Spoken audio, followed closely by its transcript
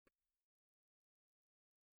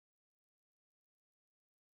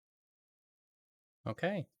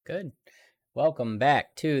Okay, good. Welcome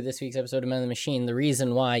back to this week's episode of Men of the Machine. The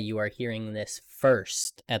reason why you are hearing this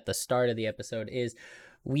first at the start of the episode is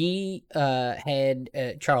we had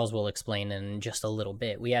Charles will explain in just a little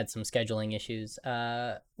bit. We had some scheduling issues.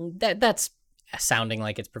 That's sounding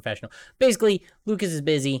like it's professional. Basically, Lucas is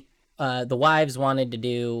busy. The wives wanted to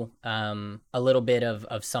do a little bit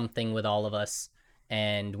of something with all of us,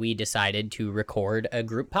 and we decided to record a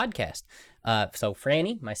group podcast. So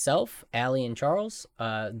Franny, myself, Allie, and Charles,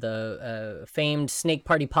 the famed Snake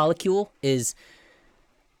Party Polycule, is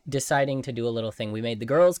deciding to do a little thing. We made the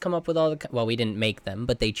girls come up with all the well, we didn't make them,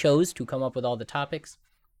 but they chose to come up with all the topics,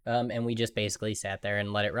 and we just basically sat there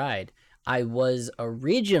and let it ride. I was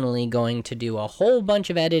originally going to do a whole bunch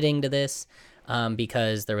of editing to this.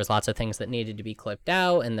 Because there was lots of things that needed to be clipped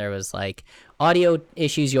out, and there was like audio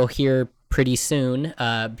issues you'll hear pretty soon.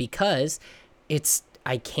 Because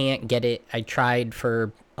I can't get it. I tried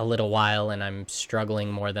for a little while, and I'm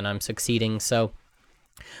struggling more than I'm succeeding. So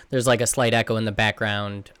there's like a slight echo in the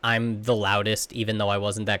background. I'm the loudest, even though I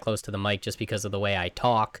wasn't that close to the mic, just because of the way I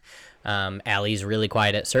talk. Allie's really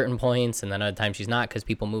quiet at certain points, and then other times she's not because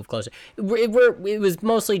people move closer. It was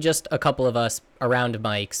mostly just a couple of us around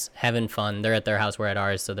mics having fun. They're at their house, we're at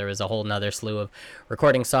ours, so there was a whole nother slew of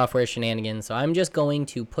recording software shenanigans. So I'm just going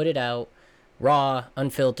to put it out raw,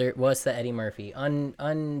 unfiltered. What's the Eddie Murphy?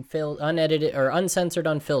 Unedited or uncensored,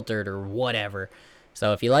 unfiltered, or whatever.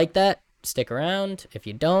 So if you like that, stick around. If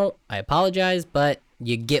you don't, I apologize, but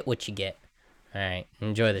you get what you get. All right,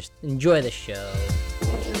 enjoy this. Enjoy the show.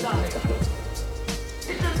 It's alive.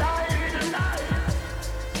 It's alive. It's alive.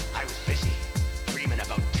 I was busy dreaming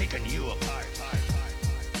about taking you apart.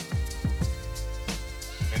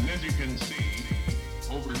 And as you can see,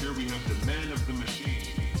 over here we have the man of the machine.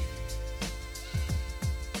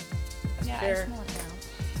 Yeah, I smell it now.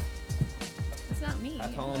 It's not me.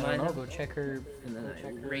 That's all I I don't know. know. Go check her. And then I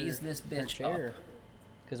raise this bitch chair. up.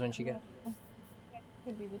 Because when she got,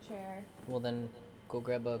 Could be the chair. well then, go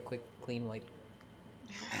grab a quick clean wipe.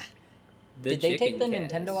 The Did they take the chicken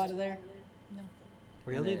cats. Nintendo out of there? No.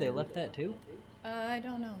 Really? They left that too? I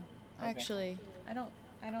don't know. Actually, I don't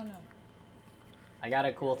know. I got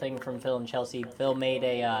a cool thing from Phil and Chelsea. Phil made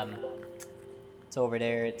a it's over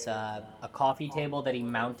there. It's a coffee table that he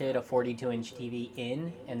mounted a 42-inch TV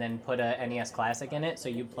in, and then put a NES Classic in it, so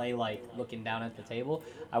you play like looking down at the table.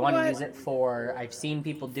 I want to use it for. I've seen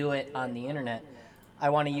people do it on the internet. I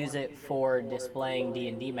want to use it for displaying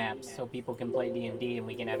D&D maps, so people can play D&D and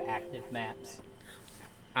we can have active maps.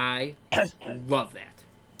 I love that.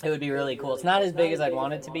 It would be really cool. It's not as big as I'd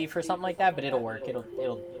want it to be for something like that, but it'll work. It'll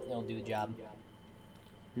do the job.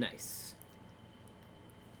 Nice.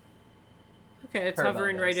 Okay, it's Heard about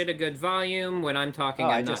hovering right this. at a good volume. When I'm talking,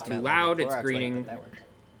 I I'm just not too meant loud. like It's Clorox greening. wipe, but that works.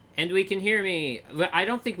 And we can hear me. But I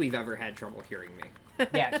don't think we've ever had trouble hearing me.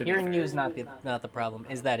 Yeah, To be hearing fair. you is not the problem.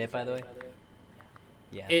 Is that it, by the way?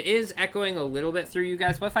 Yeah. It is echoing a little bit through you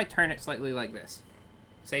guys. What if I turn it slightly like this?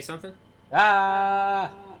 Say something?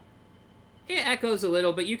 Ah. It echoes a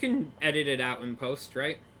little, but you can edit it out in post,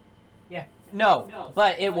 right? Yeah. No,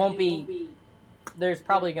 but it won't be. There's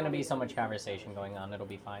probably going to be so much conversation going on. It'll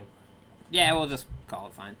be fine. Yeah, we'll just call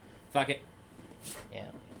it fine. Fuck it. Yeah.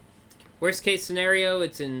 Worst case scenario,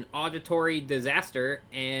 it's an auditory disaster,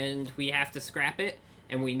 and we have to scrap it,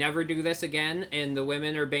 and we never do this again, and the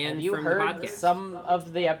women are banned Have you from the heard podcast. some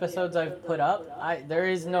of the episodes I've put up? There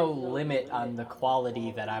is no limit on the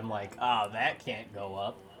quality that I'm like, oh, that can't go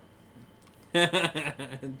up.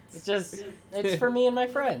 It's for me and my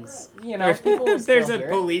friends. You know, people will There's still a hear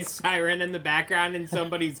it. police siren in the background, and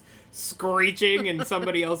somebody's screeching, and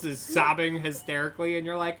somebody else is sobbing hysterically, and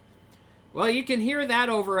you're like, well, you can hear that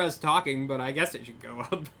over us talking, but I guess it should go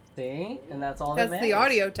up. See? And that's all That's that the matters.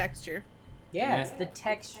 audio texture. Yeah, Yeah. it's the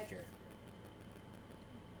texture.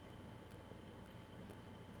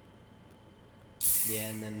 Yeah,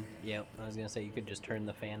 and then, yeah, I was going to say you could just turn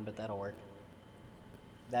the fan, but that'll work.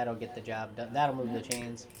 That'll get the job done. That'll move the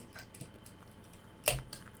chains. Did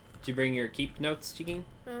you bring your keep notes, Chiquine?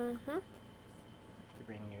 Uh-huh. You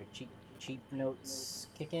bring your cheap notes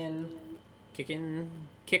kick in.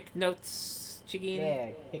 Kick notes, Chiquine? Yeah,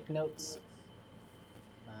 kick notes.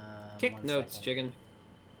 Kick One notes, second. chicken.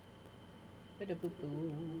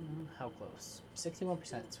 Ba-da-boo-boo. How close?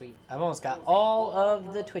 61%. Sweet. I've almost got all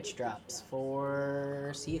of the Twitch drops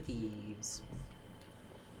for Sea of Thieves.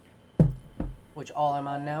 Which all I'm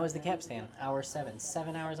on now is the capstan. Hour 7.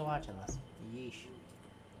 7 hours of watching this. Yeesh.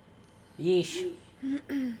 Yeesh.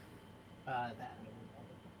 That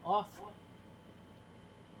off.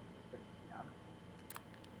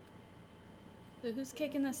 So who's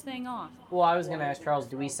kicking this thing off? Well, I was gonna ask Charles,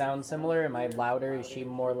 do we sound similar? Am I louder? Is she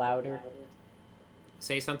more louder?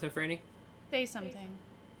 Say something, Franny. Say something.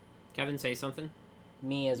 Kevin, say something.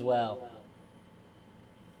 Me as well.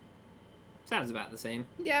 Sounds about the same.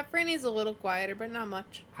 Yeah, Franny's a little quieter, but not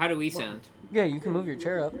much. How do we sound? Yeah, you can move your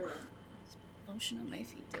chair up. Lotion on my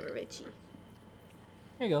feet, they were itchy.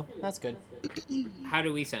 There you go. That's good. How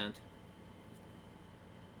do we sound?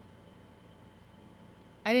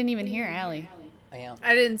 I didn't even hear Allie. I am.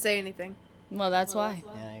 I didn't say anything. Well, that's why.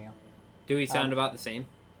 Yeah, there you go. Do we sound about the same?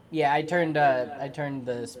 Yeah, I turned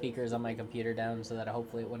the speakers on my computer down so that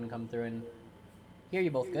hopefully it wouldn't come through and hear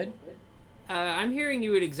you both good. I'm hearing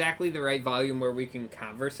you at exactly the right volume where we can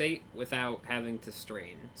conversate without having to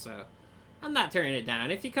strain. So I'm not turning it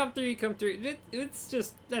down. If you come through, you come through. It's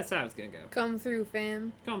just, that's how it's gonna go. Come through,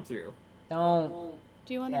 fam. Come through. Don't.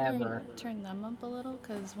 Do you want Ever. to turn them up a little?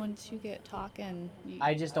 Because once you get talking, you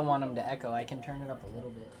I just don't want them to echo. I can turn it up a little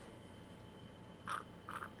bit.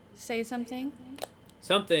 say something.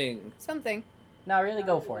 Something. Something. No, really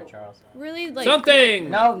go for it, Charles. Really, like Something!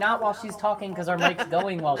 No, not while she's talking, because our mic's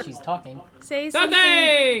going while she's talking. say something.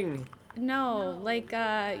 Something! No, like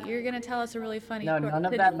you're gonna tell us a really funny. No, story. none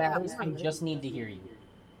of that matters. I just need to hear you.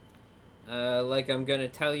 Like I'm gonna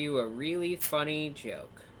tell you a really funny joke.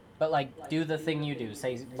 But, like, do the thing you do.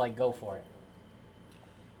 Say, like, go for it.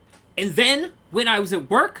 And then, when I was at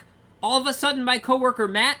work, all of a sudden my coworker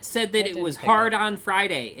Matt said that it didn't was pick hard up. on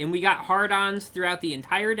Friday, and we got hard-ons throughout the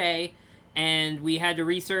entire day, and we had to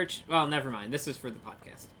research. Well, never mind. This is for the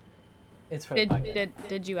podcast. It's for the podcast.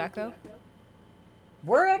 Did you echo?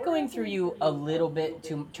 We're echoing through you a little bit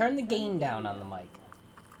too. Turn the gain down on the mic.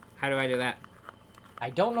 How do I do that?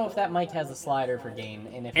 I don't know if that mic has a slider for gain,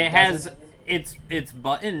 and if It has its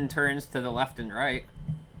button turns to the left and right.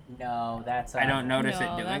 No, that's. I don't notice no,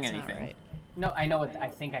 it doing that's anything. Not right. No, I know what. I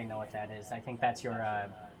think I know what that is. I think that's your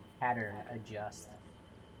pattern adjust.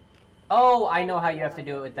 Oh, I know how you have to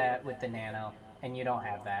do it with the Nano, and you don't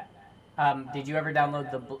have that. Did you ever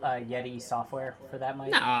download the Yeti software for that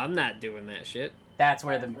mic? No, I'm not doing that shit. That's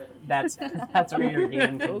where that's where your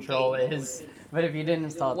gain control is. But if you didn't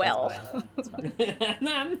install it, Well. that's fine. That's fine.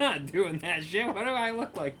 No, I'm not doing that shit. What do I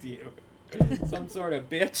look like to you? Some sort of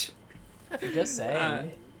bitch? Just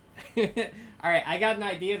saying. Alright, I got an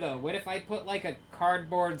idea though. What if I put like a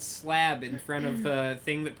cardboard slab in front of the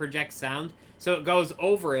thing that projects sound so it goes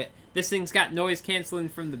over it? This thing's got noise canceling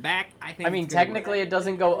from the back. I think. I mean, it's gonna technically it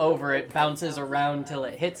doesn't go over, it bounces around till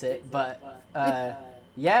it hits it, but,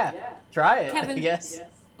 yeah, try it, I Kevin. guess.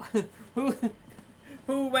 work.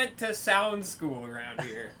 Who went to sound school around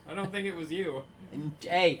here? I don't think it was you.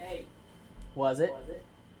 Hey, was it?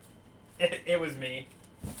 It was me.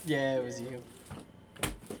 Yeah, it was you.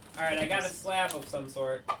 Alright, I got a slab of some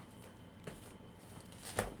sort.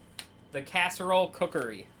 The casserole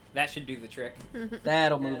cookery. That should do the trick.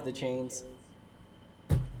 That'll move the chains.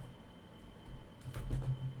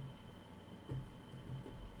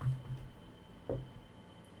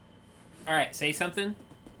 Alright, say something.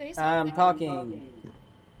 Say I'm something. talking.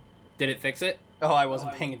 Did it fix it? Oh, I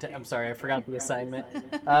wasn't paying attention. I'm sorry, I forgot the assignment.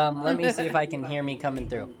 Let me see if I can hear me coming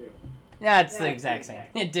through. Yeah, it's the exact same.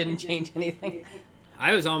 It didn't change anything.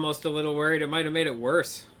 I was almost a little worried it might have made it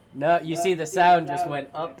worse. No, you see the sound just went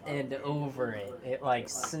up and over it. It like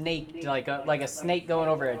snaked, like a snake going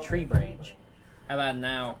over a tree branch. How about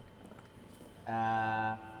now?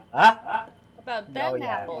 About Oh them yeah,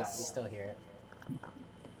 apples. you still hear it.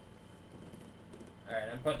 Alright,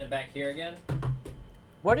 I'm putting it back here again.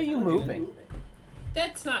 What are you moving?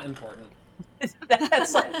 That's not important.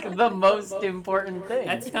 That's like the most important thing.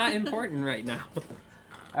 That's not important right now.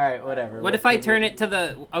 All right, whatever. What if I turn it to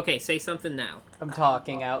the... Okay, say something now. I'm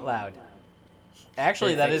talking out loud.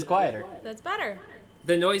 Actually, that is quieter. That's better.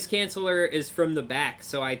 The noise canceller is from the back,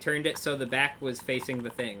 so I turned it so the back was facing the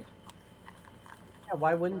thing. Yeah,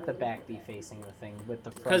 why wouldn't the back be facing the thing with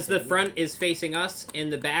the front? Because the in? front is facing us,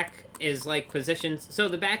 and the back is, like, positioned... So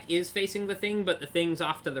the back is facing the thing, but the thing's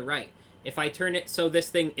off to the right. If I turn it so this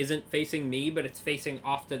thing isn't facing me, but it's facing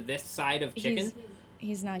off to this side of chicken...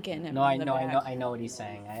 He's not getting it. No, from I the know, back. I know what he's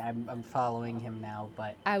saying. I'm following him now,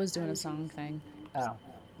 but I was doing a song thing. oh,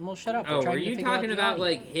 well, shut up. We're Oh, trying were to you figure out talking the about, audio.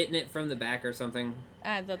 like, hitting it from the back or something?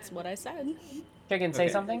 That's what I said. Chicken, say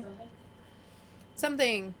Okay. something?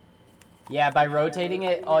 Something. Yeah, by rotating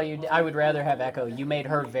it, I would rather have echo. You made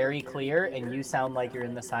her very clear, and you sound like you're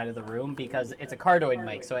in the side of the room because it's a cardioid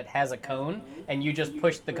mic, so it has a cone, and you just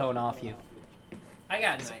pushed the cone off you. I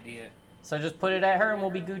got an idea. So just put it at her, and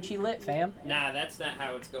we'll be Gucci lit, fam. Nah, that's not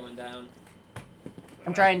how it's going down.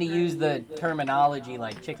 I'm trying to use the terminology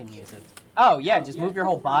like chicken uses. Oh yeah, just move your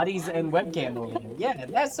whole bodies and webcam over there. Yeah,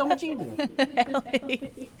 that's so much easier.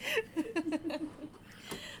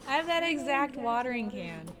 I have that exact watering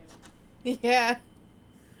can. Yeah.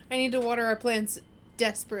 I need to water our plants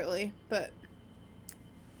desperately, but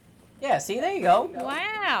Yeah, see, there you go.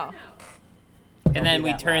 Wow. And then be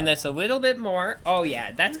we that turn loud. this a little bit more. Oh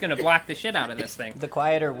yeah, that's gonna block the shit out of this thing. The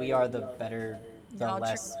quieter we are, the better, the Not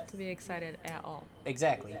less. to be excited at all.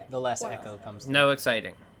 Exactly, the less echo comes. No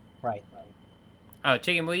exciting. Right. Oh,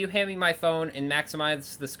 Chicken, will you hand me my phone and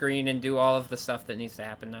maximize the screen and do all of the stuff that needs to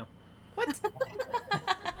happen now? what?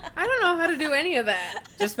 I don't know how to do any of that.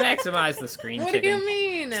 Just maximize the screen, What do Chicken. you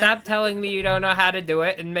mean? Stop telling me you don't know how to do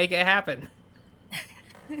it and make it happen.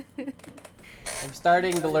 I'm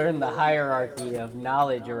starting to learn the hierarchy of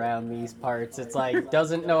knowledge around these parts. It's like,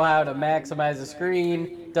 doesn't know how to maximize a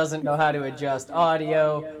screen, doesn't know how to adjust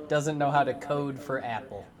audio, doesn't know how to code for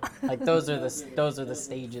Apple. Like, those are the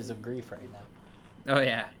stages of grief right now. Oh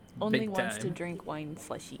yeah. Only Big wants to time. drink wine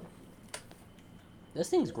slushy. This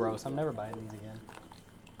thing's gross. I'm never buying these again.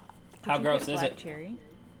 How Did you gross get is black it? Cherry?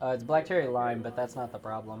 It's black cherry lime, but that's not the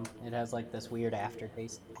problem. It has like this weird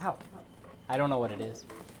aftertaste. Ow. I don't know what it is.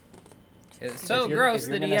 It's so If you're- gross if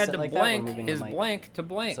you're that he gonna had sit to like that, we're blank moving his the mic. blank to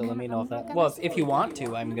blank. So let me know if that. Well, if you want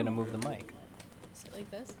to, I'm gonna move the mic. Sit like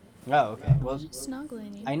this. Oh, okay. Well,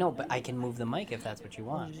 Snuggling you. I know, but I can move the mic if that's what you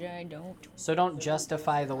want. I don't. So don't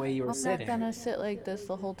justify the way you were I'm sitting. not gonna sit like this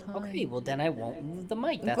the whole time. Okay, well then I won't move the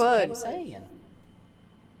mic. That's what I'm Good. saying.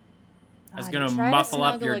 I was God, gonna try to muffle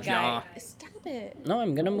up snuggle your a guy. jaw. Stop it. No,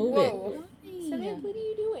 I'm gonna move it. Whoa. Why? What are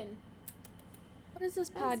you doing? What is this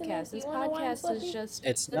Samantha, podcast? you This want a wine podcast is slushy? just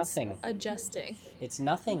It's nothing. adjusting. It's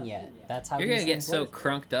nothing yet. That's how You're these gonna get things so work.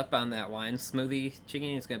 crunked up on that wine smoothie, Chicken.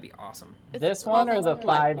 It's gonna be awesome. This one or the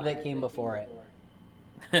 5 that came before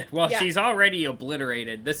it? Well, Yeah. she's already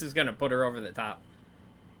obliterated. This is gonna put her over the top.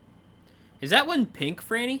 Is that one pink,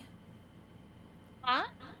 Franny? Huh?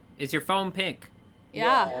 Is your phone pink?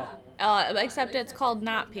 Yeah. Except it's called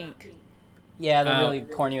not pink. Yeah, they're Uh, really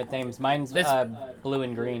corny with names. Mine's this- blue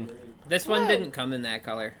and green. This one Whoa. didn't come in that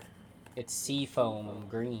color. It's seafoam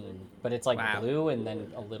green, but it's like Wow. blue and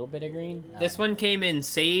then a little bit of green. This one came in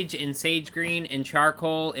sage and sage green and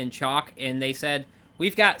charcoal and chalk, and they said,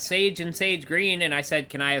 "We've got sage and sage green," and I said,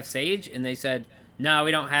 "Can I have sage?" And they said, "No,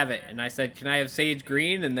 we don't have it." And I said, "Can I have sage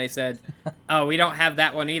green?" And they said, "Oh, we don't have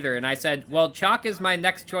that one either." And I said, "Well, chalk is my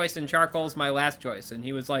next choice and charcoal is my last choice." And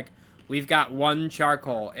he was like, "We've got one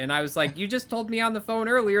charcoal." And I was like, "You just told me on the phone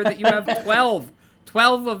earlier that you have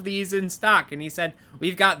 12 of these in stock." And he said,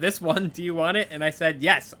 "We've got this one. Do you want it?" And I said,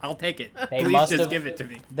 "Yes, I'll take it. They Please must just have- give it to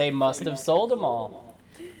me." They must have sold them all.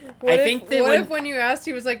 What I if, think that what when- if when you asked,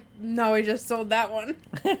 he was like, "No, we just sold that one."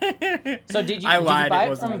 So did you, I did you lied, buy it it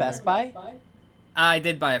wasn't from in Best there. Buy? I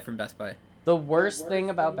did buy it from Best Buy. The worst thing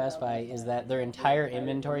about Best Buy is that their entire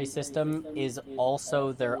inventory system is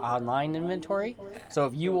also their online inventory. So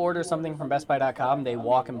if you order something from BestBuy.com, they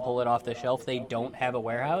walk and pull it off the shelf. They don't have a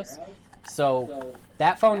warehouse. So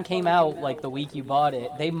that phone came out like the week you bought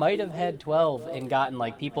it. They might have had 12 and gotten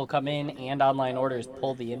like people come in and online orders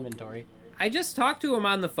pull the inventory. I just talked to him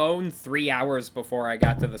on the phone 3 hours before I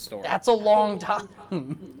got to the store. That's a long time.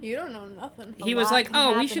 You don't know nothing. He A was lot like, can "Oh,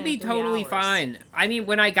 we happen should in be 3 totally hours." fine." I mean,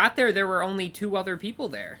 when I got there were only 2 other people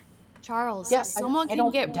there. Charles, Yeah, someone I can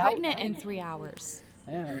don't get doubt pregnant in 3 hours.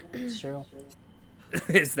 Yeah, it's true.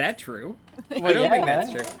 Is that true? I Well, don't yeah, think that's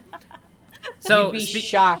man. true. So, You'd be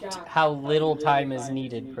shocked how little time is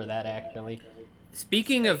needed for that, actually.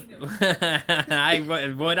 speaking of,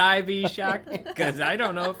 would I be shocked? Because I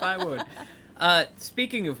don't know if I would.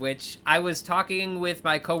 Speaking of which, I was talking with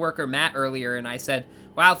my coworker Matt earlier, and I said,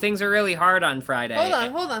 "Wow, things are really hard on Friday." Hold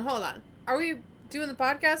on. Are we doing the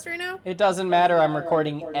podcast right now? It doesn't matter. I'm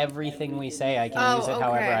recording everything we say. I can Oh, use it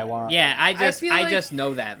however okay. I want. Yeah, I feel like- just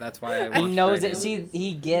know that. That's why I He want knows to. it. See,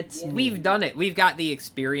 he gets me. We've done it. We've got the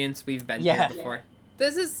experience. We've been Yeah. through before.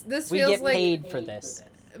 This We feels get like paid for this.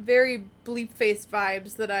 very bleep faced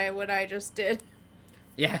vibes that what I just did.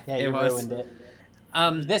 Yeah, Yeah, it you was. ruined it.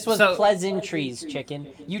 This This was pleasantries, chicken.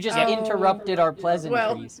 You just interrupted our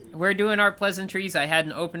pleasantries. We're doing our pleasantries. I had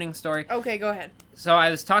an opening story. Okay, go ahead. So I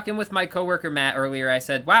was talking with my coworker Matt earlier. I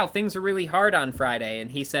said, "Wow, things are really hard on Friday,"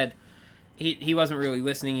 and he said, he wasn't really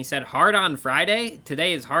listening. He said, "Hard on Friday?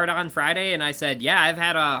 Today is hard on Friday?" And I said, "Yeah, I've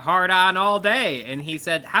had a hard on all day." And he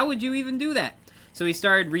said, "How would you even do that?" So he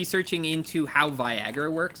started researching into how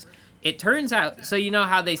Viagra works. It turns out, so you know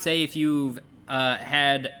how they say if you've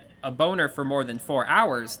had a boner for more than 4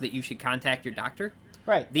 hours that you should contact your doctor?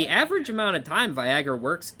 Right. The average amount of time Viagra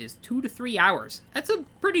works is 2 to 3 hours. That's a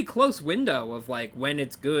pretty close window of like when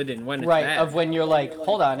it's good and when it's Right. bad. Of when you're like,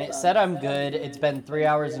 hold on, it said I'm good. It's been 3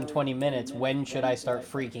 hours and 20 minutes. When should I start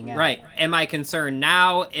freaking out? Right. Am I concerned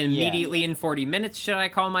now? Immediately in 40 minutes, should I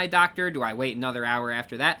call my doctor? Do I wait another hour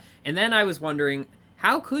after that? And then I was wondering,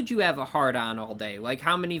 how could you have a hard-on all day? Like,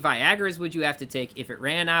 how many Viagras would you have to take? If it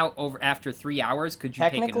ran out after 3 hours, could you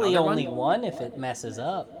take Technically, another only one? one if it messes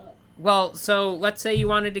up. Well, so let's say you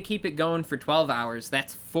wanted to keep it going for 12 hours.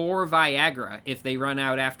 That's 4 Viagra if they run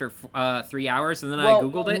out after 3 hours. And then I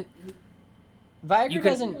Googled it. Viagra You could-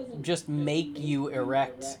 doesn't just make you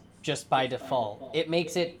erect just by default. It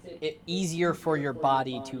makes it easier for your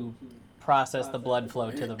body to process the blood flow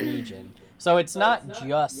to the region. So it's not like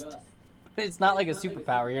a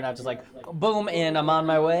superpower. You're not just like, boom, and I'm on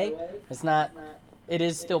my way. It's not. It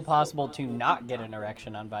is still possible to not get an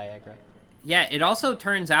erection on Viagra. Yeah, it also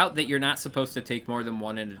turns out that you're not supposed to take more than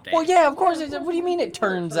one in a day. Well, yeah, of course. What do you mean it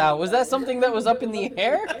turns out? Was that something that was up in the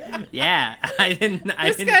air? Yeah, I didn't.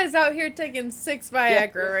 This guy's out here taking 6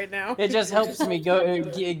 Viagra right now. It just helps me go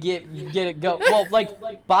get it go. Well, like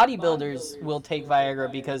bodybuilders will take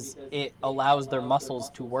Viagra because it allows their muscles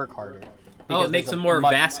to work harder. Oh, Because it makes there's a them more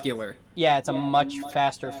much- vascular. Yeah, it's a much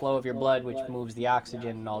faster flow of your blood, which moves the oxygen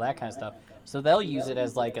and all that kind of stuff. So they'll use it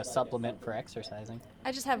as like a supplement for exercising.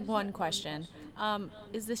 I just have one question.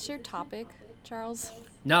 Is this your topic, Charles?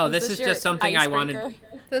 No, Is this is your just something I wanted.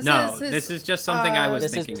 icebreaker? This is just something I was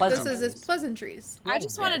This is thinking. pleasant. This is his pleasantries. I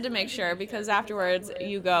just wanted to make sure because afterwards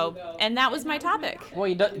you go, and that was my topic. Well,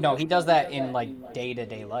 he does that in like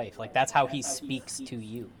day-to-day life. Like that's how he speaks to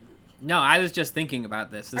you. No, I was just thinking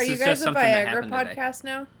about this. This Are you is guys just a something that Viagra happened today. podcast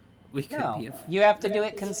now? We could No, be a you have to do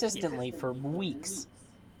it consistently for weeks.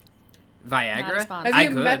 Not a Viagra. sponsor. Have I you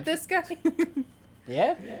could. met this guy?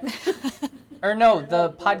 Yeah. Or no,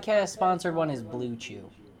 the podcast sponsored one is Blue Chew.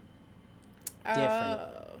 Different.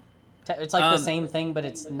 It's like the same thing, but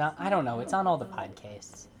it's not. I don't know. It's on all the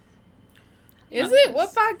podcasts. Is it?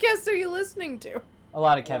 What podcast are you listening to? A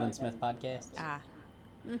lot of Kevin Smith podcasts. Ah,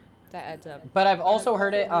 that adds up. But I've also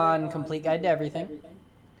heard it on Complete Guide to Everything.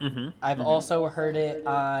 Mm-hmm. I've also heard it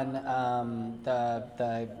on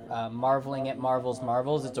the Marveling at Marvel's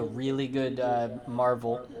Marvels. It's a really good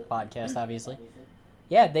Marvel podcast, obviously.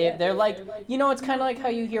 Yeah, they're like, it's kind of like how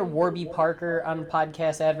you hear Warby Parker on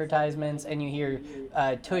podcast advertisements, and you hear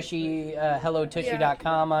Tushy,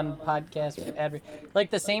 HelloTushy.com on podcast like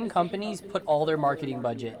the same companies put all their marketing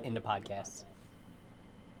budget into podcasts.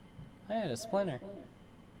 I had a splinter.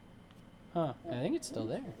 Huh, I think it's still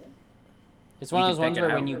there. It's one You of those can ones pick it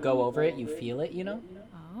where when out. you go over it, you feel it, Oh.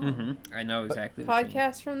 Mm-hmm. I know exactly. what you mean.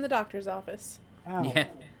 Podcast from the doctor's office. Yeah.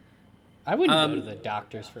 I wouldn't go Um, to the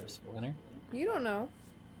doctors for a splinter. You don't know.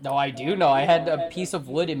 No, I do know. I had a piece of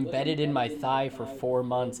wood embedded in my thigh for 4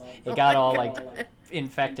 months. It got all like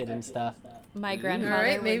infected and stuff. My grandfather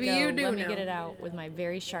Alright, would maybe go, you do let me now." get it out with my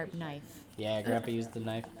very sharp knife. Yeah, Grandpa used the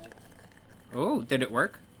knife. Oh, did it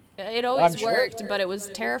work? It always I'm sure. worked, but it was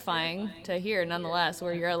terrifying to hear nonetheless,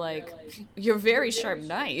 where you're like, your very sharp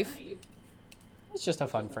knife. It's just a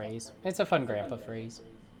fun phrase. It's a fun Grandpa phrase.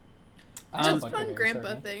 Just Like a fun very grandpa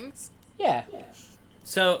short name. things. Yeah.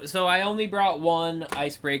 So I only brought one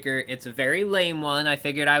icebreaker. It's a very lame one. I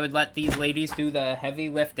figured I would let these ladies do the heavy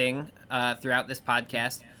lifting throughout this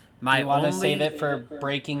podcast. You want to save it for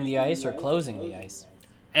breaking the ice or closing the ice?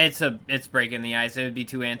 It's breaking the ice. It would be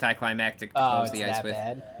too anticlimactic to Oh, close it's the ice that with.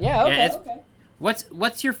 bad. Yeah, okay. Yeah,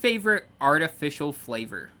 what's your favorite artificial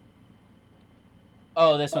flavor?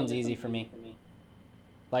 Oh, this one's easy for me.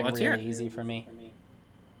 Like Let's hear really it. easy for me.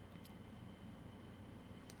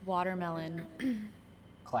 Watermelon.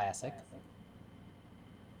 Classic.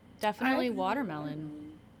 Definitely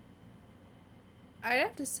watermelon. I'd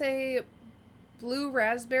have to say blue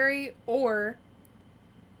raspberry or...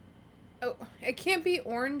 Oh, it can't be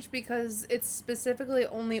orange because it's specifically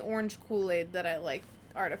only orange Kool-Aid that I like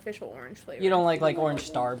artificial orange flavor. You don't like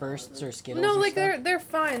orange Starbursts or Skittles? No, or like stuff? they're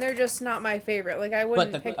fine. They're just not my favorite. Like I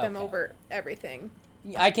wouldn't pick them okay. over everything.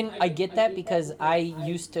 I get that because I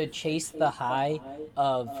used to chase the high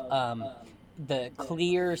of the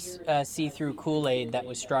clear see-through Kool-Aid that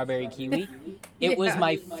was strawberry kiwi. It was Yeah.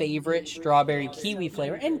 my favorite strawberry kiwi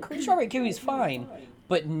flavor, and strawberry kiwi is fine,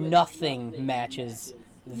 but nothing matches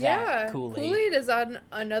that Yeah, Kool-Aid. Kool-Aid is on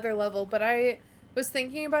another level. But I was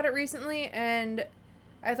thinking about it recently, and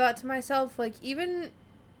I thought to myself, like even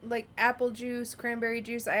like apple juice, cranberry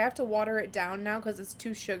juice, I have to water it down now because it's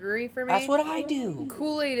too sugary for me. That's what I do.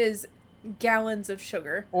 Kool-Aid is gallons of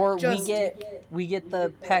sugar. Or Just- we get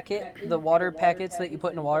the the water packets that you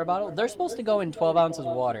put in a water bottle. They're supposed to go in 12 ounces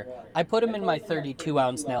of water. I put them in my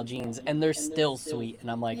 32-ounce Nalgene's, and they're still sweet. And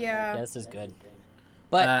I'm like, Yeah. this is good.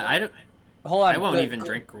 But I don't. hold on. I won't the- even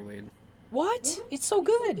drink Kool-Aid. What? It's so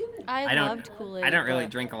good. I don't- loved Kool-Aid. I don't really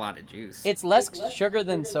but drink a lot of juice. It's less sugar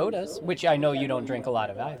than sodas, which I know you don't drink a lot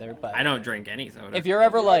of either, but I don't drink any soda. if you're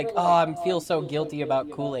ever like, oh, I feel so guilty about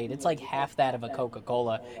Kool-Aid, it's like half that of a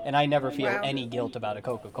Coca-Cola, and I never feel Wow. any guilt about a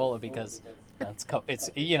Coca-Cola because it's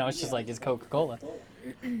it's just like it's Coca-Cola.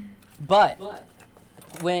 But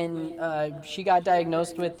when she got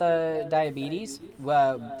diagnosed with diabetes,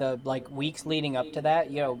 the like weeks leading up to that,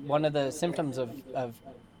 one of the symptoms of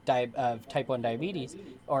type 1 diabetes,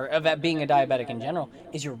 or of that being a diabetic in general,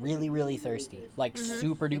 is you're really, really thirsty, like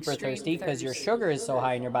super duper Extreme thirsty, because your thirst. sugar is so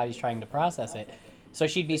high and your body's trying to process it. So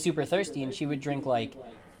she'd be super thirsty, and she would drink like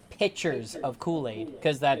pitchers of Kool-Aid,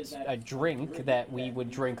 because that's a drink that we would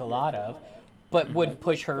drink a lot of, but would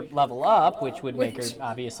push her level up, which would make her,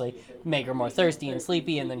 obviously, make her more thirsty and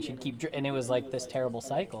sleepy, and then she'd and it was like this terrible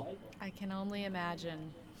cycle. I can only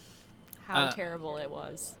imagine how Uh, terrible it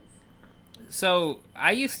was. So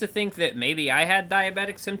I used to think that maybe I had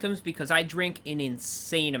diabetic symptoms because I drink an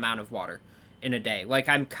insane amount of water in a day. Like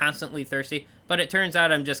I'm constantly thirsty, but it turns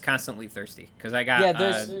out I'm just constantly thirsty because I got Yeah,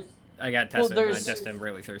 there's- I got well, tested and I there's- just am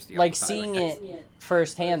really thirsty. all Like the time. seeing it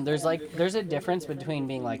firsthand, there's a difference between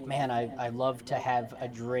being like, man, I love to have a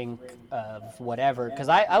drink of whatever, because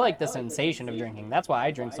I like the sensation of drinking. That's why I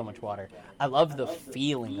drink so much water. I love the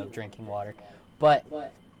feeling of drinking water. But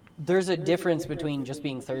there's a difference between just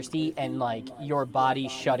being thirsty and like your body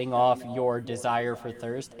shutting off your desire for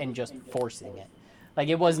thirst and just forcing it. Like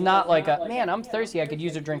it was not like a, man, I'm thirsty, I could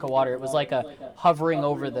use a drink of water. It was like a hovering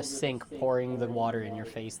over the sink, pouring the water in your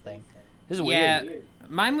face thing. This is Yeah, weird.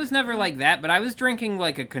 mine was never like that, but I was drinking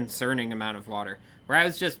like a concerning amount of water, where I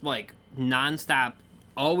was just like nonstop,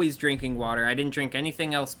 always drinking water. I didn't drink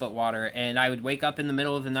anything else but water, and I would wake up in the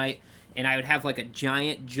middle of the night, and I would have like a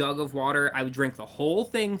giant jug of water. I would drink the whole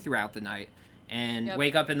thing throughout the night, and Yep.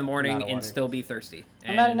 wake up in the morning Not a and water. still be thirsty.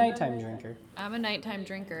 I'm not a And- nighttime drinker. I'm a nighttime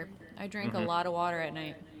drinker. I drink Mm-hmm. a lot of water at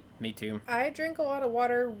night. Me too. I drink a lot of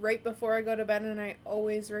water right before I go to bed, and I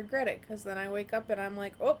always regret it because then I wake up and I'm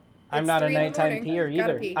like, oh. I'm it's not a 3 in the nighttime morning. peer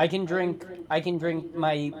Gotta either. pee. I can drink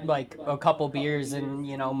my like a couple beers and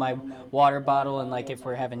my water bottle, and like if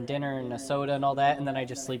we're having dinner and a soda and all that, and then I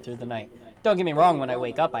just sleep through the night. Don't get me wrong, when I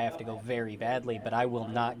wake up I have to go very badly, but I will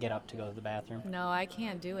not get up to go to the bathroom. No, I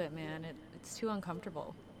can't do it, man. It's too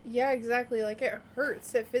uncomfortable. Yeah, exactly. Like it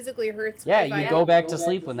hurts. It physically hurts. Yeah, if I you go back to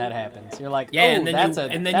sleep when that happens. You're like, Yeah, oh, and then that's you- a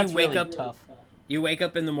and then that's you wake really up- tough. You wake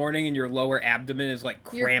up in the morning and your lower abdomen is like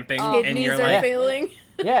Your cramping, and kidneys you're are like, failing.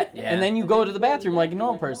 Yeah, Yeah. and then you go to the bathroom like a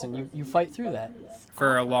normal person. You fight through that.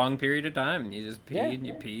 for a long period of time, you just pee Yeah. and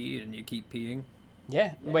you pee and you keep peeing.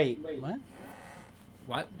 Yeah. Wait. What?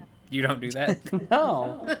 What? You don't do that?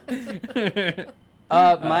 No.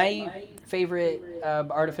 My favorite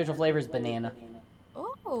artificial flavor is banana.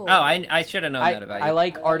 Oh. Oh, I should have known that about you. I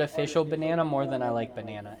like artificial banana more than I like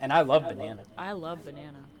banana, and I love banana. I love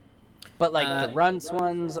banana. But like Uh, the Runts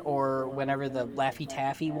ones, or whenever the Laffy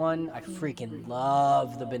Taffy one, I freaking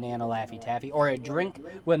love the banana Laffy Taffy. Or a drink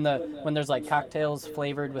when there's like cocktails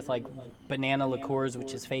flavored with like banana liqueurs,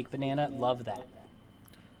 which is fake banana. Love that.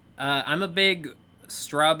 I'm a big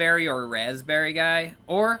strawberry or raspberry guy,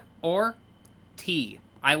 or tea.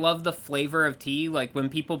 I love the flavor of tea. Like when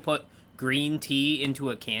people put green tea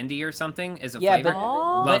into a candy or something as a Yeah, flavor.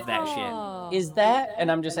 but- Love that shit. Oh. Is that?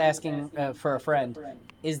 And I'm just asking for a friend.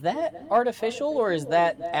 Is that artificial, or is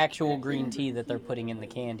that actual green tea that they're putting in the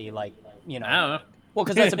candy? Like, I don't know. Well,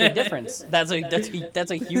 because that's a big difference. That's a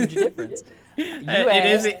huge difference. You It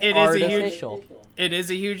is asked a huge artificial. it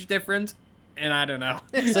is a huge difference, and I don't know.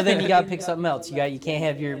 So then you gotta pick something else. You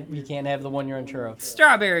can't have the one you're unsure of.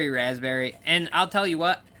 Strawberry, raspberry, and I'll tell you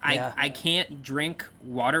what, Yeah. I can't drink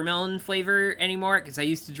watermelon flavor anymore because I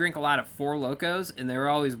used to drink a lot of Four Locos, and they were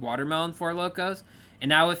always watermelon Four Locos. And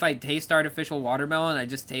now if I taste artificial watermelon, I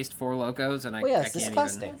just taste Four Locos, and I, Well, yeah, I it's can't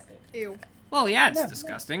disgusting. Ew. even. Well, yeah, it's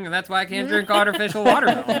disgusting, and that's why I can't drink artificial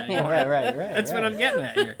watermelon Yeah, anymore. right. That's what I'm getting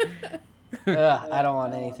at here. I don't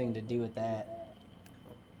want anything to do with that.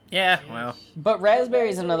 Yeah, well, But raspberry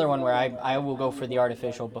is another one where I will go for the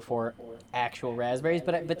artificial before actual raspberries.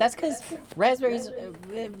 But that's because raspberries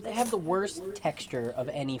have the worst texture of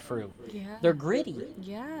any fruit. Yeah. They're gritty.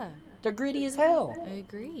 Yeah. They're gritty as hell. I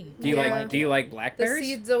agree. do you Yeah. like The blackberries?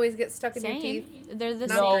 seeds always get stuck in your Same. teeth. They're the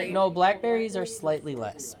Not No, same. great. no, blackberries are slightly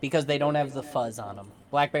less because they don't have the fuzz on them.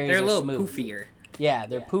 Blackberries They're a are little smooth. poofier. Yeah,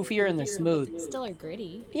 they're poofier and they're smooth. Still are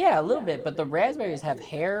gritty. Yeah, a little bit, but the raspberries have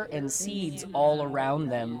hair and seeds all around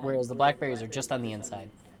them, whereas the blackberries are just on the inside.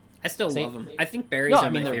 I still See? love them. I think berries No, are I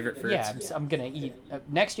mean my they're- favorite fruits. Yeah, I'm gonna eat.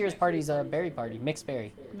 Next year's party's a berry party, mixed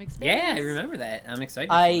berry. Mixed Yeah, I berries. remember that. I'm excited.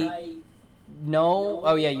 for I No.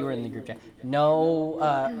 Oh yeah, you were in the group chat. No.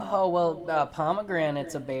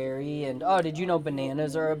 Pomegranate's a berry, and did you know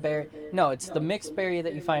bananas are a berry? No, it's the mixed berry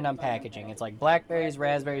that you find on packaging. It's like blackberries,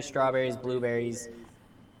 raspberries, strawberries, blueberries.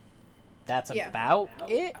 That's Yeah. about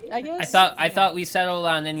it, I guess. I thought we settled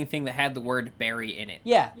on anything that had the word berry in it.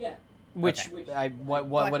 Yeah. Which Okay. what did I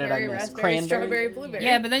Blackberry, miss? raspberry, Cranberry, strawberry, blueberry.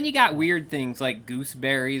 Yeah, but then you got weird things like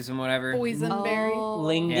gooseberries and whatever. Boysenberry. Oh,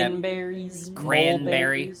 lingonberries,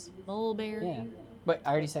 Cranberry. mulberries. mulberry. Yeah, but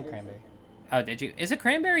I already said cranberry. Oh, did you? Is a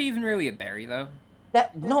cranberry even really a berry though?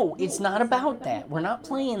 No, it's not about that. We're not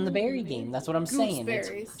playing the berry game. That's what I'm saying. It's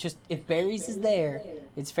Gooseberries. just if berries is there,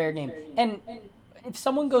 it's fair game. And if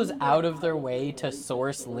someone goes out of their way to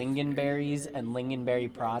source lingonberries and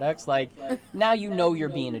lingonberry products, like now you know you're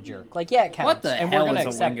being a jerk. Like yeah, it counts. What the and hell we're gonna is a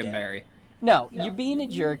accept it. lingonberry? No, you're being a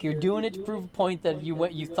jerk. You're doing it to prove a point that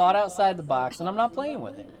you thought outside the box, and I'm not playing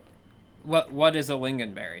with it. What is a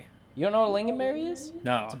lingonberry? You don't know what a lingonberry is?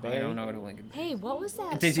 No, It's a I berry. don't know what a lingonberry. Hey, what was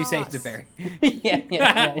that? Did you say it's a sauce? berry?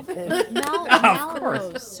 yeah. Of course.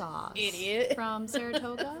 Melrose sauce. Idiot. From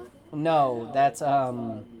Saratoga. No, that's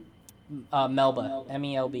Melba,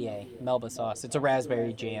 Melba, Melba sauce. It's a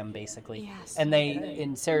raspberry jam, basically. Yes. And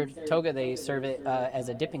in Saratoga they serve it as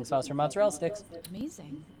a dipping sauce for mozzarella sticks.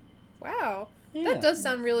 Amazing. Wow. Yeah. That does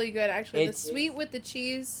sound really good, actually. It's- The sweet with the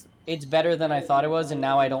cheese. It's better than I thought it was, and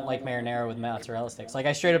now I don't like marinara with mozzarella sticks. Like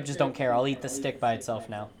I straight up just don't care. I'll eat the stick by itself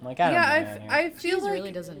now. I'm like I don't Yeah, need marinara. I feel Cheese like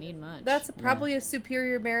really doesn't need much. that's probably a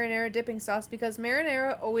superior marinara dipping sauce because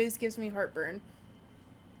marinara always gives me heartburn.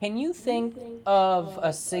 Can you think of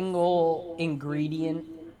a single ingredient,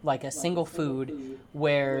 like a single food,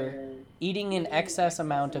 where eating an excess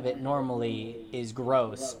amount of it normally is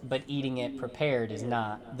gross, but eating it prepared is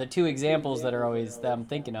not? The two examples that I'm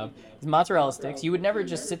thinking of is mozzarella sticks. You would never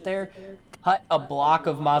just sit there, cut a block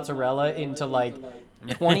of mozzarella into like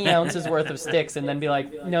 20 ounces worth of sticks and then be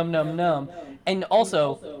like, num, num, num. And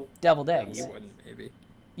also, deviled eggs. You wouldn't, maybe.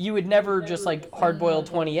 You would never just like hard boil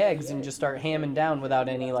 20 eggs and just start hamming down without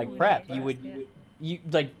any like prep. You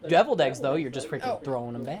like deviled eggs though, you're just freaking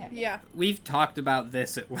throwing them back. Yeah. We've talked about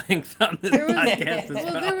this at length on this There was, podcast as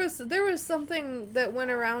well, well. there was something that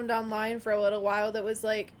went around online for a little while that was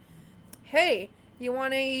like, hey, you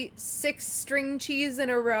want to eat 6 string cheese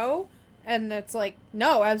in a row? And it's like,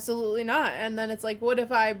 no, absolutely not. And then it's like, what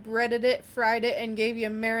if I breaded it, fried it, and gave you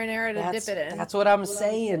marinara to dip it in? That's what I'm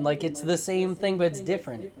saying. Like it's the same thing, but it's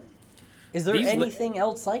different. Is there These li- anything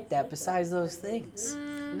else like that besides those things?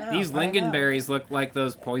 No, These I don't know. lingonberries look like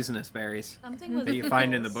those poisonous berries Something with that you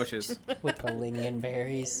find in the bushes. With the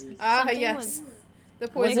lingonberries. Ah, something yes. The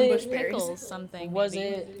Was poison it- bush berries. pickles. Something. Was maybe.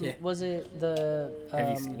 it Yeah. was it the Have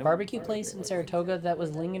you seen 'em? barbecue place in Saratoga that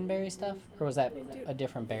was lingonberry stuff, or was that a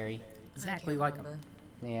different berry? Exactly like them.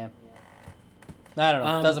 Yeah. I don't know.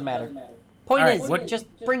 Um, Doesn't matter. Point alright, is, what- just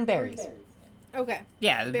bring berries. Okay.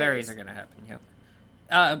 Yeah, the berries Berries. are gonna happen.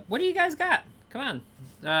 Yeah. What do you guys got? Come on.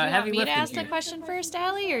 Do you Heavy want me to lifting ask here. the question first,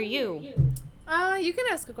 Allie, or you? You can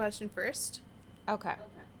ask a question first. Okay.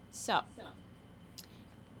 So,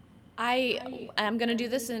 I'm going to do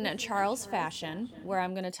this in a Charles fashion, where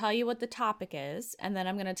I'm going to tell you what the topic is, and then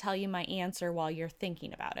I'm going to tell you my answer while you're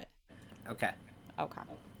thinking about it. Okay. Okay.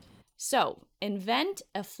 So, invent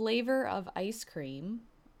a flavor of ice cream,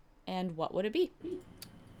 and what would it be?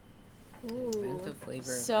 Ooh.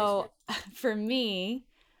 So, for me,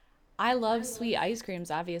 I love sweet ice creams,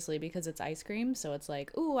 obviously, because it's ice cream. So it's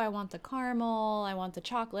like, ooh, I want the caramel, I want the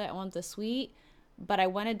chocolate, I want the sweet. But I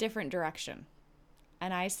went a different direction.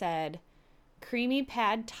 And I said, creamy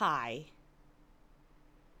pad thai.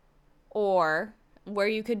 Or, where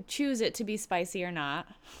you could choose it to be spicy or not.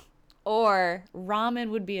 Or, ramen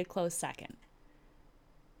would be a close second.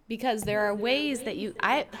 Because there are ways that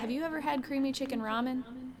have you ever had creamy chicken ramen?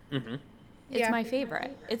 Mm-hmm. It's Yeah. my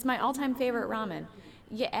favorite. It's my all-time favorite ramen.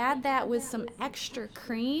 You add that with some extra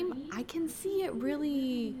cream, I can see it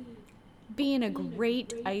really being a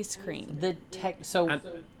great ice cream. The tech. So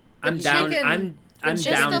I'm down. chicken- I'm Just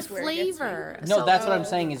down. the That's where it gets me. flavor. no, So- that's what I'm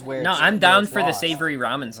saying is where. No, it's- I'm where down it's for the lost. savory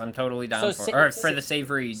ramens. I'm totally down So for, sa- or for the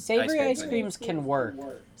savory. Savory ice creams. creams can work.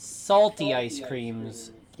 Salty ice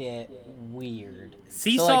creams get weird.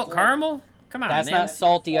 Sea So, salt like, caramel. Come on, That's man. not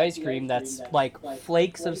salty ice cream. That's like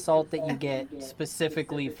flakes of salt that you get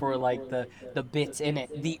specifically for like the bits in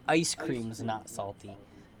it. The ice cream's not salty.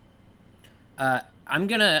 I'm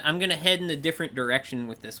gonna head in a different direction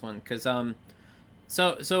with this one because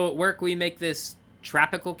so at work we make this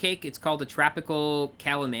tropical cake. It's called a tropical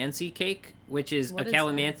calamansi cake, which is What a is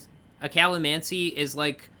calamansi. A calamansi is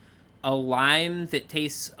like a lime that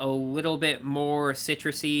tastes a little bit more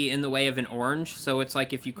citrusy in the way of an orange. So it's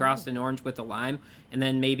like if you crossed an orange with a lime and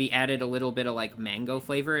then maybe added a little bit of like mango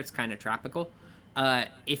flavor, it's kind of tropical.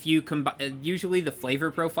 If you combine, usually the flavor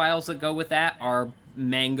profiles that go with that are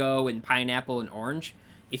mango and pineapple and orange.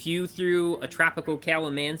 If you threw a tropical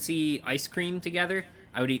calamansi ice cream together,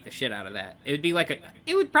 I would eat the shit out of that. It would be like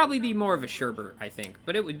it would probably be more of a sherbet, I think,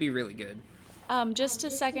 but it would be really good. Just a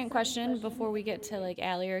second question before we get to like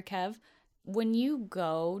Allie or Kev. When you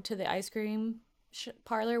go to the ice cream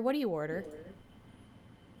parlor, what do you order?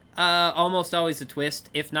 Almost always a twist.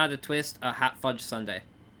 If not a twist, a hot fudge sundae.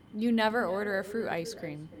 You never order a fruit ice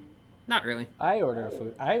cream. Not really. I order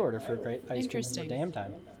fruit ice cream all Interesting. the damn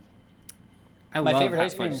time. I My love favorite hot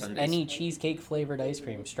ice cream fudge is sundaes. any cheesecake flavored ice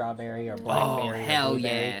cream, strawberry or blackberry. or hell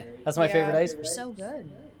blueberry. yeah. That's my favorite Yeah. ice cream. So good.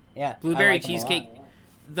 Yeah, I Blueberry like 'em a lot. cheesecake.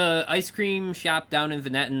 The ice cream shop down in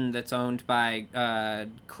Venetton that's owned by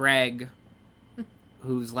Craig,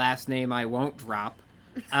 whose last name I won't drop.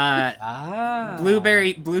 Ah,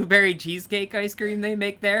 Blueberry cheesecake ice cream they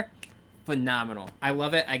make there. Phenomenal. I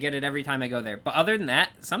love it. I get it every time I go there. But other than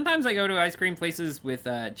that, sometimes I go to ice cream places with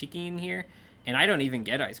Chiki in here, and I don't even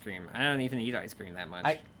get ice cream. I don't even eat ice cream that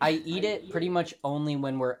much. I eat it pretty much only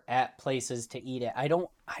when we're at places to eat it. I don't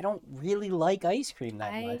really like ice cream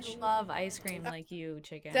that I much. love ice cream like you,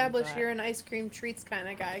 chicken. Establish but- you're an ice cream treats kind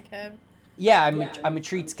of guy, Kev. Yeah, I'm a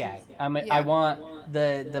treats guy. I Yeah. want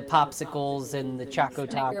the popsicles and the choco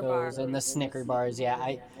Snicker tacos bar. and the Snicker bars. Yeah,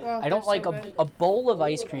 Oh, I don't they're like so a, good. a bowl of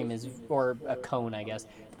ice cream is or a cone, I guess.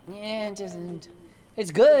 Yeah, it doesn't. It's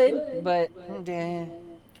good, but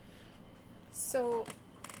So,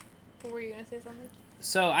 what were you gonna say something?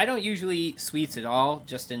 So I don't usually eat sweets at all,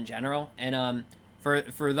 just in general. And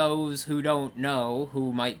for those who don't know,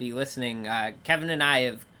 who might be listening, Kevin and I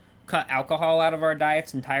have cut alcohol out of our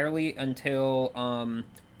diets entirely until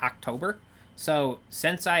October. So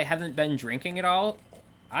since I haven't been drinking at all,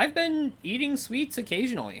 I've been eating sweets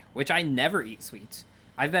occasionally, which I never eat sweets.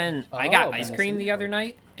 I got Oh, ice been a cream sweet the other boy.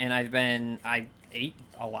 night, and I ate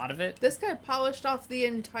a lot of it. This guy polished off the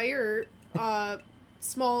entire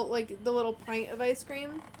small, like the little pint of ice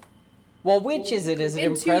cream. well, which is it? Is it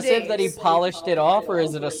In 2 impressive that he days. polished it off, or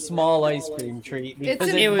is it a small ice cream treat? It's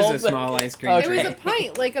an- It was a both- small ice cream Okay. It was a treat.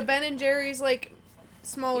 pint, like a Ben and Jerry's, like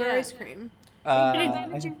smaller Yeah. ice cream.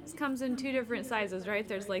 It comes in two different sizes, right?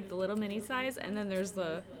 There's like the little mini size, and then there's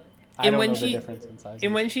the. I And don't when know the she- difference in size.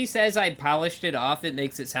 And when she says I polished it off, it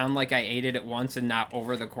makes it sound like I ate it at once and not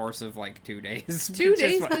over the course of like 2 days. 2 which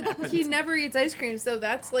is days, what but happens. he never eats ice cream, so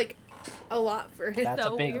that's like a lot for him. That's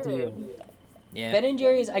so a big weird. deal. Yeah. Ben and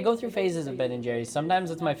Jerry's, I go through phases of Ben and Jerry's. Sometimes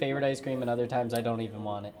it's my favorite ice cream, and other times I don't even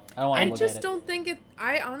want it. I don't want I to look just at it. don't think it.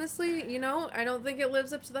 I honestly, I don't think it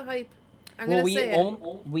lives up to the hype. I'm Well, gonna say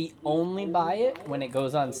it. we only buy it when it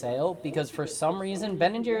goes on sale because for some reason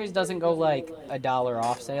Ben and Jerry's doesn't go like $1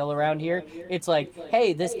 off sale around here. It's like,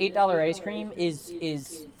 hey, this $8 ice cream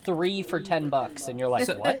is 3 for $10, and you're like,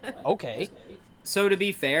 So- what? Okay. So to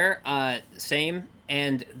be fair, same.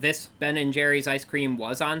 And this Ben and Jerry's ice cream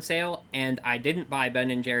was on sale, and I didn't buy Ben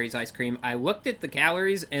and Jerry's ice cream. I looked at the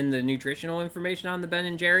calories and the nutritional information on the Ben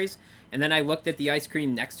and Jerry's, and then I looked at the ice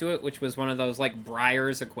cream next to it, which was one of those like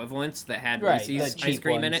Breyers equivalents that had Right, Reese's the ice cheap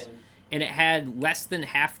cream in ones. it, and it had less than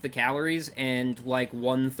half the calories and like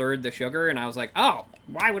 1/3 the sugar. And I was like, oh,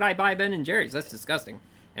 why would I buy Ben and Jerry's? That's disgusting.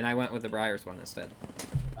 And I went with the Breyers one instead.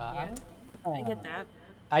 I get that.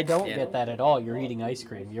 I don't Yeah. get that at all. You're eating ice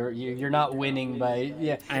cream. You're not winning by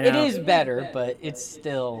I It know. is better, but it's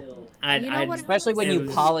still I'd, You know I'd- what- especially when it you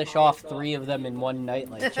was- polish off 3 of them in one night,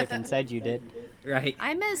 like Chicken said you did. right.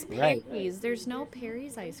 I miss Right. Perry's. There's no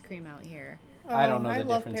Perry's ice cream out here. I don't know I the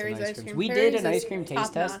love difference Perry's in ice ice creams. cream. We did Perry's an is ice cream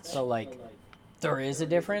taste top-notch. test, so like there is a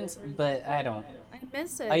difference, but I don't I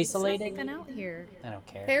miss it. Isolating? It's nothing out here.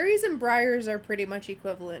 care. Perry's and Breyers are pretty much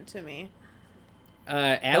equivalent to me.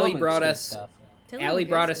 Allie Tillamook's brought good us. stuff. Allie Tillamook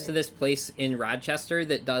brought is us to good. this place in Rochester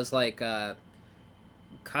that does like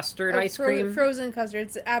custard Oh, ice cream. Frozen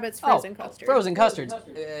custards. Abbott's frozen custard. Frozen custards,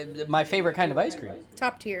 my favorite kind of ice cream.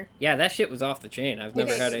 Top tier. Yeah, that shit was off the chain. I've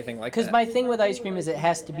never Okay. had anything like Because that. my thing with ice cream is it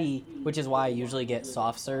has to be, which is why I usually get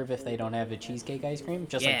soft serve if they don't have a cheesecake ice cream,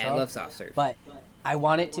 just like Yeah, I Charles. love soft serve. But I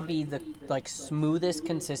want it to be the like smoothest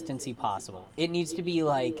consistency possible. It needs to be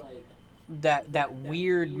like that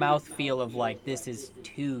weird mouthfeel of like this is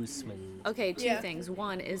too smooth. Okay, two Yeah. things.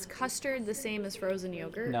 One, is custard the same as frozen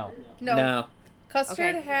yogurt? No. No.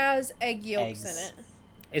 Custard Okay. has egg yolks Eggs. in it.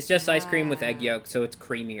 It's just ice cream with egg Ah. yolk, so it's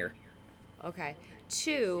creamier. Okay.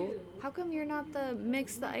 2, how come you're not the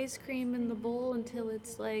mix the ice cream in the bowl until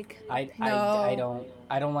it's like I No.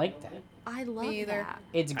 don't like that. I love either. that.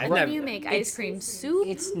 It's I gross. never- You make It's- ice cream soup.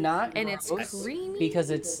 It's not And it's gross creamy? because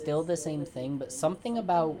it's still the same thing, but something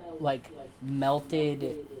about like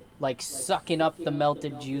melted, like sucking up the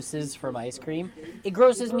melted juices from ice cream, it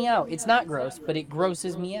grosses me out. It's not gross, but it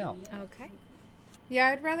grosses me out. Okay. Yeah,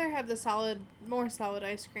 I'd rather have the more solid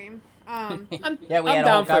ice cream. Yeah, we I'm had a down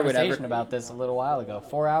whole for whatever. conversation about this a little while ago.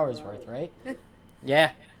 4 hours worth, right?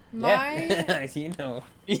 Yeah. My, You know.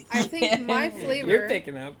 I think my flavor You're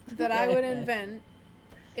picking up. that I would invent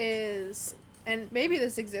is, and maybe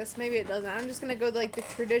this exists, maybe it doesn't. I'm just gonna go like the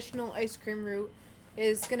traditional ice cream route.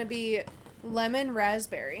 Is gonna be lemon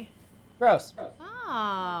raspberry. Gross.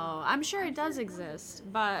 Oh, I'm sure it does exist,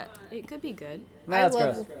 but it could be good. That's I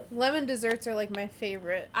love gross. lemon desserts are like my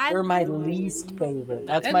favorite. They're my least favorite.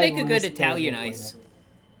 That's That'd my make a good least Italian favorite ice. flavor.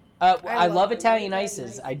 I I love love Italian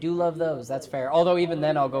ices. I do love those. That's fair. Although even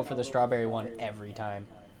then, I'll go for the strawberry one every time.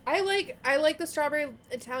 I like the strawberry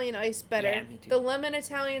Italian ice better. Yeah, me too. The lemon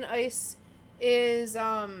Italian ice is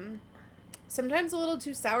sometimes a little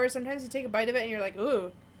too sour. Sometimes you take a bite of it and you're like,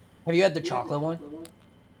 ooh, Have you had the chocolate one?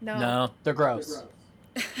 no. No. They're gross.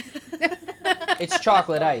 It's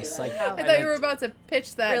chocolate ice. Like I thought you were about to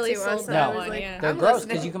pitch that Really to us. sold and that I was one, like, yeah. they're I'm gross listening.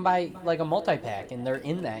 because you can buy like a multi-pack and they're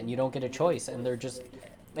in that and you don't get a choice and they're just,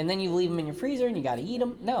 and then you leave them in your freezer and you got to eat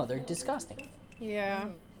them. No, they're disgusting. Yeah.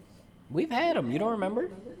 We've had them. You don't remember?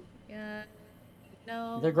 Yeah.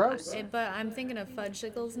 No. They're gross. But I'm thinking of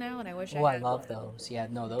fudgesicles now, and I wish Oh, I I had. love those. Yeah,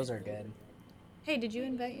 no, those are good. Hey, did you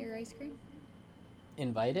invent your ice cream?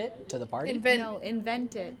 Invite it to the party? No,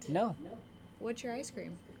 invent it. No. What's your ice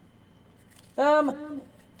cream?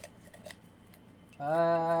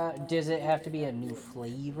 Does it have to be a new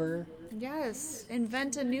flavor? Yes,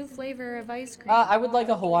 invent a new flavor of ice cream. I would like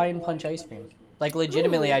a Hawaiian punch ice cream. Like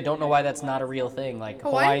legitimately, I don't know why that's not a real thing. Like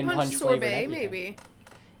Hawaiian punch flavored sorbet, everything. maybe.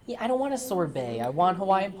 Yeah, I don't want a sorbet. I want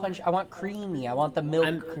Hawaiian punch. I want creamy. I want the milk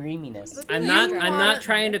I'm- creaminess. I'm You not want-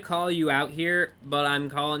 trying to call you out here, but I'm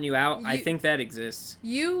calling you out. I You- think that exists.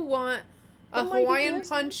 You want a That might be Hawaiian yours.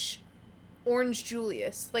 punch orange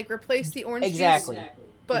Julius. Like replace the orange Exactly. juice,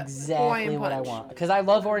 but Exactly Hawaiian what punch. I want. Because I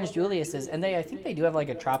love orange Julius's, and I think they do have like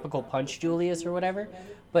a tropical punch Julius or whatever,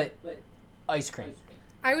 but ice cream.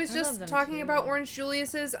 I was I love just them talking too. about orange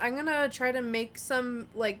Julius's. I'm gonna try to make some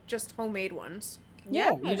like just homemade ones.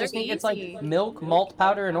 Yeah, you just think it's like milk, malt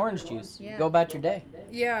powder, and orange juice. Yeah. Go about your day.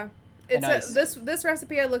 Yeah, And it's ice. this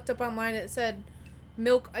recipe I looked up online. It said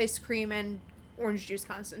milk, ice cream, and orange juice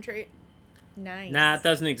concentrate. Nice. Nah, it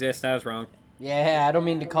doesn't exist. I was wrong. Yeah, I don't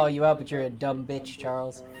mean to call you out, but you're a dumb bitch,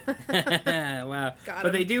 Charles. Wow. Got But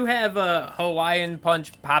him. they do have Hawaiian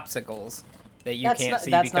punch popsicles that you That's can't not-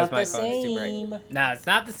 see that's because not my the phone's too same. bright. Nah, it's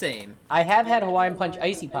not the same. I have had Hawaiian Punch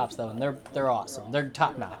icy pops though, and they're awesome. They're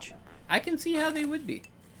top notch. I can see how they would be.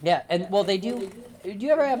 Yeah, and well, they do. Do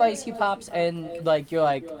you ever have icy pops and like you're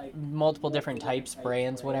like multiple different types,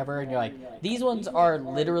 brands, whatever, and you're like these ones are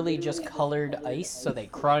literally just colored ice, so they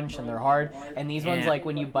crunch and they're hard, and these ones Yeah. like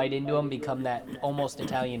when you bite into them become that almost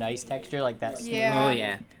Italian ice texture, like that. Smooth. Yeah. Oh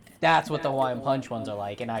yeah. That's what the Hawaiian Punch ones are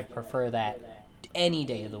like, and I prefer that any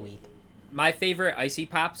day of the week. My favorite icy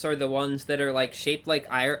pops are the ones that are like shaped like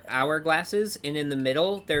hourglasses, and in the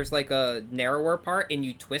middle there's like a narrower part, and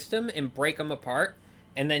you twist them and break them apart,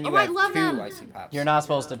 and then you Oh, I have love two them. icy pops. You're not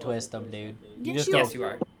supposed to twist them, dude. You Yes, just you go. Yes, you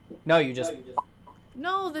are. No, you just.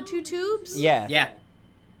 No, the 2 tubes? Yeah. Yeah.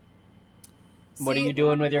 What are See- you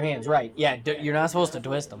doing with your hands? Right. Yeah. You're not supposed to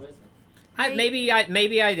twist them. Maybe I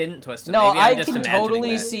didn't twist them. No, Maybe I'm I just can imagining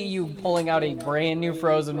totally that. see you pulling out a brand new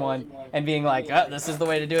frozen one and being like, oh, this is the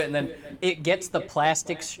way to do it. And then it gets the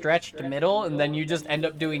plastic stretched middle, and then you just end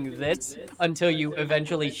up doing this until you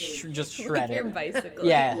eventually just shred Your it. bicycle.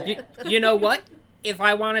 Yeah. You know what? If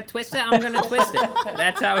I want to twist it, I'm gonna twist it.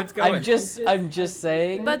 That's how it's going. I'm just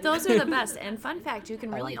saying. But those are the best. And fun fact, you can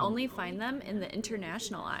really like 'em. only find them in the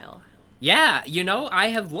international aisle. Yeah, you know, I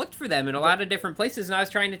have looked for them in a lot of different places, and I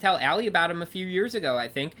was trying to tell Allie about them a few years ago, I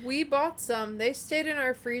think. We bought some. They stayed in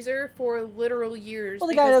our freezer for literal years. Well,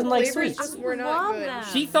 the guy because doesn't like flavors sweets. just were not Love good. them.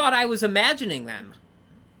 She thought I was imagining them.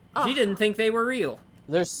 She Oh. didn't think they were real.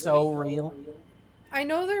 They're so real. I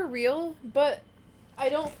know they're real, but I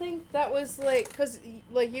don't think that was like because,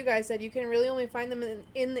 like you guys said, you can really only find them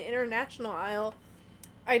in the international aisle.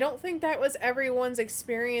 I don't think that was everyone's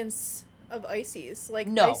experience of ices. Like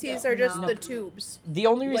No. ices are just No. the tubes. The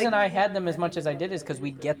only reason Like- I had them as much as I did is because we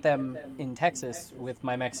get them in Texas with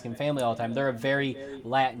my Mexican family all the time. They're a very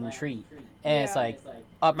Latin treat. And it's Yeah. like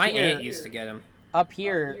up My here. aunt used to get them. up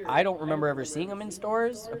here, I don't remember ever seeing them in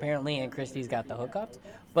stores. Apparently, Aunt Christie's got the hookups,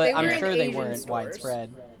 but They were I'm in sure they Asian weren't stores.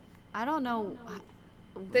 widespread. I don't know.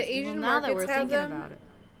 The Asian now that markets we're have thinking them. about it.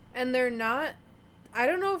 And they're not. I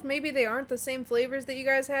don't know if maybe they aren't the same flavors that you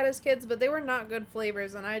guys had as kids, but they were not good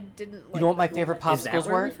flavors, and I didn't like. You know what my them. favorite Is that popsicles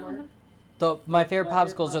where were? we found them? My favorite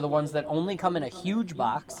popsicles are the ones that only come in a huge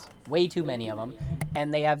box, way too many of them,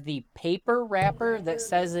 and they have the paper wrapper that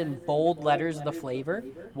says in bold letters the flavor: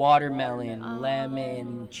 watermelon,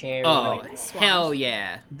 lemon, cherry. Oh, like- hell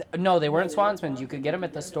yeah. No, they weren't Swansmans. You could get them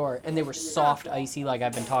at the store, and they were soft, icy, like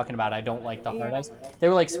I've been talking about. I don't like the hard ice. They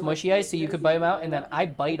were like smushy ice, so you could bite them out, and then I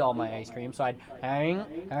bite all my ice cream, so I'd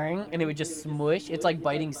and it would just smush. It's like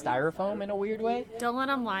biting styrofoam in a weird way. Don't let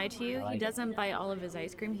him lie to you. like He it. doesn't bite all of his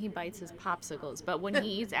ice cream. He bites his popsicles. But when he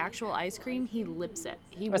eats actual ice cream, he lips it.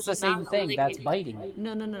 He That's will the same not thing. lick That's it. biting.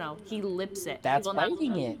 No. He lips it. He That's will not-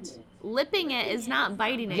 biting it. Lipping it is not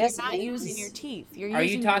biting it. Yes, You're not it using is. your teeth. You're Are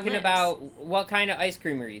using you your talking lips. about what kind of ice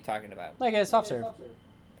cream are you talking about? Like a soft serve.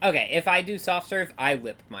 Okay, if I do soft serve, I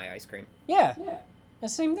lip my ice cream. Yeah,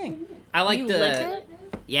 that's the same thing. I like You the lip it?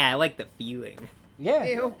 Yeah, I like the feeling. Yeah.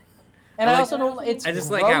 Ew. And I I like- also don't. It's I just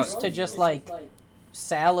gross like how- to just like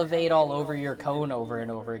salivate all over your cone over and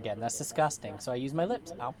over again. That's disgusting. So I use my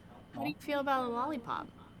lips. Ow. How do you feel about a lollipop?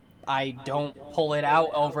 I don't pull it out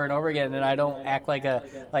over and over again, and I don't act like a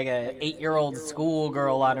 8-year-old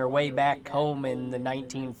schoolgirl on her way back home in the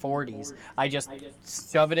 1940s. I just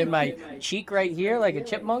shove it in my cheek right here like a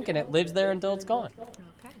chipmunk, and it lives there until it's gone.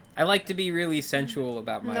 Okay. I like to be really sensual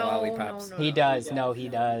about my lollipops. No. He does. No, he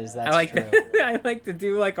does. That's I like true. to, I like to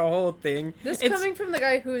do like a whole thing. This It's- coming from the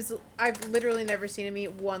guy who's I've literally never seen him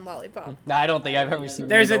eat one lollipop. No, I don't think I've ever seen.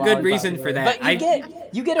 There's you a eat good lollipop. reason for that.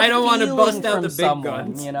 But you get a I don't wanna feeling bust out from the big someone,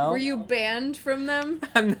 guns. You know. Were you banned from them?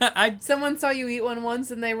 I'm not, I Someone saw you eat one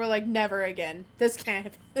once, and they were like, "Never again. This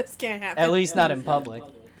can't. This can't happen." At least not in public.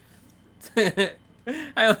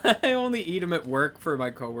 I only eat them at work for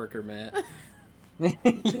my coworker Matt.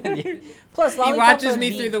 Plus, He lollipops watches are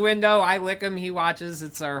me neat. through the window. I lick him. He watches.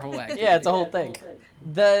 It's our whole act. Yeah, it's a whole thing.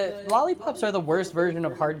 The lollipops are the worst version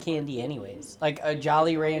of hard candy, anyways. Like a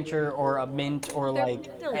Jolly Rancher or a mint or They're like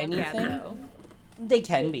still cat, anything. though. They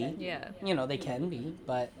can be. Yeah. You know, they can be,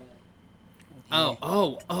 but.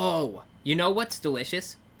 Oh. You know what's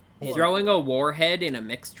delicious? Yeah. Throwing a warhead in a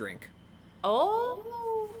mixed drink.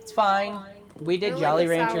 Oh. It's fine. We did I like Jolly it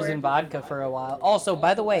Ranchers sour. and vodka for a while. Also,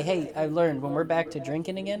 by the way, hey, I learned when we're back to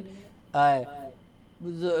drinking again, the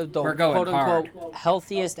We're going quote unquote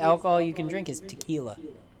healthiest alcohol you can drink is tequila.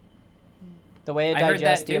 The way it I heard that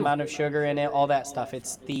digests, the too. amount of sugar in it, all that stuff.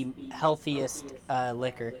 It's the healthiest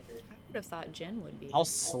liquor. I would have thought gin would be. I'll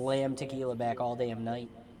slam tequila back all damn night.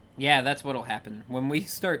 Yeah, that's what'll happen when we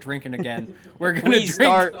start drinking again. We're gonna We drink.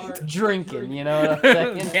 start drinking, you know what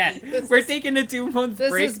I'm saying? Yeah, we're taking a 2-month This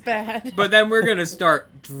break, is bad. but then we're gonna start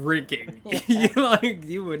drinking.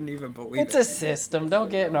 You wouldn't even believe It's it. a system. Don't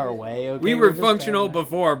get in our way, okay? We We're were just functional trying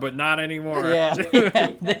before, but not anymore. to-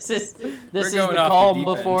 Yeah, this is We're the going off the calm deep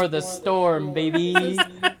end. before the storm, baby.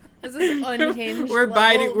 This is unhinged. We're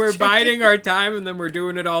biding. level We're of biding our time, and then we're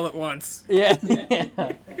doing it all at once. Yeah,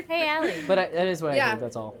 Hey, Allie. but that is what I Yeah. think.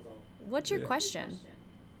 That's all. What's your question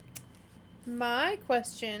My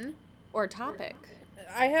question. or topic?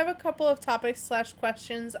 I have a couple of topics /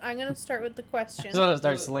 questions. I'm gonna start with the question. I'm gonna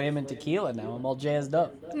start slamming tequila now. I'm all jazzed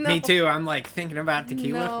up. No. Me too. I'm like thinking about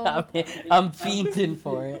tequila. No. I'm fiending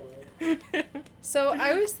for it. So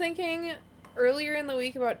I was thinking earlier in the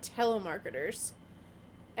week about telemarketers,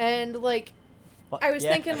 and like I was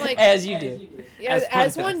Yeah, thinking, like- as you do.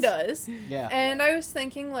 as one does. Yeah. And I was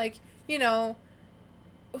thinking, like, you know,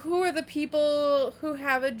 who are the people who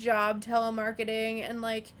have a job telemarketing, and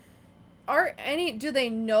like, do they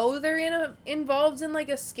know they're involved in like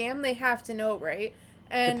a scam? They have to know, right?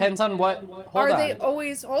 And Depends on what. Hold are on. they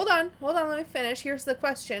always? Hold on, let me finish. Here's the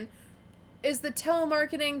question: is the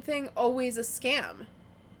telemarketing thing always a scam?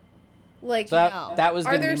 Like, So that, No. that was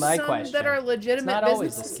are going to there be my some question. that are It's legitimate not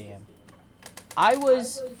always a businesses? scam. I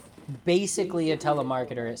was basically a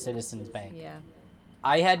telemarketer at Citizens Bank. Yeah.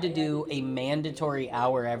 I had to do a mandatory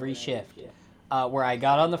hour every shift where I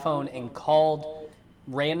got on the phone and called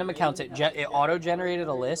random accounts. It auto-generated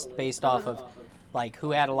a list based off of like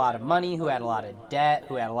who had a lot of money, who had a lot of debt,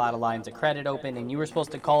 who had a lot of lines of credit open, and you were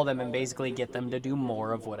supposed to call them and basically get them to do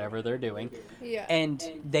more of whatever they're doing. Yeah. And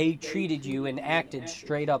they treated you and acted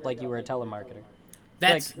straight up like you were a telemarketer.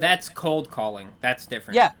 That's cold calling. That's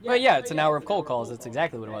different. Yeah, but yeah, it's an hour of cold calls. That's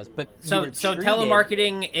exactly what it was. But you So were so treated-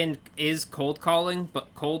 telemarketing is cold calling,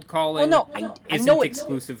 but cold calling Well, no, I isn't know it.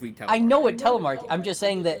 exclusively telemarketing. I know it telemarketing. I'm just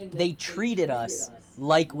saying that they treated us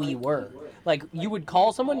like we were. like you would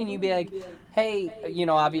call someone and you'd be like, hey,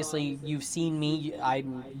 obviously you've seen me.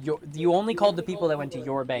 You only called the people that went to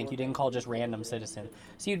your bank. You didn't call just random citizen.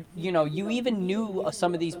 So you even knew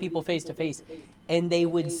some of these people face to face, and they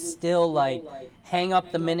would still like hang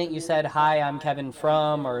up the minute you said, hi, I'm Kevin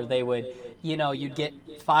from, or they would, you'd get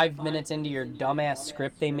 5 minutes into your dumbass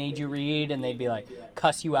script they made you read, and they'd be like,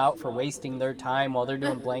 cuss you out for wasting their time while they're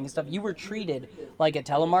doing blank stuff. You were treated like a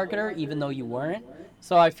telemarketer, even though you weren't.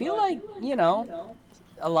 So I feel like,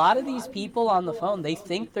 a lot of these people on the phone, they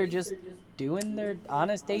think they're just doing their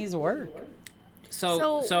honest day's work.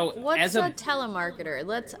 So what's as a telemarketer?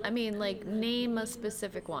 Name a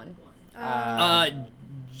specific one.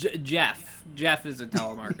 Jeff is a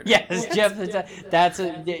telemarketer. Yes, Jeff. That's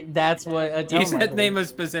what a telemarketer. You said name a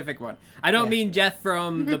specific one. I don't mean Jeff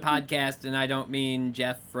from the podcast, and I don't mean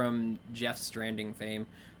Jeff from Jeff Stranding fame.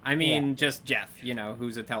 I mean just Jeff,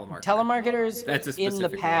 who's a telemarketer. Telemarketers That's a in the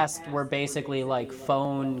specific past were basically like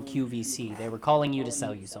phone QVC. They were calling you to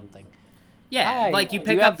sell you something. Yeah, Hi, like you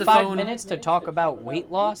pick have up the 5 phone. minutes to talk about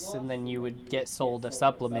weight loss, and then you would get sold a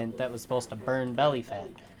supplement that was supposed to burn belly fat.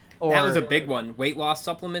 Or That was a big one. Weight loss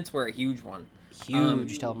supplements were a huge one.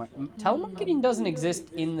 huge telemarketing doesn't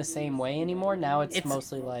exist in the same way anymore. Now it's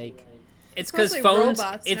mostly like It's because mostly phones.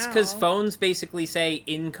 robots It's now. because phones basically say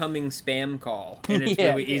incoming spam call, and it's Yeah.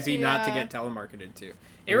 really easy not to Yeah. get telemarketed to.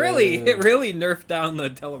 It really nerfed down the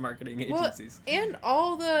telemarketing Well, agencies. and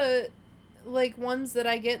all the ones that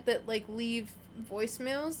I get that leave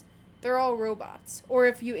voicemails, they're all robots. Or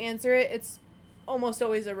if you answer it, it's almost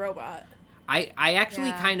always a robot. I actually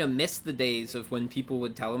Yeah. kind of miss the days of when people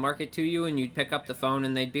would telemarket to you and you'd pick up the phone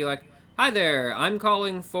and they'd be like, "Hi there, I'm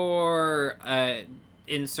calling for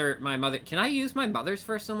insert my mother. Can I use my mother's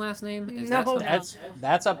first and last name? Is that No. something?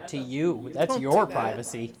 that's up to you. That's Don't your do that.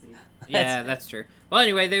 privacy. Yeah, that's true. Well,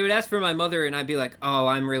 anyway, they would ask for my mother, and I'd be like, "Oh,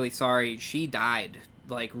 I'm really sorry. She died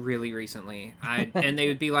really recently." And they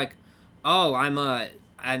would be like, "Oh,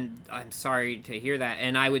 I'm sorry to hear that."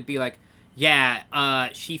 And I would be like, "Yeah,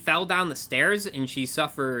 she fell down the stairs and she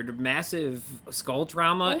suffered massive skull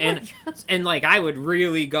trauma." And I would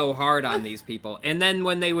really go hard on these people. And then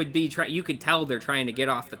when they would be you could tell they're trying to get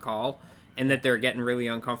off the call and that they're getting really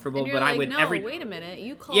uncomfortable. And you're But like, I would no, wait a minute,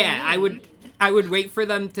 you called yeah, me. I would wait for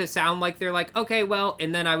them to sound like they're like, okay, well,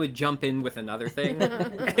 and then I would jump in with another thing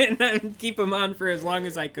and then keep them on for as long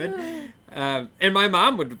as I could. And my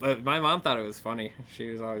mom thought it was funny. She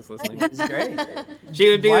was always listening. It's great. She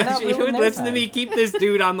would Why not she ruin would their listen to time? me keep this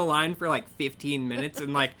dude on the line for 15 minutes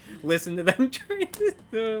and listen to them trying to.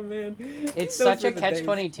 Oh man, It's Those such were a the days.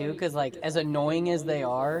 catch-22 because as annoying as they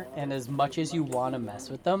are and as much as you want to mess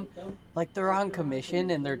with them, they're on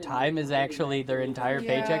commission and their time is actually their entire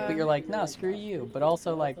paycheck, but Yeah. you're like, no, screw you. But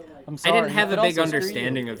also I'm I sorry. didn't have a but big also screw you.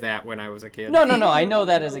 understanding of that when I was a kid. No, I know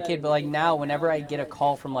that as a kid, but now whenever I get a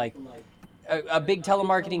call from a big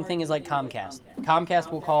telemarketing thing is Comcast.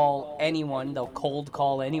 Comcast will call anyone, they'll cold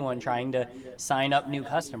call anyone trying to sign up new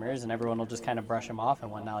customers, and everyone will just kind of brush them off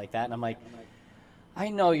and whatnot like that. And I'm like, I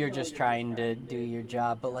know you're just trying to do your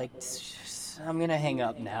job, but I'm gonna hang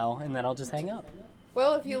up now, and then I'll just hang up.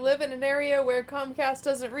 Well, if you live in an area where Comcast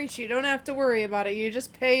doesn't reach, you don't have to worry about it. You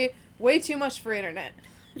just pay way too much for internet.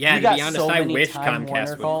 Yeah, We to be got honest, so I many wish Time Warner Comcast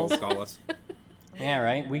would calls. cold call us. Yeah,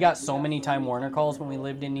 right. We got so many Time Warner calls when we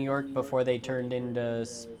lived in New York before they turned into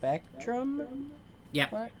Spectrum. Yeah.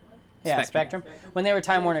 What? Yeah, Spectrum. When they were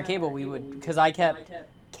Time Warner Cable, we would, because I kept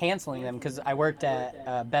canceling them because I worked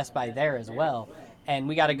at Best Buy there as well. And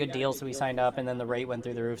we got a good deal, so we signed up, and then the rate went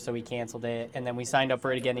through the roof, so we canceled it. And then we signed up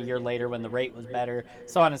for it again a year later when the rate was better,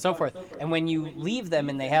 so on and so forth. And when you leave them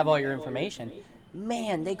and they have all your information,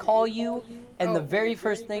 man, they call you, and the very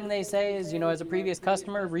first thing they say is, as a previous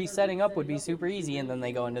customer, resetting up would be super easy. And then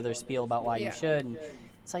they go into their spiel about why you Yeah. should. And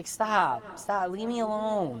it's like, stop, leave me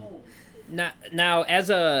alone. Now, as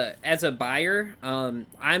a buyer,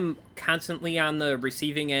 I'm constantly on the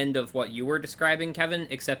receiving end of what you were describing, Kevin,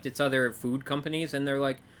 except it's other food companies, and they're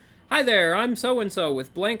like, "Hi there, I'm so-and-so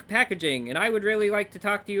with blank packaging, and I would really like to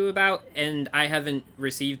talk to you about," and I haven't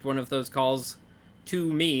received one of those calls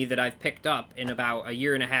to me that I've picked up in about a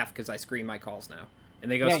year and a half because I screen my calls now. And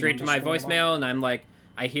they go Yeah, straight you to my just screen them voicemail, and I'm like,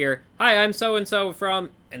 I hear, "Hi, I'm so-and-so from,"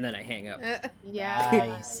 and then I hang up.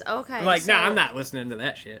 Yes. Okay. I'm like, so nah, I'm not listening to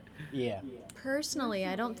that shit. Yeah. Personally,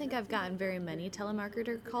 I don't think I've gotten very many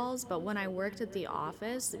telemarketer calls, but when I worked at the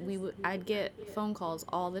office, I'd get phone calls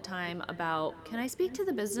all the time about, can I speak to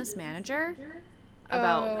the business manager?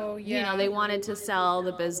 About, Oh, yeah. they wanted to sell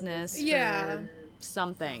the business Yeah. for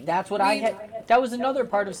something. That's what I had. That was another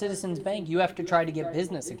part of Citizens Bank. You have to try to get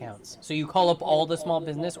business accounts. So you call up all the small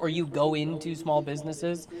business, or you go into small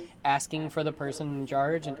businesses asking for the person in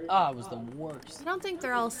charge, and it was the worst. I don't think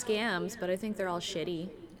they're all scams, but I think they're all shitty.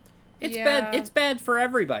 It's Yeah. bad. It's bad for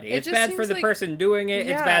everybody. It It's just bad for seems the like- person doing it.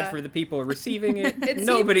 It's bad Yeah. for the people receiving it. It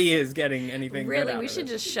Nobody is getting anything good Really, out we of should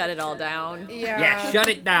it. just shut it all down. Yeah, shut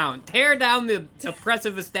it down. Tear down the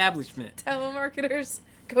oppressive establishment. Telemarketers,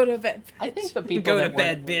 go to bed. I think the people Go to that work-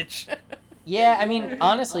 bed, bitch. Yeah, I mean,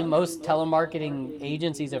 honestly, most telemarketing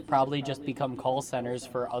agencies have probably just become call centers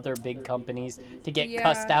for other big companies to get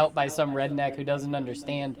cussed Yeah. out by some redneck who doesn't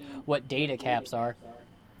understand what data caps are.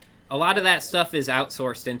 A lot of that stuff is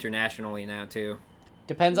outsourced internationally now too.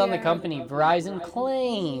 Depends on the Yeah. company. Verizon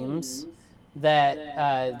claims that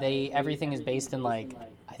everything is based in, like,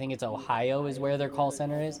 I think it's Ohio is where their call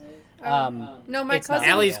center is. No, my it's not. cousin.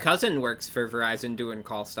 Allie's cousin works for Verizon doing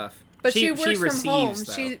call stuff. But she works from home.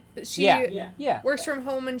 receives, though. She Yeah. works from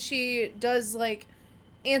home, and she does like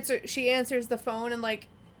She answers the phone, and like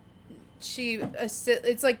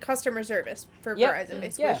it's like customer service for Yep. Verizon.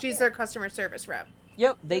 Basically, Yeah. she's their customer service rep.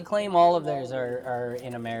 Yep, they claim all of theirs are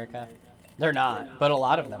in America. They're not, but a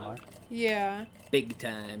lot of them are. Yeah. Big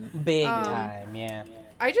time. Big Um, time, yeah.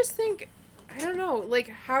 I just think, I don't know, like,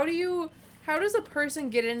 how does a person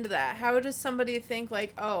get into that? How does somebody think,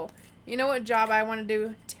 like, oh, you know what job I want to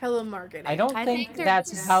do? Telemarketing. I don't I think think they're that's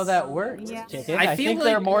just- how that works, Yeah. chicken. I I feel think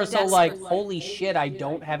they're like more so like, desperate. holy shit, I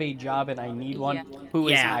don't have a job and I need one. Yeah. Who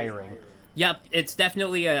is Yeah. hiring? Yep, it's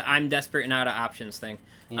definitely a I'm desperate and out of options thing.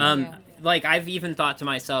 Yeah. Like I've even thought to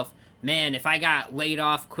myself, man, if I got laid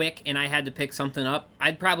off quick and I had to pick something up,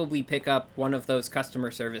 I'd probably pick up one of those customer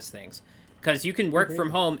service things. Because you can work from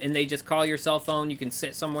home and they just call your cell phone, you can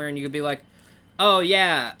sit somewhere and you can be like, oh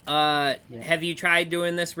yeah, have you tried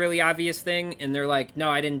doing this really obvious thing? And they're like, no,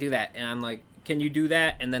 I didn't do that. And I'm like, can you do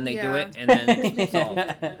that? And then they do Yeah. it and then it's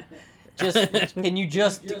solved. Can you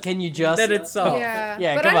just Then it's solved. Yeah.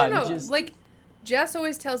 Yeah, but come I don't on, know. just- Like, Jess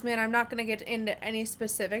always tells me, and I'm not gonna get into any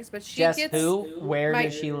specifics, but she Jess gets who? Where my-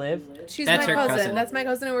 does she live? She's That's my her cousin. cousin. That's my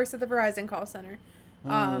cousin who works at the Verizon call center.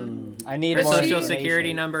 I need Her more social information.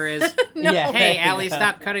 security number is, No. Yeah. hey, Allie,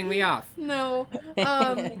 stop cutting me off. No.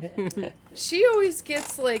 She always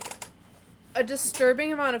gets like a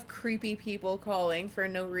disturbing amount of creepy people calling for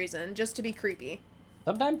no reason, just to be creepy.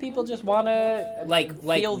 Sometimes people just want to Like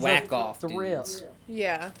feel the whack off thrill. dudes.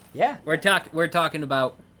 Yeah. Yeah. We're talking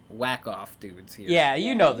about whack off dudes here. Yeah,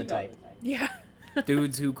 you know the type. Yeah.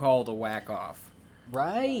 Dudes who call to whack off.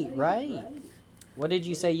 Right, right. What did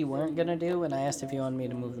you say you weren't gonna do when I asked if you wanted me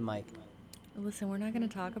to move the mic? Listen, we're not going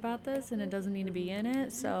to talk about this, and it doesn't need to be in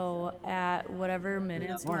it. So at whatever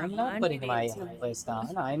minutes Well, we're I'm not on, putting you my need to- list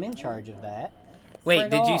on. I'm in charge of that. Wait,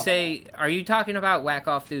 Right did you off. say? Are you talking about whack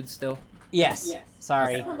off dudes still? Yes.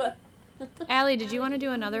 Sorry. Allie, did you want to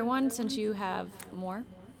do another one since you have more?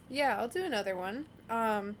 Yeah, I'll do another one.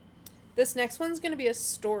 This next one's gonna be a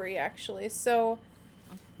story actually. So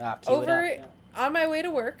Ah, cue it over up. on my way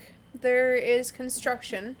to work, there is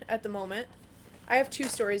construction at the moment. I have two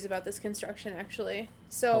stories about this construction actually.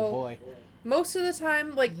 So Oh boy. most of the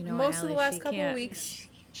time, like You know, most of the Allie, last she couple of can't- weeks,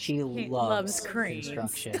 She loves loves cranes.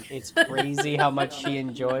 construction. It's crazy how much she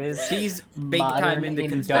enjoys. She's big time modern into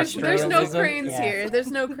there's, construction. there's no Industrialism? cranes Yeah. here.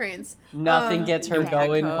 There's no cranes. Nothing gets her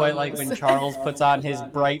going quite like when backhoes. Charles puts on his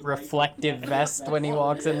bright reflective vest when he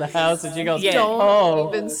walks in the house, and she goes, Yeah. Don't "Oh,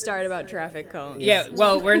 even start about traffic cones. Yeah,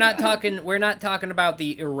 well, we're not talking about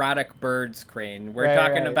the erotic birds crane. We're Right,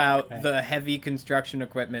 talking right, about right. the heavy construction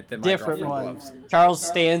equipment that my different girlfriend ones." loves. Charles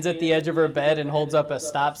stands at the edge of her bed and holds up a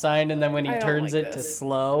stop sign, and then when he I don't turns like it to this.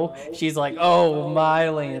 slow, she's like, "Oh my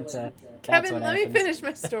Lanta." That's Kevin, what let me happens. finish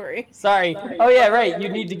my story. Sorry. Oh yeah, right. You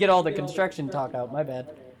need to get all the construction talk out. My bad.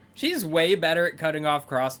 She's way better at cutting off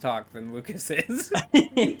crosstalk than Lucas is.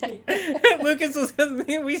 Lucas was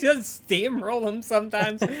we just steamroll him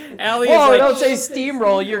sometimes. Allie is Whoa! like, Don't say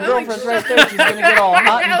steamroll. Your like, girlfriend's right there. She's gonna get all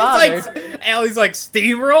hot and Allie's bothered. Allie's like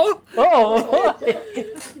steamroll. Oh.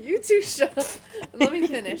 You two shut up. Let me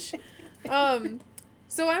finish.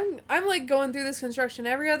 So I'm like going through this construction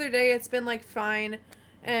every other day. It's been like fine,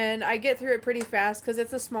 and I get through it pretty fast because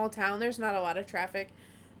it's a small town. There's not a lot of traffic,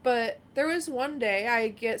 but there was one day I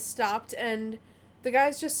get stopped and the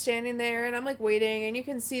guy's just standing there, and I'm like waiting, and you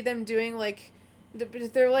can see them doing like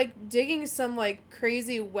they're like digging some like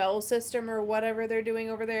crazy well system or whatever they're doing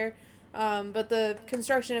over there. But the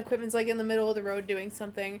construction equipment's like in the middle of the road doing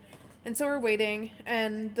something. And so we're waiting,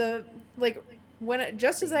 and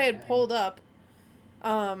just as I had pulled up,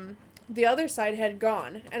 the other side had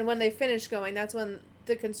gone, and when they finished going, that's when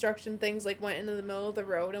the construction things like went into the middle of the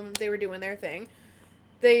road and they were doing their thing.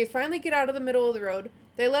 They finally get out of the middle of the road.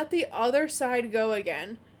 They let the other side go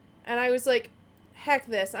again. And I was like, heck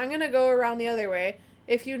this. I'm going to go around the other way.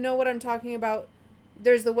 If you know what I'm talking about,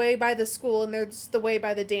 there's the way by the school and there's the way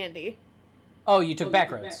by the Dandy. Oh, you took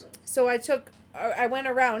back roads. So I went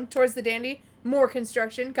around towards the Dandy, more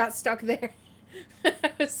construction, got stuck there.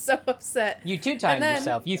 I was so upset. You two-timed then-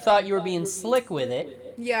 yourself. You thought you were being slick with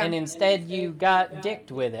it, Yeah. and instead you got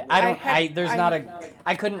dicked with it.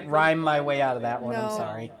 I couldn't rhyme my way out of that one. I'm No.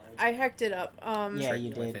 sorry. I hecked it up. Yeah, you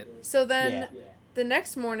With did. it. So then Yeah. the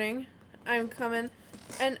next morning, I'm coming,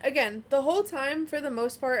 and again, the whole time, for the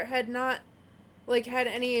most part, had not, had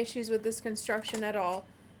any issues with this construction at all.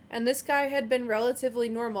 And this guy had been relatively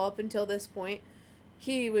normal up until this point.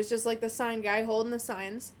 He was just like the sign guy holding the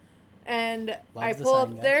signs. And I Love the pull sign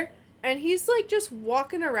up guy. there, and he's just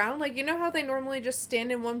walking around. You know how they normally just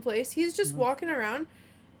stand in one place? He's just walking around,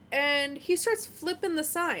 and he starts flipping the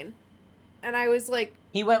sign. And I was like,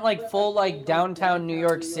 He went full downtown New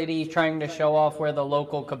York City, trying to show off where the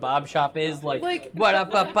local kebab shop is. What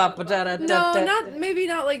up, no, maybe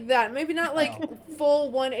not like that. Maybe not full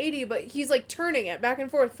 180, but he's turning it back and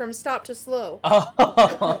forth from stop to slow.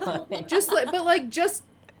 Oh. Just just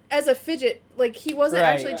as a fidget. He wasn't Right.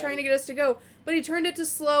 actually trying to get us to go, but he turned it to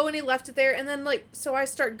slow and he left it there. And then so I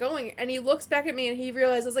start going, and he looks back at me and he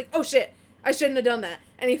realizes oh shit, I shouldn't have done that.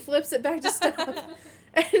 And he flips it back to stop.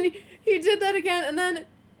 And he did that again, and then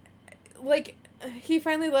he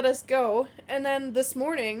finally let us go. And then this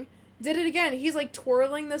morning did it again. He's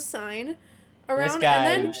twirling the sign around,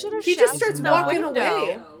 guy and You then he just starts shouted out walking the away.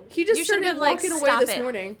 window. He just You should started have been walking away "Stop this it."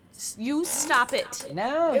 morning. You stop it.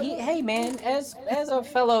 No, hey man, as a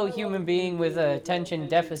fellow human being with attention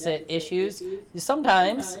deficit issues,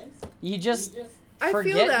 sometimes you just I feel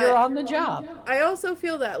forget that. you're on the job. I also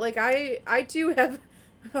feel that I too have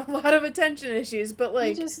a lot of attention issues, but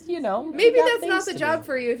You just, you maybe got that's not things the to job do.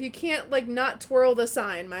 for you if you can't not twirl the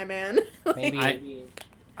sign, my man. Maybe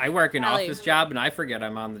I work an Allie. office job, and I forget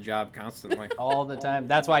I'm on the job constantly. all the time.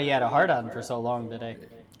 That's why you had a heart on for so long today.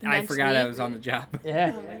 I Next forgot I week- was on the job.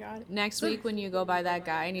 Yeah. Oh my god. Next week, when you go by that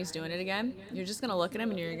guy and he's doing it again, you're just gonna look at him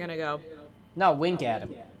and you're gonna go, No, wink at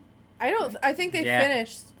him. I think they Yeah.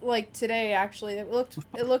 finished today actually. It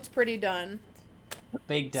looked pretty done.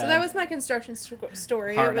 Big time. So that was my construction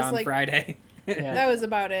story. Hard it was on Friday. Yeah. that was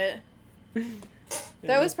about it.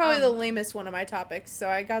 That was probably the lamest one of my topics, so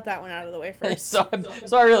I got that one out of the way first. so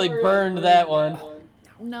I really burned that one.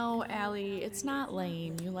 "No, Allie, it's not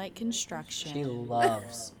lame. You like construction." She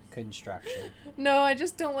loves construction. No, I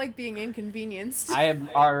just don't like being inconvenienced. I am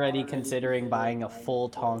already considering buying a full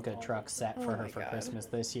Tonka truck set for Oh her my for God. Christmas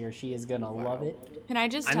this year. She is gonna love it. Can I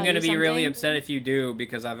just I'm tell gonna you be really something? upset if you do,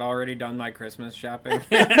 because I've already done my Christmas shopping.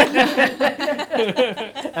 And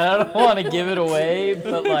I don't want to give it away,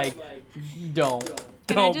 but don't.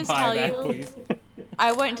 Can I Don't just buy tell that, you? please.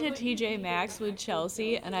 I went to TJ Maxx with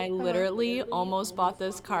Chelsea, and I literally almost bought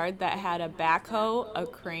this card that had a backhoe, a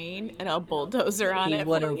crane, and a bulldozer on He it.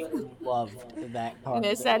 would have loved that card. And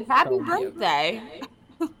it said, "Happy so much. birthday."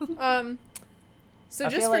 So I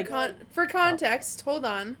just feel for context, hold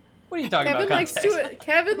on. What are you talking Kevin about? likes Context?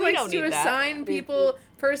 Kevin We likes don't to need that. assign people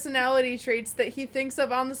personality traits that he thinks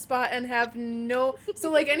of on the spot and have no.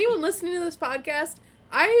 So anyone listening to this podcast,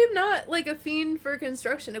 I am not a fiend for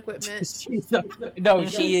construction equipment. No,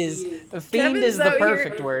 she is. A fiend Kevin's is the out here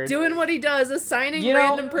perfect word. doing what he does, assigning You know-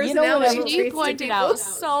 random you know personality whatever- She traits to pointed people. out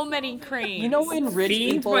so many cranes. You know when rich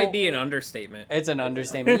Fiend people. might be an understatement. It's an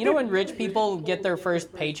understatement. You know when rich people get their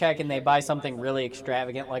first paycheck and they buy something really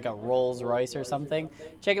extravagant like a Rolls Royce or something?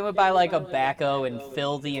 Chicken would buy a backhoe and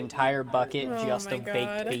fill the entire bucket Oh just my of God.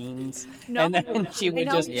 baked beans. No, and then she I would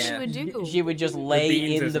know just what she would do. she would just lay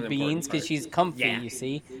beans in is the an beans important because part. she's comfy, Yeah. you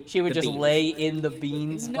see. She would The just beans. lay in the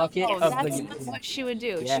beans bucket No, of that's the not what she would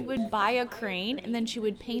do. Yeah. She would buy a crane and then she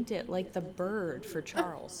would paint it like the bird for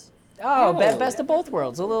Charles. Oh, best of both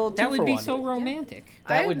worlds. A little That would be 2-for-1. so romantic. I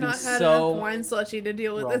That have would be not had so enough wine slushy to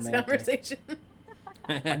deal with this romantic. conversation.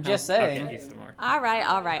 I'm just saying. Okay, some more. All right,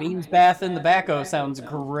 all right. Beans bath in the backhoe sounds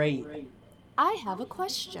great. I have a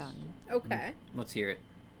question. Okay. Let's hear it.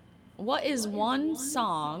 What is one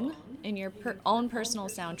song in your own personal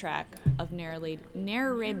soundtrack of narrate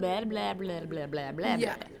blah blah blah blah blah blah?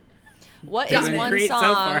 Yeah. What Got is it. one Great so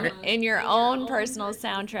song far. in your own personal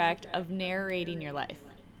soundtrack of narrating your life?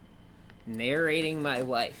 Narrating my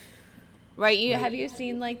life. Right? Have you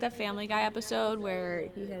seen the Family Guy episode where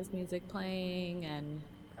he has music playing and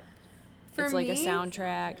For it's like a me,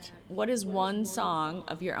 soundtrack? What is one song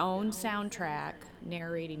of your own soundtrack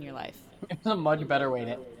narrating your life? It's a much better way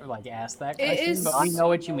to ask that It question, is- but we know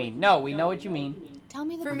what you mean. No, we know what you mean. Tell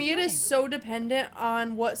me the For me, it is so dependent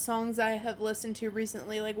on what songs I have listened to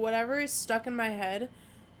recently. Like, whatever is stuck in my head.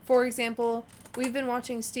 For example, we've been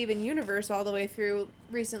watching Steven Universe all the way through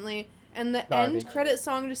recently, and the Garbage. end credit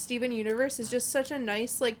song to Steven Universe is just such a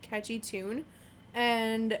nice, like, catchy tune.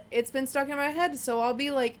 And it's been stuck in my head, so I'll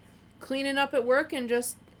be, like, cleaning up at work and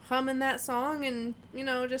just humming that song and, you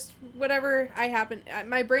know, just whatever I happen.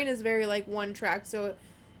 My brain is very, like, one track, so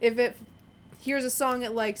if it here's a song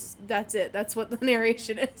it likes, that's it. That's what the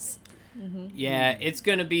narration is. Yeah, it's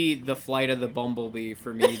gonna be The Flight of the Bumblebee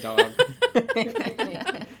for me, dog.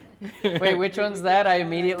 Wait, which one's that? I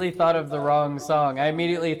immediately thought of the wrong song. I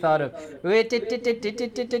immediately thought of. That's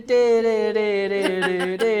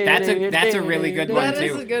a really good one That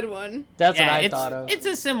is too. a good one. That's Yeah, what I it's, thought of. it's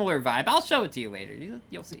a similar vibe. I'll show it to you later.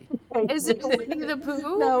 You'll see. Is it Winnie the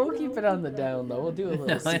Pooh? No, we'll keep it on the down low. We'll do a little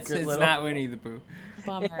No, secret it's little. not Winnie the Pooh.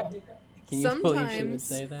 Bummer. Can you believe she would Sometimes-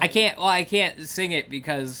 say that? I can't sing it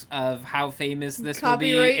because of how famous this will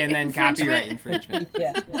Copyright be, and then infringement. copyright infringement.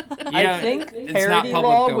 Yeah. You I know, think it's not parody public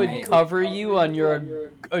law domain. would cover you on your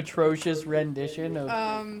atrocious rendition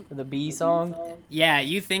of the Bee song. Yeah,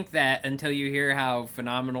 you think that until you hear how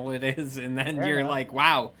phenomenal it is, and then Fair you're enough. like,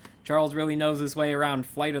 wow, Charles really knows his way around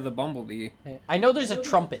Flight of the Bumblebee. I know there's a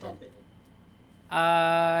trumpet in it.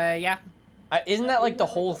 Yeah. Isn't that like the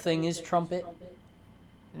whole thing is trumpet?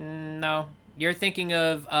 No. You're thinking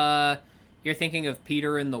of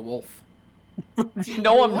Peter and the Wolf.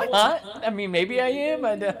 No, I'm not. I mean, maybe I am.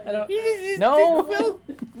 I don't. No. Well,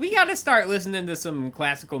 we gotta start listening to some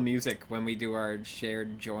classical music when we do our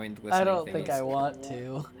shared joined listening I don't things. think I want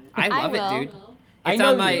to. I love will. it, dude. I It's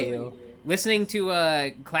know on my you do. listening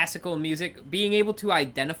to classical music, being able to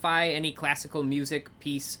identify any classical music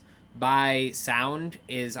piece by sound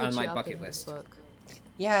is on my bucket list.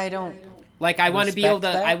 Yeah, I don't. Like I want to be able to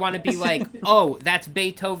Respect that. I want to be like, "Oh, that's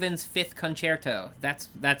Beethoven's 5th concerto." That's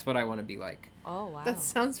what I want to be like. Oh wow. That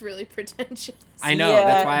sounds really pretentious. I know,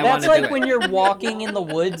 that's why I want That's to like do it. when you're walking in the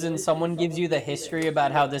woods and someone gives you the history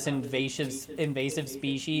about how this invasive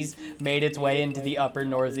species made its way into the upper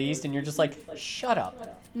northeast, and you're just like, shut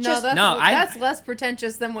up. No, No, that's less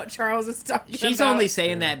pretentious than what Charles is talking about. She's only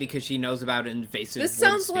saying that because she knows about invasive This wood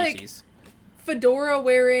sounds like species. fedora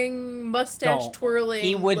wearing, mustache Don't. twirling.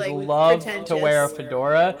 He would like, love to pretentious. wear a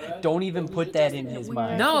fedora. Don't even put that in his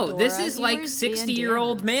mind. No, this Fedora. is He like wears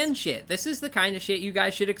 60-year-old bandanas. man shit. This is the kind of shit you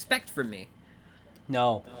guys should expect from me.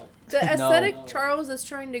 No. The aesthetic Charles is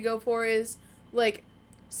trying to go for is like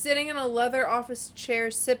sitting in a leather office chair,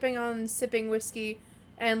 sipping whiskey,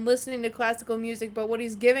 and listening to classical music. But what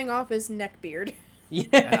he's giving off is neckbeard.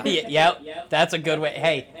 Yeah. Yep. That's a good way.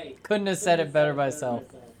 Hey, couldn't have said it better myself.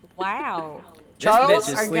 Wow. Charles bitch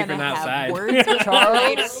is are sleeping gonna outside. have words with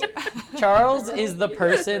Charles, Charles is the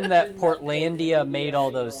person that Portlandia made all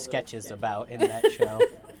those sketches about in that show.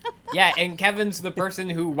 Yeah, and Kevin's the person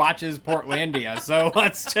who watches Portlandia, so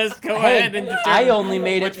let's just go Hey, ahead and I only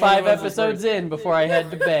made it which one 5 of us is episodes in before I had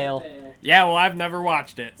to bail. Yeah, well, I've never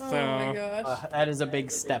watched it, so... Oh my gosh. That is a big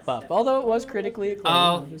step up. Although it was critically acclaimed,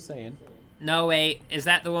 Oh. I'm just saying. No, wait, is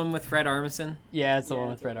that the one with Fred Armisen? Yeah, it's the one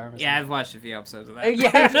with Fred Armisen. Yeah, I've watched a few episodes of that. You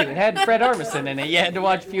have to. It had Fred Armisen in it. You had to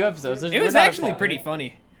watch a few episodes. It was actually pretty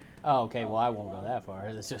funny. Oh, okay. Well, I won't go that far.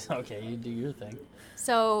 It's just okay. You do your thing.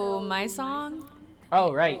 So my song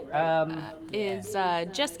Oh, right. is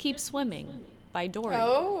 "Just Keep Swimming" by Dory.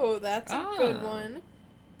 Oh, that's a good Ah. one.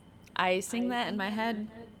 I sing that in my head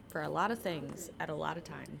for a lot of things at a lot of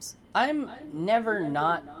times. I'm never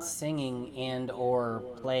not singing and or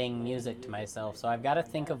playing music to myself, so I've got to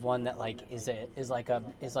think of one that like is like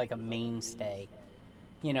a mainstay.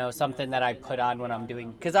 You know, something that I put on when I'm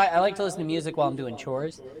doing, because I like to listen to music while I'm doing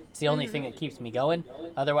chores. It's the only thing that keeps me going.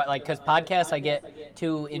 Otherwise, like, because podcasts, I get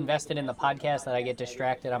too invested in the podcast that I get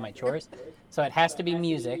distracted on my chores. So it has to be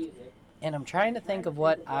music. And I'm trying to think of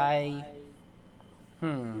what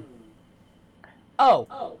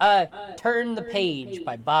Turn the Page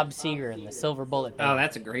by Bob Seger and the Silver Bullet Band. Oh,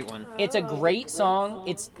 that's a great one. It's a great song.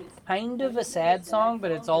 It's kind of a sad song,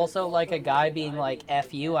 but it's also like a guy being like,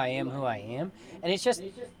 F you, I am who I am. And it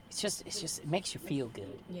makes you feel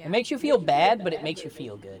good. Yeah. It makes you feel bad, but it makes you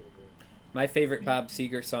feel good. My favorite Bob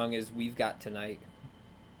Seger song is We've Got Tonight.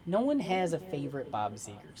 No one has a favorite Bob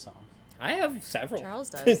Seger song. I have several. Charles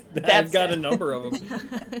does. I've got a number of them.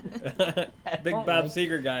 Big don't Bob like-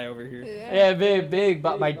 Seger guy over here. Yeah, big,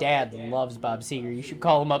 but my dad loves Bob Seger. You should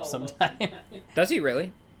call him up sometime. Does he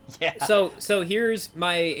really? Yeah. So here's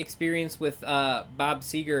my experience with Bob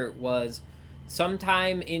Seger was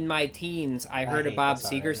sometime in my teens I heard a hate Bob this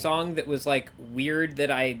Seger already. song that was like weird that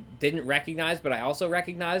I didn't recognize but I also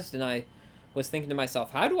recognized, and I was thinking to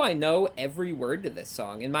myself, how do I know every word to this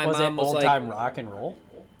song? And my Was mom it was old like, time rock and roll?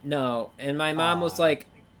 no. And my mom was like,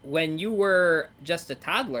 when you were just a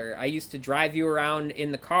toddler, I used to drive you around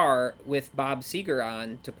in the car with Bob Seger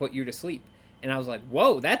on to put you to sleep. And I was like,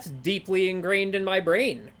 whoa, that's deeply ingrained in my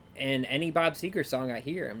brain. And any Bob Seger song I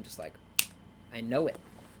hear, I'm just like, I know it.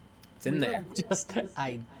 It's in there. Just,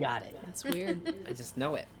 I got it. That's weird. I just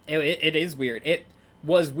know it. It is weird. It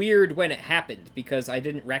was weird when it happened because I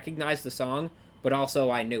didn't recognize the song, but also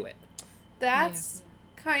I knew it. That's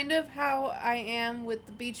kind of how I am with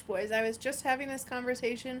the Beach Boys. I was just having this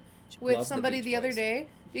conversation with Love the somebody Beach the other Boys. day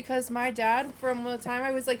because my dad, from the time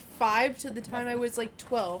I was like 5 to the time I was like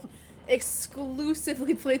 12,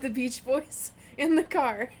 exclusively played the Beach Boys in the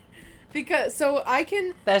car. Because so I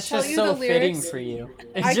can That's tell just you so the fitting lyrics. for you. I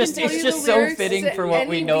It's can just tell it's you just the so lyrics fitting to for what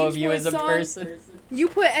we any know of Beach you Boys as a song. person. You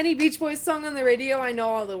put any Beach Boys song on the radio, I know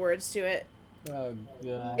all the words to it. Oh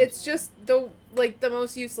god. It's just the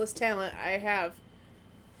most useless talent I have.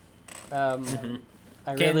 I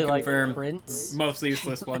Can really like confirm. Prince. Most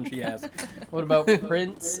useless one she has. What about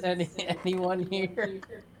Prince? Anyone here?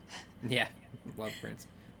 Yeah, love Prince.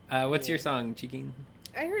 What's your song, Chiquin?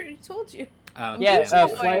 I already told you. Yeah,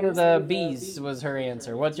 Boys. Flight of the Bees was her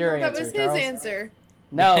answer. What's your That answer, was his Charles? answer.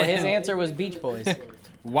 No, his answer was Beach Boys.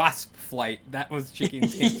 Wasp Flight. That was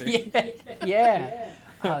Chiquin's answer. yeah.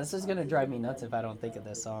 Oh, this is gonna drive me nuts if I don't think of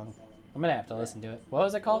this song. I'm gonna have to listen to it. What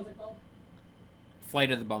was it called?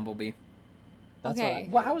 Flight of the Bumblebee. That's Okay.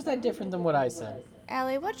 Well, how is that different than what I said?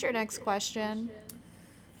 Allie, what's your next question?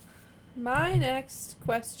 My next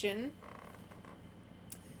question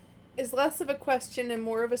is less of a question and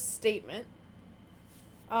more of a statement.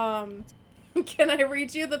 Can I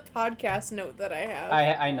read you the podcast note that I have?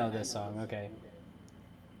 I know this song. Okay.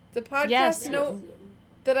 The podcast Yes. note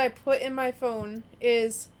that I put in my phone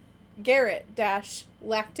is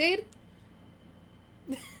Garrett-lactate.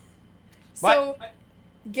 So,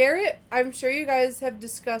 Garrett, I'm sure you guys have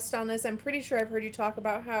discussed on this. I'm pretty sure I've heard you talk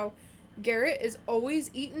about how Garrett is always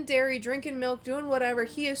eating dairy, drinking milk, doing whatever.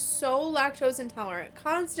 He is so lactose intolerant,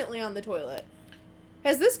 constantly on the toilet.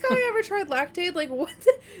 Has this guy ever tried Lactaid? Like, what?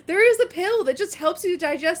 There is a pill that just helps you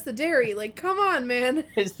digest the dairy. Like, come on, man.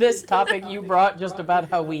 Is this topic you brought just about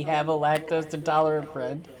how we have a lactose intolerant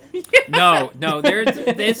friend? No,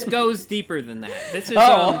 this goes deeper than that. This is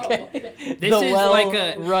Okay. this the is well like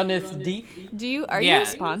a- runneth deep. Are you Yeah. a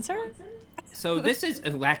sponsor? so this is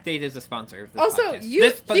Lactate is a sponsor of this Also, podcast.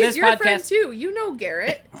 he's this your friend podcast too. You know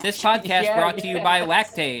Garrett. this podcast Yeah, brought to you by yes.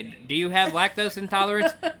 Lactaid. Do you have lactose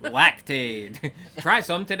intolerance? Lactaid. Try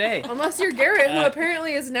some today. Unless you're Garrett, who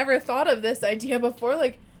apparently has never thought of this idea before.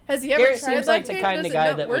 Like, has he ever Garrett tried seems like the Lactaid? kind Does of it guy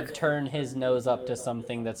not that work? would turn his nose up to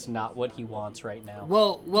something that's not what he wants right now.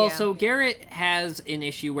 Well, Yeah. so Garrett has an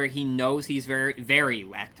issue where he knows he's very, very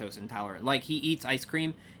lactose intolerant. Like, he eats ice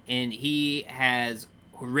cream, and he has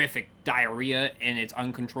horrific diarrhea, and it's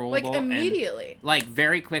uncontrollable. Like, immediately. And, like,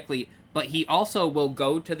 very quickly. But he also will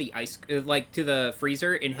go to the to the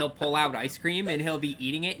freezer, and he'll pull out ice cream, and he'll be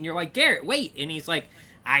eating it, and you're like, Garrett, wait! And he's like,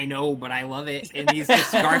 I know, but I love it, and he's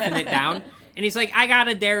just scarfing it down. And he's like, I got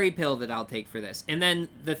a dairy pill that I'll take for this. And then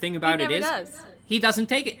the thing about it is, he doesn't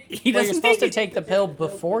take it. He Well, you're doesn't supposed to take it. take the pill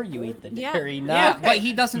before you eat the Yeah. dairy, Yeah, not. but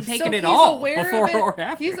he doesn't take So it at he's all aware before of it. or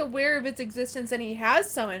after. He's aware of its existence, and he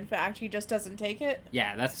has some. In fact, he just doesn't take it.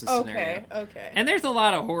 Yeah, that's the scenario. Okay. And there's a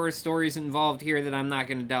lot of horror stories involved here that I'm not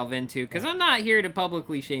going to delve into because I'm not here to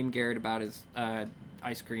publicly shame Garrett about his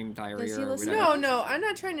ice cream diarrhea Does he or listen? whatever. No, I'm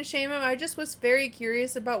not trying to shame him. I just was very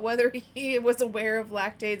curious about whether he was aware of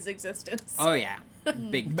Lactaid's existence. Oh yeah,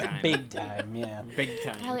 big time. Big time, yeah. Big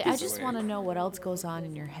time. Allie, I just want to know what else goes on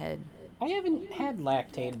in your head. I haven't had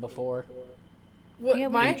Lactaid before. What, Yeah,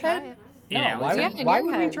 we my can try head? it. Yeah, why, yeah, would, in why your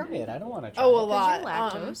would we head. try it? I don't want to try Oh, a it. lot.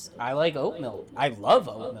 Because you're lactose. I like oat milk. I love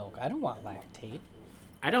oat milk. I don't want Lactaid.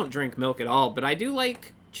 I don't drink milk at all, but I do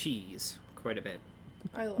like cheese quite a bit.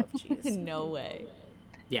 I love cheese. No way.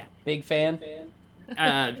 Yeah, Big fan.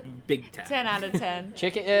 big time. 10 out of 10.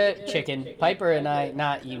 Chicken. Piper and I,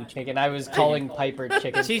 not you, Chicken. I was calling Piper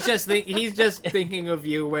Chicken. He's just thinking of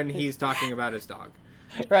you when he's talking about his dog.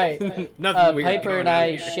 Right. Nothing weird Piper going and on I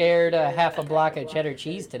here. shared a half a block of cheddar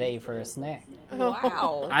cheese today for a snack.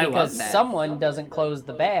 Wow. I love Because that. someone doesn't close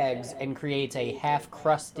the bags and creates a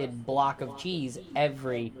half-crusted block of cheese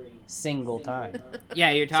every single time.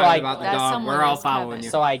 Yeah, you're So talking about the That's dog. someone We're all else, following Kevin. you.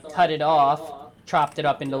 So I cut it off, chopped it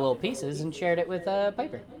up into little pieces, and shared it with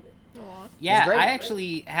Piper. Yeah, great. I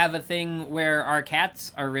actually have a thing where our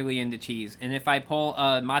cats are really into cheese, and if I pull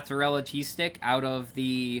a mozzarella cheese stick out of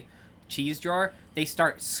the cheese drawer, they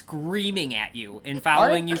start screaming at you and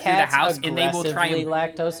following Aren't you through the cats house, and they will try aggressively and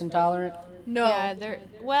lactose intolerant? No. Yeah, they're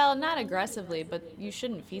well, not aggressively, but you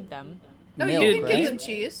shouldn't feed them. No, Milk, you can right? give them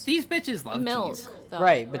cheese. These bitches love Milk, cheese. though.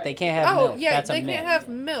 Right, but they can't have Oh, milk. yeah, That's they a myth. can't have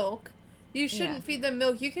milk. You shouldn't Yeah. feed them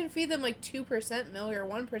milk. You can feed them like 2% milk or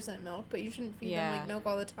 1% milk, but you shouldn't feed them Yeah. like milk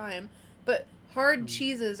all the time. But hard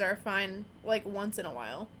cheeses are fine like once in a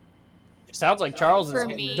while. Sounds like Charles For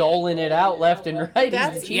is me- doling it out left and right. He's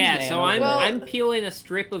That's- the cheese Yeah, man so over I'm there. Well- I'm peeling a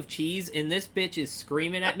strip of cheese, and this bitch is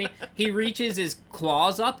screaming at me. He reaches his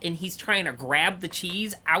claws up, and he's trying to grab the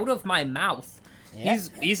cheese out of my mouth. Yeah.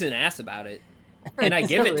 He's an ass about it, and I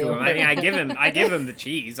give it to him. I mean, I give him the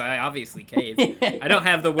cheese. I obviously cave. I don't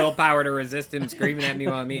have the willpower to resist him screaming at me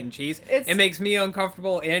while I'm eating cheese. It's- It makes me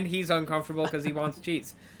uncomfortable, and he's uncomfortable because he wants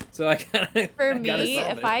cheese. So I gotta. For I gotta me,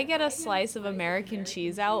 solve if it. I get a slice of American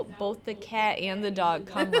cheese out, both the cat and the dog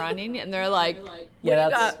come running, and they're like, Yeah,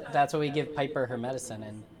 "What that's you got?" that's what we give Piper her medicine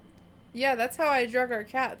in. Yeah, that's how I drug our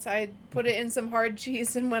cats. I put it in some hard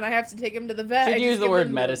cheese, and when I have to take him to the vet, I Should just use the give word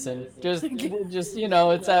them- medicine. Just you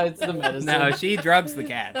know, it's the medicine. No, she drugs the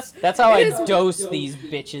cats. That's how I It is- dose these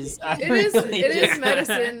bitches. I It is really it is just-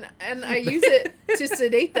 medicine, and I use it to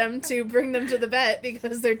sedate them to bring them to the vet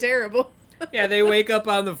because they're terrible. Yeah, they wake up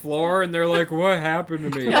on the floor and they're like, "What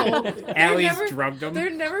happened to me?" No, Allie's never- drugged them. They're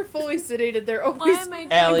never fully sedated. They're Why always am I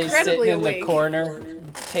Allie's incredibly sitting in awake. the corner,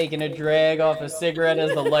 taking a drag off a cigarette as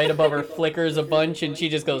the light above her flickers a bunch, and she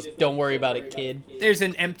just goes, "Don't worry about it, kid." There's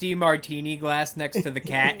an empty martini glass next to the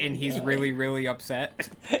cat, and he's really, really upset.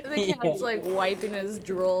 The cat's like wiping his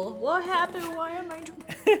drool. What happened? Why am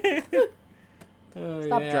I? Oh,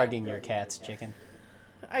 Stop yeah. drugging your cats, chicken.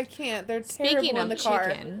 I can't. They're terrible Speaking in of the car.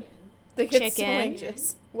 chicken, They get so chicken.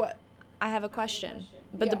 anxious. What? I have a question,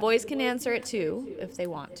 but the Yeah. boys can answer it too if they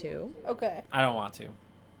want to. Okay. I don't want to.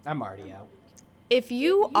 I'm already out. If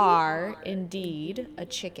you are indeed a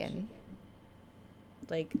chicken,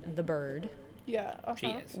 like the bird, Yeah. She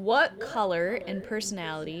Uh-huh. is. what color and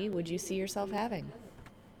personality would you see yourself having?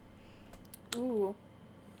 Ooh.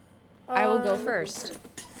 I will go Um, first.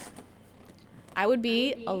 I would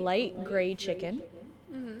be a light gray chicken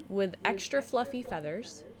with extra fluffy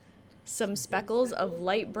feathers, some speckles of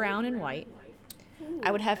light brown and white.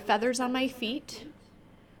 I would have feathers on my feet,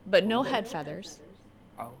 but no head feathers.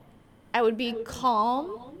 Oh. I would be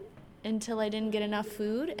calm until I didn't get enough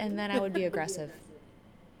food, and then I would be aggressive.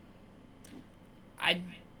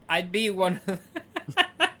 I'd be one of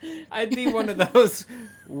I'd be one of those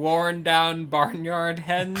worn down barnyard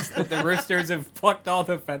hens that the roosters have plucked all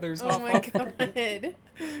the feathers Oh off my of. god.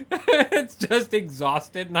 It's just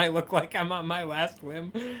exhausted and I look like I'm on my last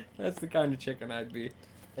limb. That's the kind of chicken I'd be.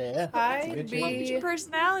 Yeah. I'd good What would be your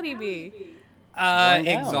personality be? Going down.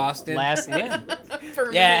 Exhausted. Last in.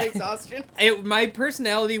 for Yeah. exhaustion. My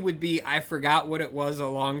personality would be I forgot what it was a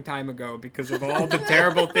long time ago because of all the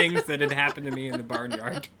terrible things that had happened to me in the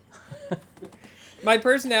barnyard. My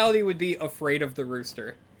personality would be afraid of the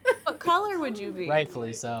rooster. What color would you be?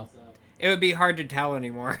 Rightfully so. It would be hard to tell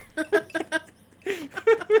anymore.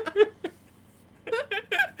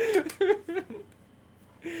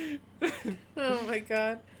 Oh my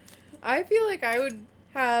god. I feel like I would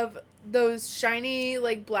have those shiny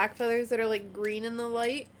like black feathers that are like green in the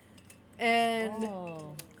light and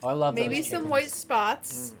Oh. Oh, I love maybe those some chickens. white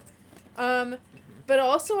spots. But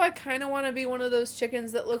also I kind of want to be one of those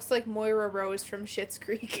chickens that looks like Moira Rose from Schitt's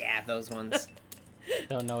Creek. Yeah, those ones.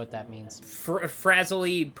 Don't know what that means.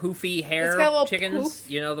 Frazzly, poofy hair got a little chickens. poof.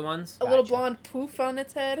 You know the ones? A little Gotcha. blonde poof on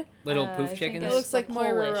its head. Little I poof think chickens. It It's looks like the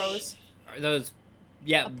Moira Polish. Rose. Are those?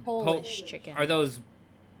 Yeah. A Polish chicken. Are those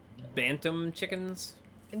bantam chickens?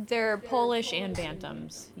 They're Polish and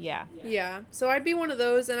bantams. Yeah. Yeah. So I'd be one of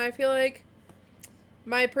those, and I feel like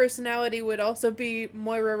my personality would also be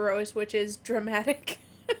Moira Rose, which is dramatic.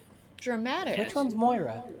 Dramatic. Which one's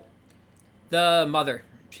Moira? The mother.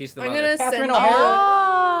 She's the I'm mother. gonna Catherine send O'Hara?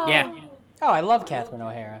 Oh. Yeah. Oh, I love Catherine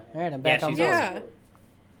O'Hara. All right, I'm back Yeah, on she's board. Yeah.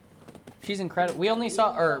 She's incredible. We only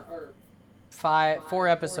saw 4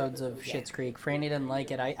 episodes of Schitt's Creek. Franny didn't like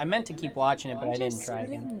it. I meant to keep watching it, but I didn't try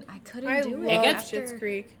again. I couldn't I do love it. gets- Schitt's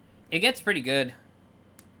Creek. It gets pretty good.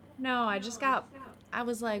 No, I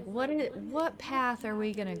was like, what path are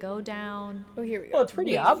we gonna go down? Oh, here we go. Well, it's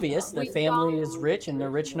pretty obvious. The we family saw- is rich and they're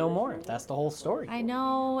rich no more. That's the whole story. I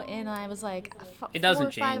know, and I was like, It doesn't 4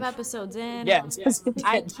 or 5 change. episodes in. Yeah, it doesn't,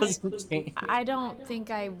 I- it doesn't change. I don't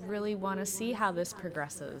think I really want to see how this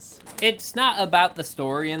progresses. It's not about the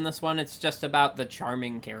story in this one. It's just about the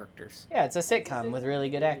charming characters. Yeah, it's a sitcom with really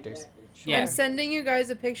good actors. Yeah. I'm sending you guys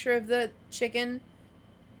a picture of the chicken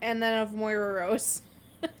and then of Moira Rose.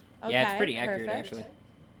 Yeah, it's Okay, pretty accurate perfect. actually.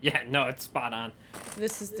 Yeah, no, it's spot on.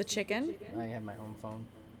 This is the chicken. I have my home phone.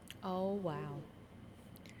 Oh wow.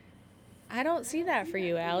 I don't see that for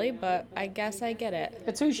you, Allie, but I guess I get it.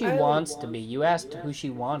 It's who she I- wants to be. You asked who she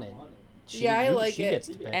wanted. Yeah, I like she it. Gets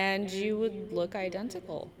to pick. And you would look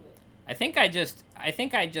identical. I think I just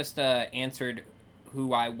answered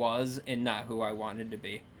who I was and not who I wanted to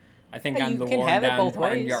be. I think Yeah, I'm you the can worn have it down both ways.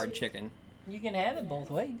 barnyard chicken. You can have it both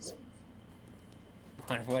ways.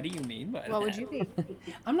 What do you mean by What would that? you be?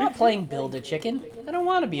 I'm not playing Build a Chicken. I don't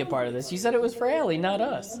want to be a part of this. You said it was for Allie, not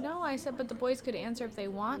us. No, I said, but the boys could answer if they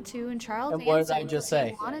want to, and Charles And what did I answered just if he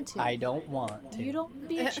say? wanted to. I don't want to. You don't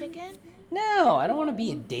be a chicken? No, I don't want to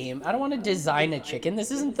be a damn. I don't want to design a chicken.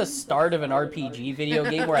 This isn't the start of an RPG video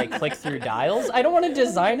game where I click through dials. I don't want to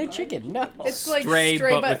design a chicken. No. It's like Stray,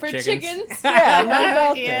 stray, but but with for chickens. chickens. Yeah, I'm not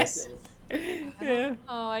about Yeah. this.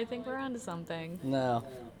 Oh, I think we're onto something. No.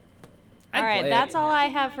 I'd All right, play that's it. all I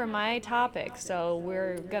have for my topic. So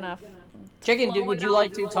we're gonna. Chicken, would you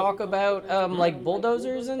like to talk about like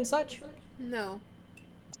bulldozers and such? No.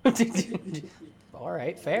 All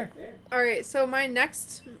right, fair. All right, so my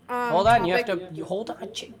next Hold on, you have topic- to hold on.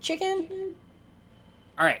 Chicken.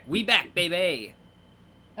 All right, we back, baby.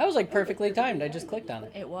 That was like perfectly timed. I just clicked on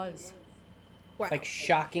it. It was. Wow. Like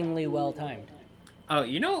shockingly well timed. Oh,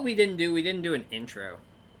 you know what we didn't do? We didn't do an intro.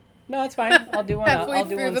 No, it's fine. I'll do one. halfway I'll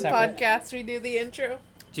do through one the separate. podcast, we do the intro.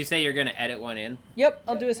 Did you say you're gonna edit one in? Yep,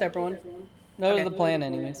 I'll do a separate one. That was Okay. the plan,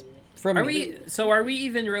 anyways. From Are me. Are we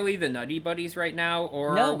even really the nutty buddies right now,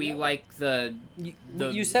 or No. are we like the You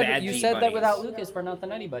said veggie that buddies? without Lucas, we're not the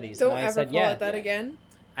Nutty Buddies. Don't and I ever said, call yeah. it that again.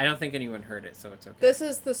 I don't think anyone heard it, so it's okay. This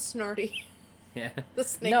is the Snorty. Yeah. The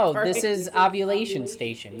snake No, party. this is Ovulation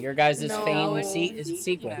Station. Your guys' No. fame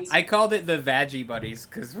sequence. I called it the veggie buddies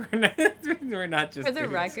because we're not just For the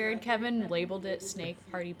dudes. record, Kevin labeled it Snake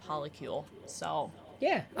Party Polycule. So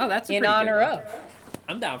Yeah. Oh, that's a In pretty honor good of. one.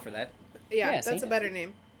 I'm down for that. Yeah, Yeah, that's see? a better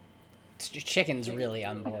name. Chicken's really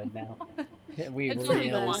on board now. We It's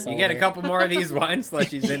really really sold You get a it. couple more of these wine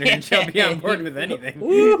slushies in her, and she'll be on board with anything.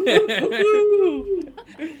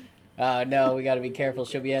 No, we gotta be careful.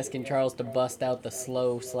 She'll be asking Charles to bust out the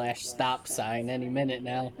slow/stop sign any minute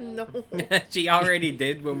now. No. She already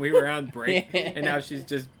did when we were on break, Yeah. and now she's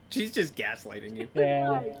just gaslighting you.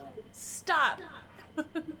 Yeah. stop. All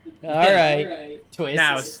right. Twist.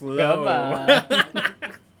 Now slow. Come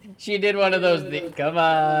on. She did one of those things. Come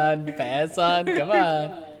on, pass on. Come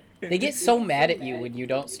on. They get so mad at you when you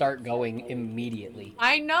don't start going immediately.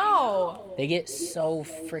 I know. They get so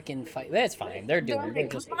freaking fight. That's fine. They're doing. They're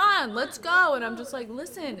just. Come on, let's go. And I'm just like,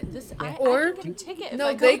 listen, this I Or- can get a ticket. If No,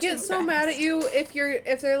 I go they too get so mad at fast. you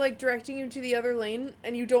if they're like directing you to the other lane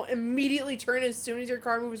and you don't immediately turn as soon as your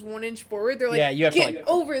car moves 1 inch forward. They're like, Yeah, you have to, get like-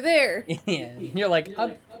 over there. Yeah. You're like,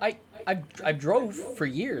 I drove for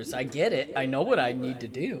years. I get it. I know what I need to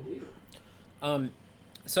do.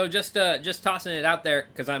 So just tossing it out there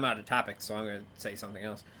because I'm out of topic, so I'm gonna say something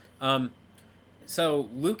else. So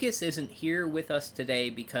Lucas isn't here with us today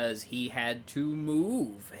because he had to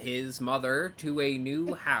move his mother to a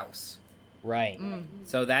new house. Right.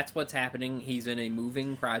 So that's what's happening. He's in a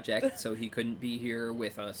moving project, so he couldn't be here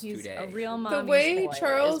with us He's today. a real The mommy's way boy, is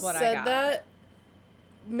Charles what I said got. that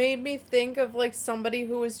made me think of like somebody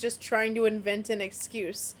who was just trying to invent an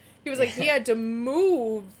excuse. He was like, he had to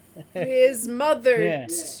move his mother Yeah.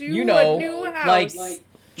 to You know, a new like house.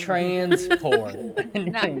 transport.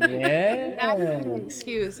 Not Yeah. an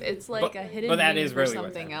excuse. It's like But- a hidden but that name is for really what's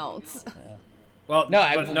something else. Well, No,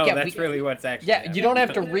 no, yeah, that's really what's actually. Yeah, you don't have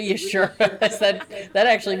to happening. reassure us that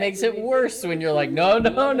actually makes it worse when you're like,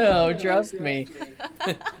 no, trust me.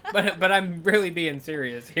 but I'm really being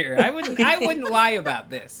serious here. I wouldn't lie about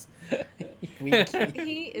this. We,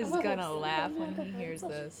 He is gonna laugh when he hears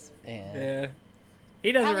this. yeah. Yeah.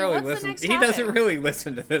 He doesn't Abby, really what's the listen. next He doesn't topic? really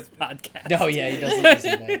listen to this podcast. No, yeah, he doesn't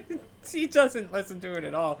listen to that. He doesn't listen to it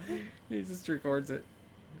at all. He just records it.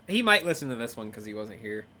 He might listen to this one because he wasn't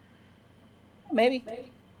here. Maybe.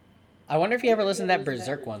 I wonder if you ever listened to that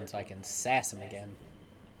Berserk one so I can sass him again.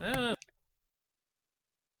 Uh,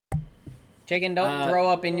 Chicken, don't throw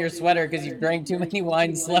up in your sweater because you drank too many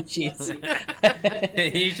wine slushies.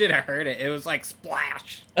 you should have heard it. It was like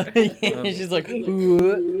splash. She's like,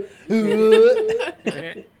 ooh,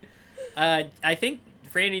 ooh. I think,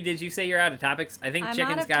 Franny, did you say you're out of topics? I think I'm out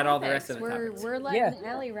Chicken's of got all the rest topics. of the we're, topics. We're letting Yeah.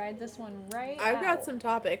 Allie ride this one right I've got out. some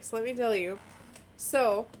topics, let me tell you.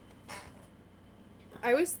 So,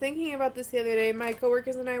 I was thinking about this the other day. My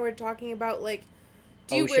coworkers and I were talking about, like,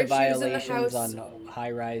 do you wear OSHA shoes in the violations house? on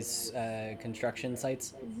high-rise construction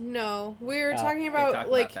sites. No. We were Oh. talking We about, talked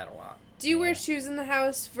like, about that a lot. do you wear shoes in the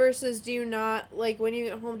house versus do you not? Like, when you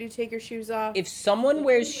get home, do you take your shoes off? If someone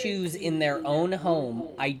wears shoes in their own home,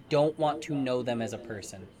 I don't want to know them as a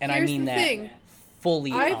person, and I Here's mean the that thing.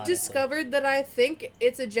 fully. I've honestly. discovered that I think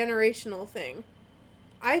it's a generational thing.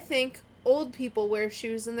 I think old people wear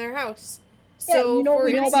shoes in their house. Yeah, So you know what for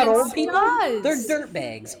we know about old instance- people? does. They're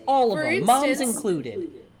dirtbags, all of For them, moms instance-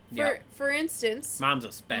 included. Yeah. For instance, Mom's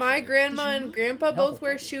a special. my grandma and grandpa No. both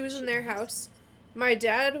wear shoes in their house. My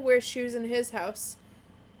dad wears shoes in his house.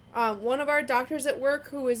 One of our doctors at work,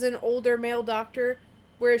 who is an older male doctor,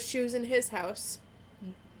 wears shoes in his house.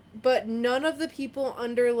 But none of the people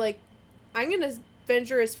under, like, I'm gonna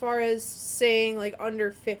venture as far as saying, like,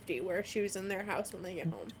 under 50 wear shoes in their house when they get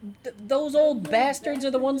home. Those old bastards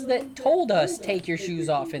are the ones that told us take your shoes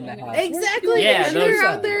off in the house. Exactly. Yeah, and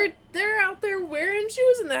those- they're out there wearing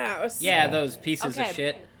shoes in the house. Yeah, those pieces Okay. of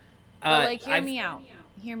shit. But like, hear I've- me out.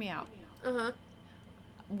 Hear me out. Uh-huh.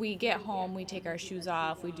 We get home, we take our shoes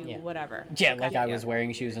off, we do Yeah. whatever. Yeah, like I was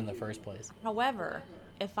wearing shoes in the first place. However,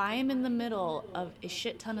 if I am in the middle of a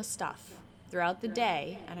shit ton of stuff throughout the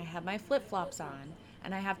day and I have my flip flops on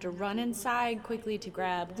and I have to run inside quickly to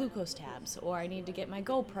grab glucose tabs, or I need to get my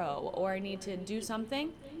GoPro, or I need to do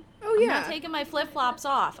something, Oh, I'm yeah. not taking my flip flops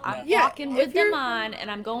off. I'm Yeah, walking if with them you're- on and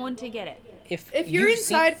I'm going to get it. If If you're you've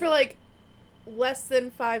seen- inside for, like, less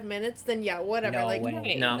than 5 minutes, then yeah, whatever. no like,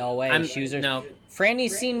 way, No, no way. I'm- Shoes are. no.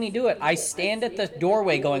 Franny's seen me do it. I stand at the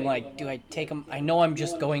doorway going like, do I take them? I know I'm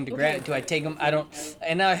just going to grab. Do I take them? I don't.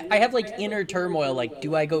 And I have like inner turmoil. Like,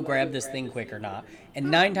 do I go grab this thing quick or not? And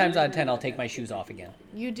 9 times out of 10, I'll take my shoes off again.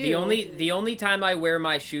 You do. The only time I wear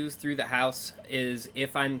my shoes through the house is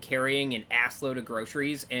if I'm carrying an ass load of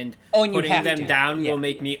groceries, and Oh, and you putting have them to. down Yeah. will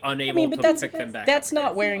make me I unable mean, but to pick them back. that's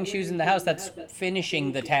not wearing shoes in the house. That's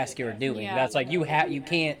finishing the task you're doing. Yeah. That's like you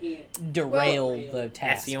can't derail the That's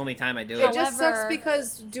task. the only time I do It it. just sucks However-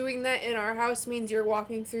 because doing that in our house means you're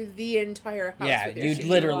walking through the entire house. Yeah, with your you shoes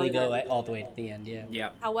literally on. go all the way to the end. Yeah. Yeah.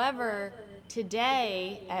 However,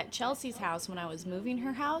 today at Chelsea's house, when I was moving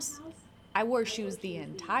her house, I wore shoes the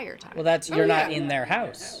entire time. Well, that's Oh, you're not yeah. in their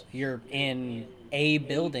house. You're in a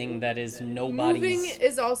building that is nobody's. Moving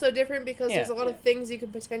is also different because Yeah. there's a lot of things you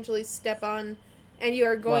could potentially step on, and you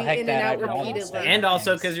are going heck, in that and I out would almost repeatedly. say. And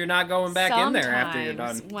also because you're not going back in there after you're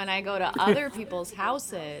done. Sometimes when I go to other people's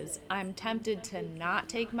houses, I'm tempted to not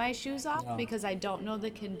take my shoes off No. because I don't know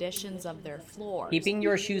the conditions of their floors. Keeping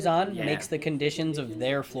your shoes on Yeah. makes the conditions of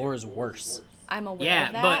their floors worse. I'm aware Yeah,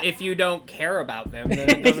 of that. but if you don't care about them, then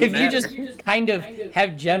it doesn't If you matter. just kind of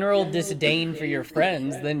have general disdain for your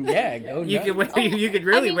friends, then yeah, go You nuts. could wear, you could I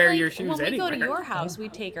really mean, wear like, your shoes when anywhere. we go to your house, we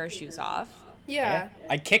take our shoes off. Yeah.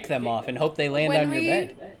 I kick them off and hope they land When on your we-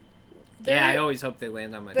 bed. Yeah, I There- always hope they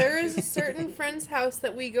land on my. There is a certain friend's house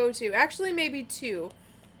that we go to, actually maybe 2,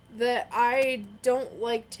 that I don't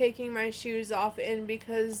like taking my shoes off in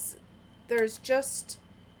because there's just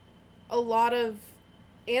a lot of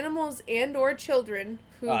animals and or children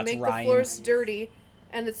who Oh, it's make the Ryan's. floors dirty,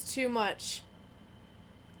 and it's too much.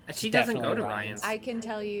 She doesn't go definitely to Ryan's. Ryan's. I can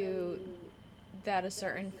tell you that a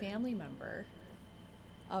certain family member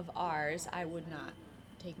of ours, I would not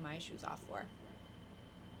take my shoes off for.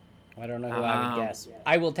 I don't know who I would Um, guess.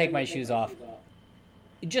 I will take my shoes off.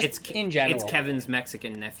 Just It's in general. It's Kevin's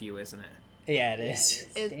Mexican nephew, isn't it? Yeah, it is.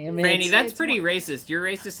 It- Damn it. Franny, that's it's pretty more- racist. You're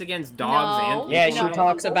racist against dogs No. and Yeah, people. she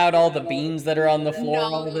talks about all the beans that are on the floor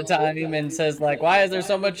all the time and says like, "Why is there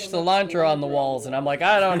so much cilantro on the walls?" And I'm like,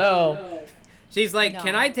 "I don't know." She's like, No.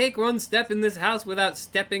 "Can I take one step in this house without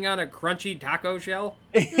stepping on a crunchy taco shell?"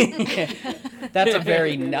 That's a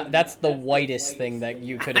very that's the whitest thing that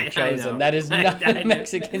you could I have chosen. know. That is not I a know.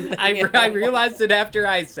 Mexican thing. I at all. realized it after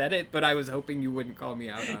I said it, but I was hoping you wouldn't call me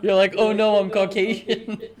out on You're like, "Oh no, I'm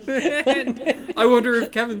Caucasian." it. I wonder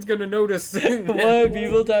if Kevin's gonna notice. Why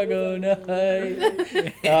people taco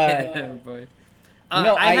night? Oh, boy.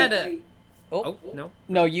 no, I I- had a. Oh, Oh no,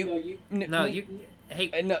 no, you. no, you.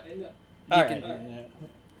 Hey, No. All right.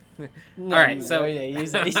 No, all right, so yeah, you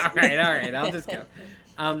say- all right, I'll just go.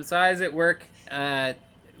 So I was at work.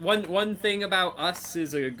 One thing about us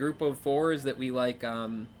is a group of 4 is that we like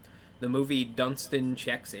the movie Dunstan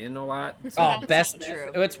Checks In a lot. So Oh, best! That's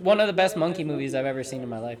true. It's one of the best monkey movies I've ever seen in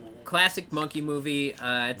my life. classic monkey movie.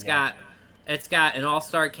 It's Yeah. got an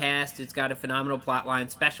all-star cast. It's got a phenomenal plot line.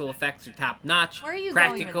 Special effects are top notch. Where are you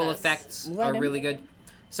going with Practical this? effects Let are him- really good.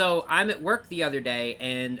 So I'm at work the other day,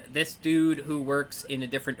 and this dude who works in a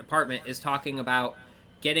different department is talking about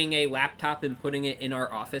getting a laptop and putting it in our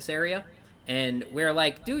office area. And we're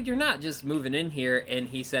like, dude, you're not just moving in here. And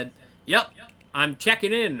he said, yep, I'm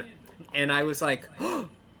checking in. And I was like,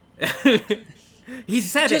 he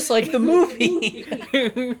said Just it. like the movie.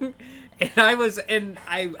 and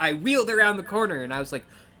I wheeled around the corner and I was like,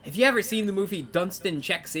 have you ever seen the movie Dunstan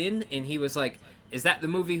Checks In? And he was like, is that the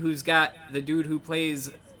movie who's got the dude who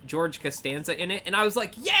plays George Costanza in it? And I was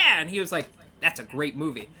like, yeah. And he was like, that's a great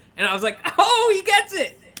movie. And I was like, oh, he gets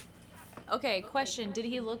it. Okay, question. Did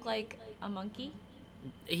he look like a monkey?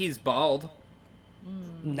 He's bald.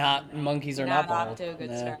 Not monkeys are not off bald. to a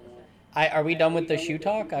good Nah. start. Are we done with the shoe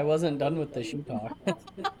talk? I wasn't done with the shoe talk.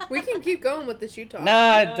 We can keep going with the shoe talk.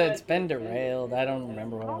 Nah, it's been derailed. I don't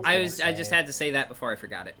remember what I was. I just had to say that before I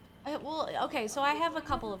forgot it. Well, okay, so I have a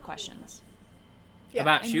couple of questions. Yeah.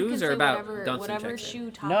 About And you can shoes or say about whatever, dunks and whatever checks?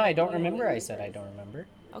 shoe topic. No, I don't you remember. want. I said I don't remember.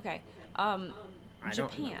 Okay. I don't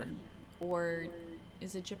Japan. remember. Or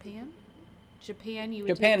is it Japan? Japan, you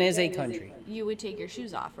would Japan take, is a country. You would take your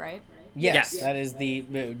shoes off, right? Yes, Yes. that is the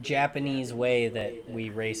Japanese way that we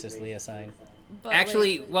racistly assign. But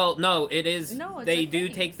Actually, like, well, no, it is. No, it's they a do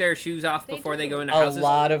thing. take their shoes off They before they do. go into A houses.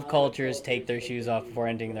 lot of cultures take their shoes off before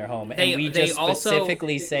entering their home, They- and we they just also-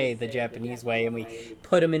 specifically say the Japanese way, and we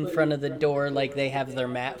put them in front of the door like they have their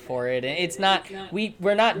mat for it. And it's not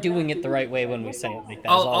we're not doing it the right way when we say it like that.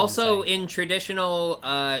 is all I'm Also, saying. in traditional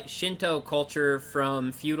Shinto culture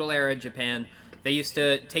from feudal era Japan, they used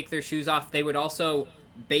to take their shoes off. They would also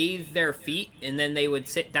bathe their feet, and then they would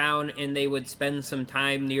sit down and they would spend some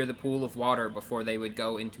time near the pool of water before they would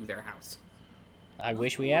go into their house. I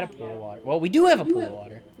wish we had a pool of water. Well, we do have a pool of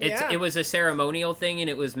water. Yeah. It was a ceremonial thing, and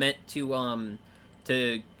it was meant to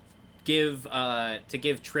give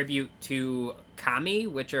tribute to kami,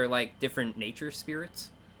 which are like different nature spirits.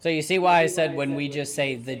 So you see why I said when we just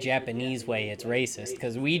say the Japanese way, it's racist,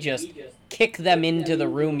 because we just kick them into the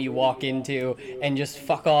room you walk into and just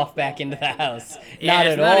fuck off back into the house. Yeah, Not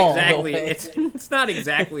it's at not all. exactly. It's not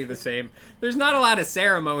exactly the same. There's not a lot of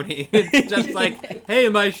ceremony. It's just like, hey,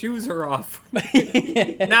 my shoes are off.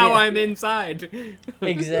 Now I'm inside.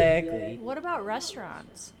 Exactly. what about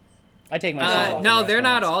restaurants? I take my shoes off. No, in they're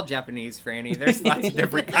not restaurants. all Japanese, Franny. There's lots of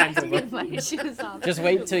different kinds of them. My shoes off. Just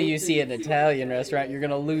wait till you see an Italian restaurant. You're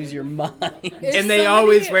gonna lose your mind. If And they somebody-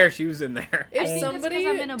 always wear shoes in there. If think it's 'cause somebody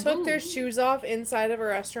I'm in a took their booth. shoes off inside of a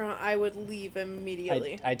restaurant, I would leave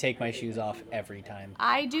immediately. I take my shoes off every time.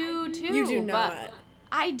 I do too. You do but not.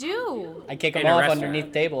 I do. I kick them In a off restaurant. underneath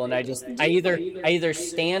the table, and I either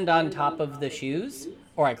stand on top of the shoes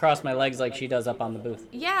or I cross my legs like she does up on the booth.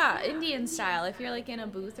 Yeah, Indian style. If you're like in a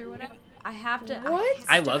booth or whatever, I have to. What? have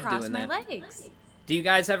I to love cross doing my that. legs. Do you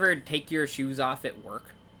guys ever take your shoes off at work?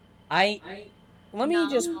 Let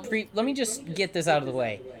me just get this out of the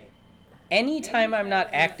way. Anytime I'm not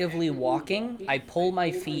actively walking, I pull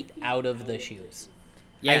my feet out of the shoes.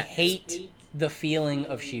 I hate the feeling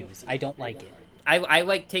of shoes. I don't like it. I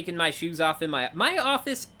like taking my shoes off in my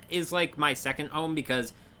office is like my second home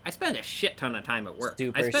because I spend a shit ton of time at work.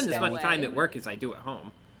 Super I spend as steady. much time at work as I do at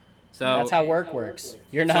home. So That's how work works.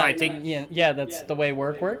 You're So not. I take- yeah, that's the way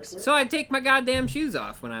work works. So I take my goddamn shoes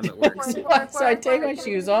off when I'm at work. So I take my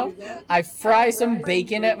shoes off. I fry some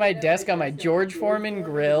bacon at my desk on my George Foreman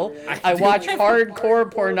grill. I watch hardcore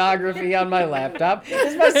pornography on my laptop.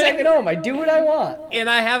 This is my second home. I do what I want. And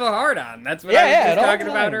I have a hard on. That's what Yeah, I was yeah, just at all talking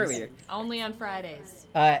about times. earlier. Only on Fridays.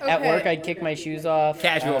 At Okay. work, I kick my shoes off.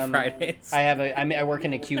 Casual Fridays. I work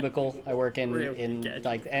in a cubicle. I work in Really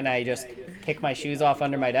casual. and I just kick my shoes off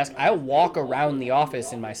under my desk. I walk around the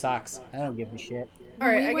office in my socks. I don't give a shit. All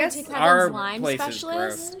right, we I went guess to Kevin's Our Lyme place is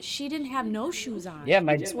specialist. She didn't have no shoes on. Yeah,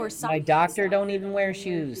 She just wore my socks. doctor don't even wear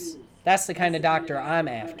shoes. That's the kind of doctor I'm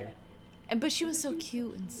after. But she was so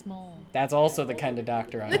cute and small. That's also the kind of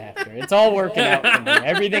doctor I'm after. It's all working out for me.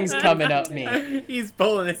 Everything's coming up me. He's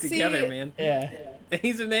pulling it See- together, man. Yeah.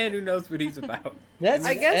 He's a man who knows what he's about.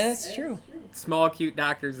 I guess- that's true. Small, cute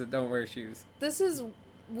doctors that don't wear shoes. this is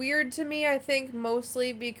weird to me, I think,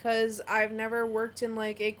 mostly because I've never worked in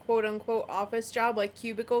like a quote unquote office job, like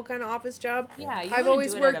cubicle kind of office job. Yeah, you I've wouldn't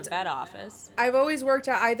always do it worked at a vet office. I've always worked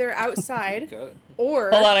at either outside Good.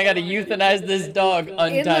 or Hold on, I gotta euthanize this dog.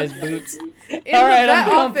 Unties boots. in All the right, vet I'm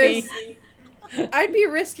comfy. office. I'd be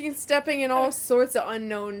risking stepping in all sorts of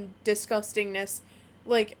unknown disgustingness.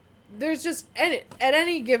 Like there's just at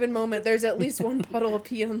any given moment there's at least one puddle of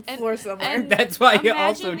pee on the floor somewhere. and That's why you Imagine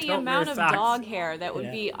also the don't amount wear of socks. dog hair that would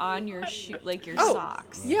Yeah. be on your shoe, like your Oh,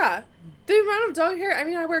 socks. Yeah. The amount of dog hair, I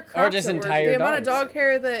mean, I wear Crocs just at work. entire The amount of dogs. dog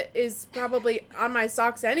hair that is probably on my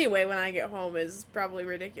socks anyway when I get home is probably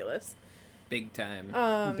ridiculous. Big time.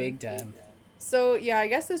 Big time. So, yeah, I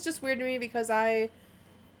guess it's just weird to me because I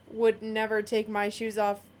would never take my shoes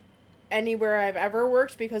off anywhere I've ever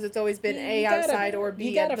worked because it's always been A, You gotta- outside, or B,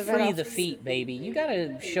 You gotta at the vet free the office. feet, baby. You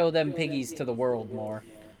gotta show them piggies to the world more.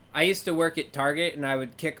 I used to work at Target, and I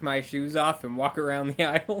would kick my shoes off and walk around the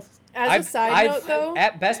aisles. As a side note, though,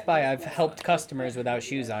 At Best Buy, I've helped customers without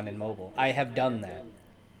shoes on in mobile. I have done that.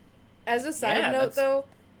 as a side Yeah, note, that's- though,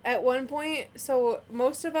 at one point, so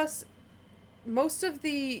most of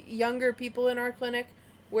the younger people in our clinic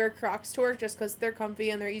wear Crocs to work just because they're comfy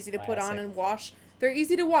and they're easy to put on Classic. and wash. They're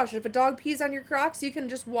easy to wash. If a dog pees on your Crocs, you can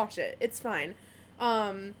just wash it. It's fine.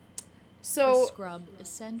 So Scrub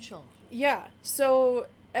essential. yeah. So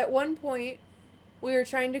at one point, we were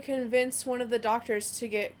trying to convince one of the doctors to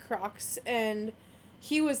get Crocs, and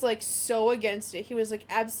he was like so against it. He was like,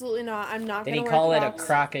 absolutely not. I'm not Did gonna he wear call it a Crocs.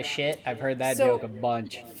 crock of shit? I've heard that So- joke a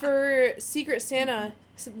bunch. For Secret Santa,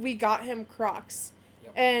 we got him Crocs,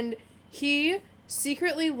 and he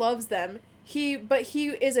secretly loves them. But he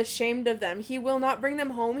is ashamed of them. He will not bring them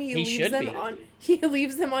home. He leaves should them be. He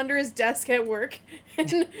leaves them under his desk at work.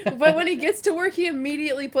 But when he gets to work, he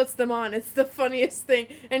immediately puts them on. It's the funniest thing.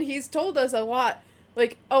 And he's told us a lot,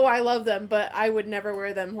 like, "Oh, I love them, but I would never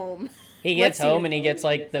wear them home." He gets Let's see home it. and he gets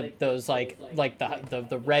like those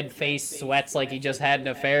the red face sweats like he just had an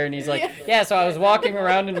affair, and he's like, yeah. So I was walking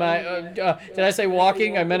around in my did I say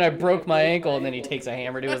walking? I meant I broke my ankle, and then he takes a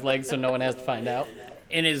hammer to his leg so no one has to find out.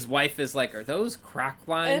 And his wife is like, "Are those croc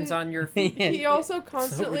lines And- on your feet?" He also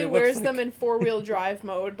constantly it looks wears like- them in 4-wheel drive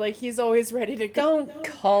mode. Like, he's always ready to go. Don't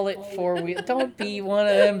call it 4-wheel. Don't be one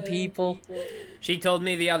of them people. She told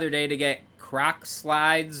me the other day to get croc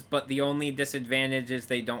slides, but the only disadvantage is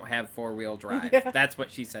they don't have 4-wheel drive. Yeah. That's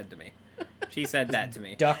what she said to me. She said that to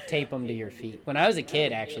me. Duct tape them to your feet. When I was a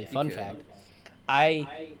kid, actually, fun could. fact,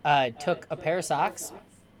 I took a pair of socks,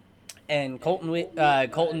 and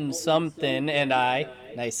Colton something and I,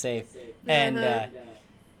 nice save, and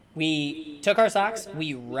we took our socks,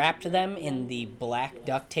 we wrapped them in the black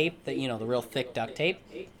duct tape, the real thick duct tape.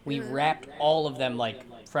 We wrapped all of them like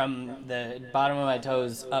from the bottom of my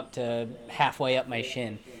toes up to halfway up my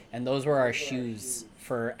shin, and those were our shoes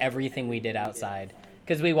for everything we did outside.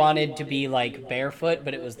 Because we wanted to be like barefoot,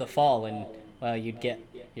 but it was the fall, and well, you'd get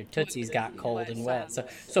your tootsies got cold and wet.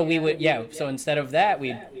 So we would So instead of that,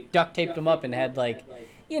 we duct taped them up and had like,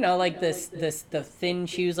 like the thin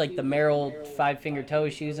shoes, like the Merrill 5-finger toe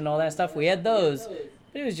shoes and all that stuff. We had those,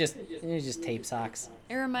 but it was just tape socks.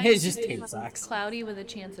 It reminds It's just me tape of socks. Cloudy with a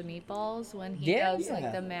Chance of Meatballs when he Yeah. does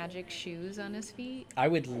like the magic shoes on his feet, I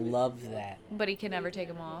would love that. but he can never take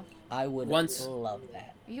them off. I would Once- love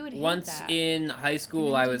that. You would hate Once that. in high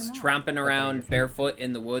school, I was tromping around barefoot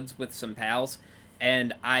in the woods with some pals,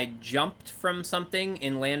 and I jumped from something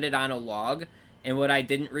and landed on a log. And what I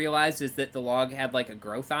didn't realize is that the log had like a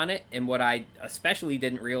growth on it, and what I especially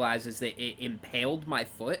didn't realize is that it impaled my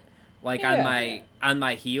foot, like on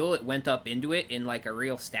my heel. It went up into it in like a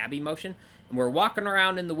real stabby motion. And we're walking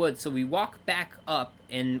around in the woods, so we walk back up,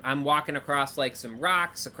 and I'm walking across like some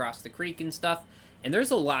rocks across the creek and stuff. And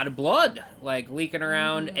there's a lot of blood, like, leaking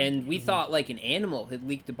around, and we thought, like, an animal had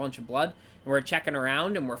leaked a bunch of blood. And we're checking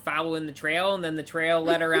around, and we're following the trail, and then the trail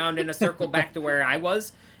led around in a circle back to where I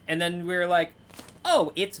was. And then we were like,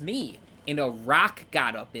 oh, it's me. And a rock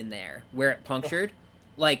got up in there where it punctured,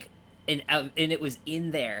 like, and it was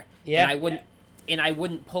in there. Yeah. And I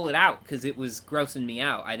wouldn't pull it out because it was grossing me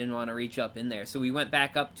out. I didn't want to reach up in there. So we went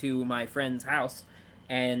back up to my friend's house,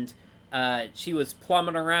 and she was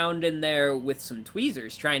plumbing around in there with some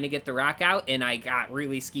tweezers trying to get the rock out, and I got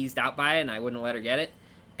really skeezed out by it, and I wouldn't let her get it,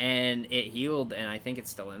 and it healed, and I think it's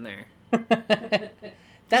still in there.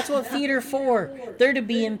 That's what feet are for. They're to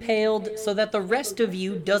be impaled so that the rest of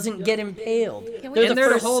you doesn't get impaled. Can we- They're And the they're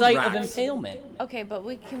to first hold sight of rocks. impalement. Okay, but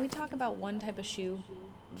can we talk about one type of shoe?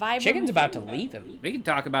 Vibram. Chicken's about to leave him. We can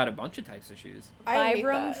talk about a bunch of types of shoes. I hate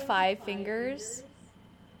Vibram that. 5 fingers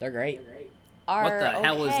They're great. are the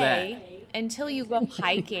hell is okay until you go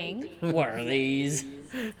hiking. What are these?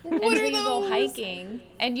 Until you go hiking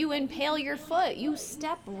and you impale your foot. You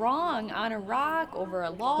step wrong on a rock over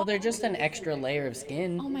a Well, log. they're just an extra layer of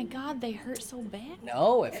skin. Oh my god, they hurt so bad.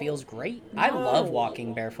 No, it feels great. I love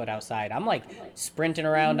walking barefoot outside. I'm like sprinting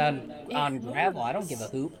around on gravel. I don't give a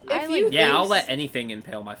hoop. If I you like- Yeah, think- I'll let anything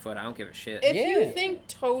impale my foot. I don't give a shit. If Yeah. you think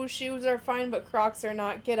toe shoes are fine but Crocs are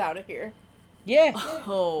not, get out of here. Yeah.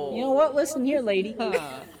 Oh. You know what? Listen here, lady.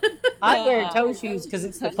 I wear toe shoes because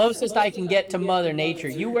it's the closest I can get to Mother Nature.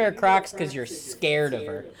 You wear Crocs because you're scared of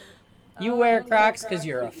her. You wear Crocs because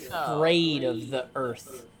you're afraid of the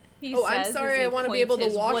earth. He Oh, I'm says sorry. as he I want to be points able to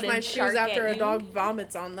his wash wooden my shoes shark after at a you. dog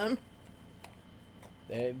vomits on them.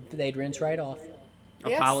 They'd rinse right off.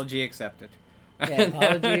 Yes. Apology accepted. Yeah,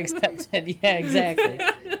 apology accepted. Yeah, exactly.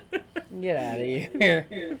 Get out of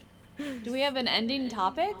here. Do we have an ending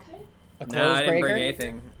topic? A No, I clothes didn't bring breaker?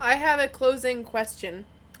 anything. I have a closing question.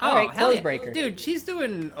 All right, hell clothes yeah. breaker. Dude, she's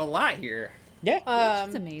doing a lot here. Yeah.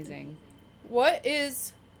 That's amazing. What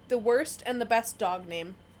is the worst and the best dog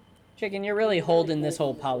name? Chicken, you're really holding this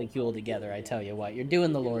whole polycule together, I tell you what. You're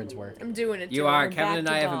doing the Lord's work. I'm doing it. You too. are. back Kevin and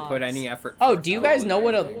to I haven't put dogs. any effort. Oh, forth do you on guys it. know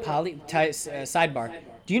what a sidebar?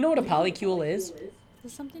 Do you know what a polycule is?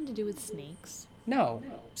 Is something to do with snakes? No,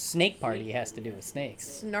 snake party has to do with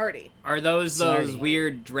snakes. Snarty. Are those Snarty.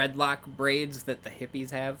 weird dreadlock braids that the hippies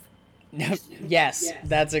have? Yes,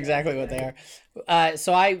 that's exactly what they are.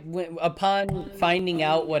 So upon finding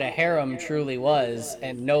out what a harem truly was,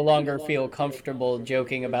 and no longer feel comfortable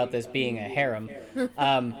joking about this being a harem,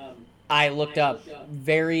 I looked up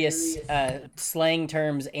various slang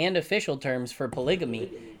terms and official terms for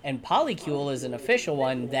polygamy, and polycule is an official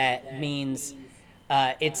one that means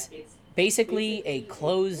it's basically a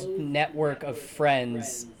closed network of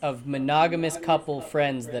friends, of monogamous couple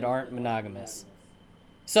friends that aren't monogamous.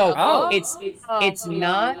 So Oh. it's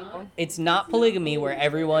not polygamy where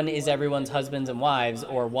everyone is everyone's husbands and wives,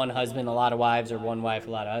 or one husband a lot of wives, or one wife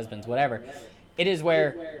a lot of husbands, whatever. It is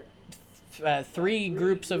where three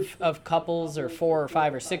groups of couples, or four or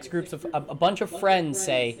five or six groups of a bunch of friends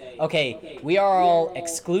say, okay, we are all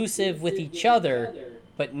exclusive with each other,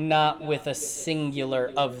 but not with a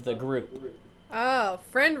singular of the group. Oh,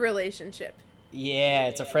 friend relationship. Yeah,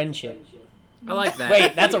 it's a friendship. I like that.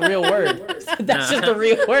 Wait, that's a real word. That's just a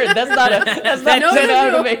real word. That's not a. That's not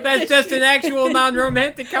That's, an that's just an actual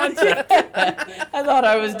non-romantic concept. I thought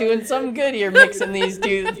I was doing some good here, mixing these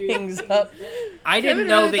two things up. I didn't Kevin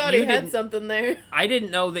know really that thought you he had didn't. something there. I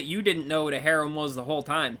didn't know that you didn't know what a harem was the whole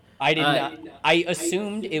time. I did not. I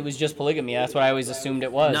assumed it was just polygamy. That's what I always assumed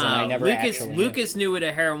it was, and I never actually. Lucas knew what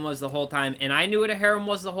a harem was the whole time, and I knew what a harem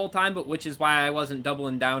was the whole time, but which is why I wasn't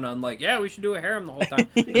doubling down on like, yeah, we should do a harem the whole time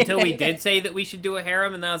until we did say that we should do a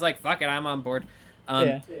harem, and then I was like, fuck it, I'm on board.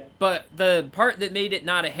 But the part that made it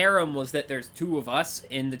not a harem was that there's two of us,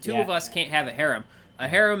 and the two of us can't have a harem. A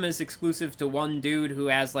harem is exclusive to one dude who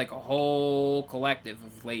has like a whole collective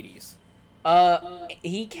of ladies.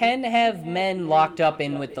 He can have men locked up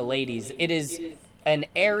in with the ladies. It is an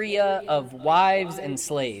area of wives and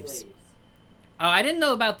slaves. I didn't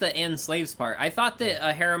know about the and slaves part. I thought that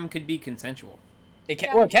a harem could be consensual. It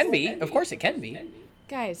can, well, it can be. Of course, it can be.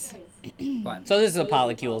 Guys, But So this is a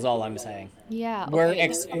polycule, is all I'm saying. yeah. We're okay,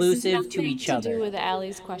 exclusive to each to other. do with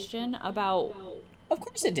Allie's question about Of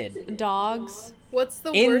course, it did. dogs. What's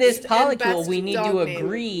the In worst this and polycule, best we need dog to name?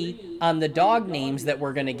 agree on the dog names that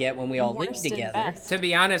we're gonna get when we all live Worst and together. best. to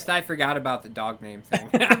be honest, I forgot about the dog name thing.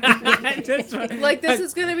 I just- Like, this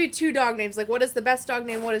is gonna be two dog names. Like, what is the best dog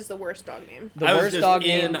name? What is the worst dog name? The I was worst just dog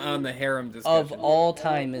in name on the harem of discussion. all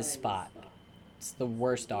time is Spot. It's the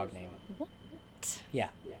worst dog name. Yeah.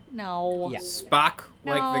 No. Yeah. Spock,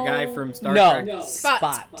 like the guy No. from Star No, Trek.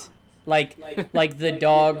 Spot. Like the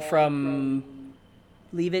dog from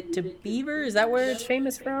Leave It to Beaver? Is that where it's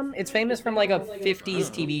famous from? It's famous from like a 50s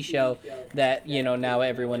TV show that, you know, now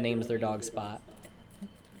everyone names their dog Spot.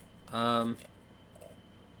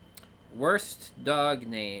 Worst dog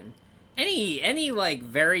name. Any like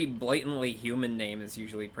very blatantly human name is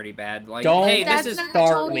usually pretty bad. Like, Don't hey, That's this is not start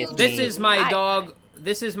totally with this me. is my I- dog.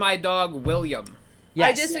 This is my dog William. Yes.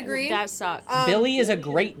 I disagree. That sucks. Billy is a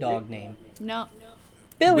great dog name. No.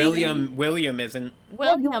 Billy. William isn't.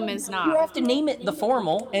 William is You not. have to name it the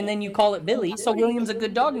formal, and then you call it Billy. So William's a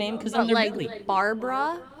good dog name because then But they're like Billy.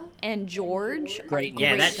 Barbara and George. are Great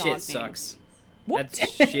Yeah, great that dog shit names. sucks. What?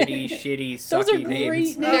 That's shitty, Those are sucky great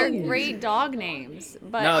names. names. They're great dog names.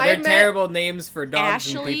 But No, I they're met terrible names for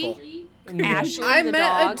dogs and people. Ashley. Ashley I the met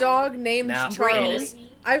dog. a dog named No. Charles.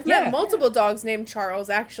 I've Yeah. met multiple dogs named Charles,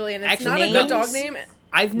 actually, and it's Actually, not a good names? dog name.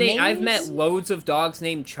 I've Names? met loads of dogs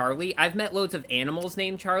named Charlie. I've met loads of animals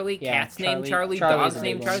named Charlie. Yeah, Cats named Charlie. Charlie's Dogs a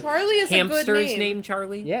named big one. Charlie. Charlie is a good Hamsters name, named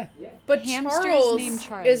Charlie. Yeah. but Hamsters Charles named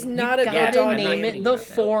Charlie. is not a You good gotta dog I'm not name name. it gonna the use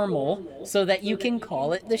that. formal so that you can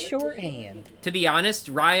call it the shorthand. To be honest,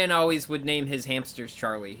 Ryan always would name his hamsters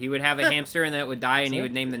Charlie. He would have a hamster and then it would die, and he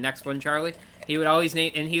would name the next one Charlie. He would always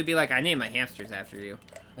name, and he would be like, "I name my hamsters after you."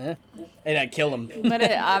 And I kill him. But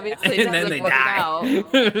it obviously And then doesn't they work out.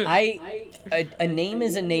 die. A name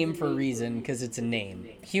is a name for a reason because it's a name.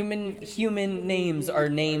 Human names are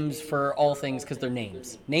names for all things because they're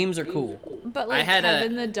names. Names are cool. But I like had a-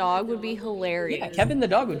 Kevin the dog would be hilarious. Yeah, Kevin the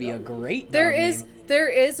dog would be a great There dog is name. there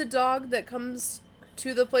is a dog that comes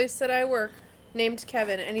to the place that I work named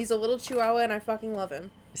Kevin, and he's a little Chihuahua, and I fucking love him.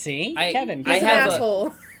 See? I- Kevin. I He's an have a-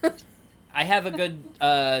 asshole. I have a good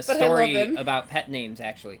I love story him. about pet names,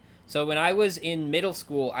 actually. So when I was in middle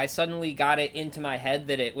school, I suddenly got it into my head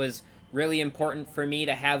that it was really important for me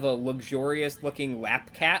to have a luxurious-looking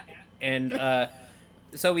lap cat. And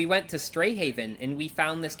so we went to Strayhaven, and we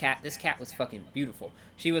found this cat. This cat was fucking beautiful.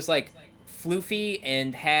 She was, like, floofy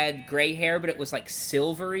and had gray hair, but it was, like,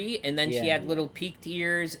 silvery. And then she Yeah. had little peaked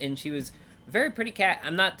ears, and she was a very pretty cat.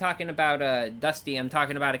 I'm not talking about Dusty. I'm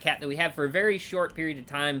talking about a cat that we had for a very short period of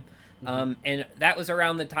time. And that was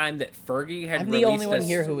around the time that Fergie had I'm released the only one a-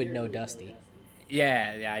 here who would know Dusty.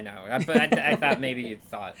 Yeah, I know. But I thought maybe you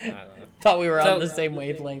thought. I don't know. Thought we were So- on the same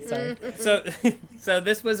wavelength. Sorry. So, so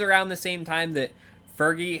this was around the same time that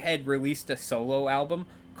Fergie had released a solo album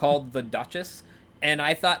called The Duchess, and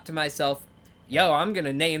I thought to myself, "Yo, I'm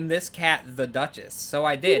gonna name this cat The Duchess." So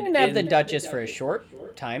I You did. didn't have the in Duchess for a short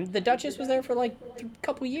time. The Duchess was there for like a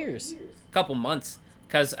couple years. a couple months,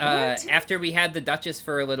 because after we had the Duchess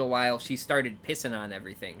for a little while, she started pissing on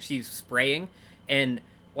everything. She's spraying, and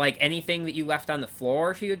like anything that you left on the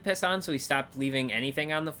floor, she would piss on. So we stopped leaving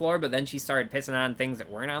anything on the floor. But then she started pissing on things that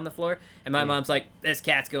weren't on the floor. And my mom's like, "This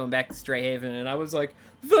cat's going back to Stray Haven," and I was like,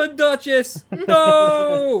 "The Duchess,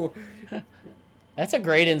 no!" That's a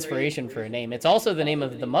great inspiration for a name. It's also the name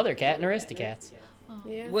of the mother cat in Aristocats.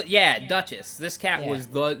 Yeah. Well, yeah, Duchess. This cat Yeah. was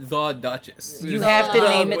the Duchess. You have to The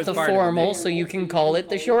name it was the part of formal name. so you can call it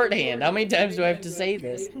the shorthand. How many times do I have to say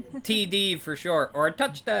this? TD for short, or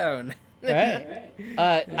touchdown. Right.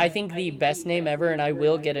 I think the best name ever, and I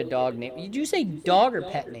will get a dog name. Did you say dog or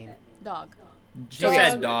pet name? Dog. She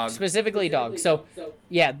said dog. Specifically dog. So,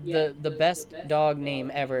 yeah, the best dog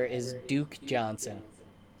name ever is Duke Johnson.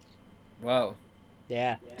 Whoa.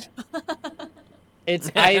 Yeah.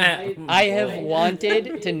 I have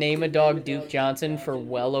wanted to name a dog Duke Johnson for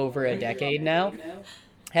well over a decade now.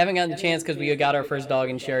 Haven't gotten the chance because we got our first dog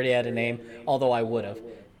and she already had a name, although I would have.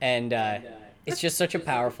 And it's just such a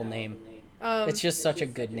powerful name. It's just such a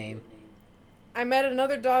good name. I met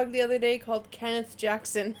another dog the other day called Kenneth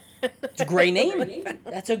Jackson. It's a great name.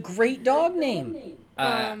 That's a great dog name.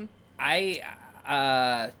 I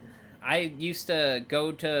used to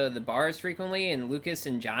go to the bars frequently, and Lucas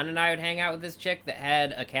and John and I would hang out with this chick that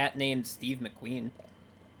had a cat named Steve McQueen.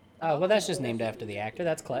 Oh, well, that's just named after the actor.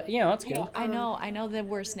 That's that's good. I know the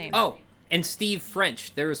worst name. Oh, and Steve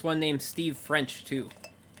French. There was one named Steve French too.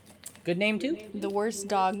 Good name, too? The worst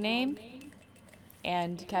dog name,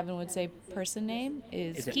 and Kevin would say person name,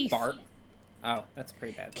 is Is it Keith. Bart? Oh, that's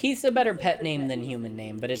pretty bad. Keith's a better pet name than human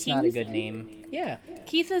name, but it's not a Keith? good name. Yeah.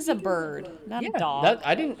 Keith is a bird, not Yeah. a dog.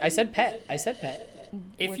 I said pet. I said pet.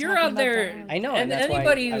 If We're you're talking out about there, dogs. I know, and and that's why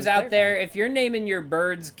anybody I who's was out there, clarifying. if you're naming your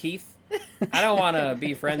birds Keith, I don't want to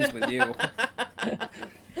be friends with you.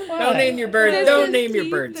 Don't name your bird. This Don't is name your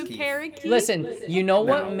Keith, birds the Keith. parakeet. Listen, you know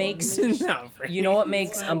what makes No, you know what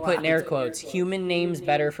makes I'm putting air quotes human names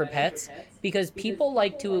better for pets because people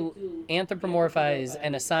like to anthropomorphize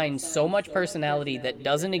and assign so much personality that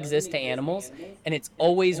doesn't exist to animals, and it's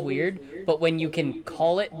always weird. But when you can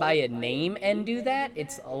call it by a name and do that,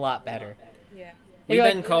 it's a lot better. Yeah. We've You're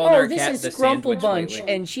been like, calling oh, our this cat is the Scrumple Sandwich Bunch,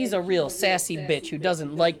 lately." and she's a real sassy bitch who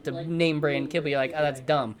doesn't like the name brand kibble. You're like, oh, that's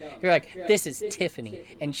dumb. You're like, this is Tiffany,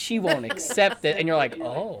 and she won't accept it. And you're like,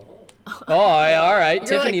 oh, all right, You're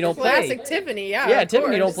Tiffany like don't classic play. Tiffany, yeah. Yeah, of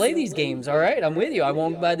Tiffany don't course. play these games. All right, I'm with you. I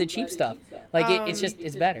won't buy the cheap stuff. Like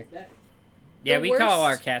it's better. Yeah, The we call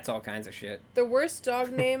our worst- cats all kinds of shit. The worst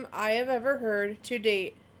dog name I have ever heard to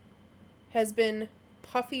date has been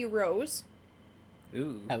Puffy Rose.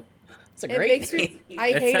 Ooh, Oh, it's a It great makes name. me.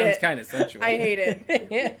 I that hate sounds it. kind of sensual. I hate it.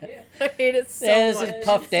 Yeah. I hate it so This much. is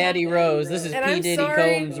Puff Daddy Rose. This is And P I'm Diddy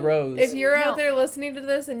sorry Combs Rose. If you're No. out there listening to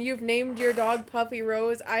this and you've named your dog Puffy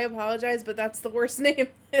Rose, I apologize, but that's the worst name.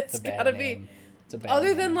 It's It's a bad gotta name. be. It's a bad Other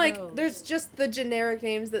name. than like, Rose. there's just the generic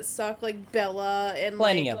names that suck, like Bella and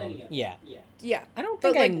Plenty like, of them. Yeah. Yeah. I don't But,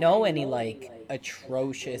 think I like- know any like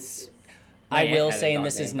atrocious. My I aunt will had a say, and dog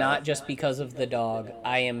this is named not Bella. just because of the dog.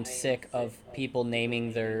 I am sick of people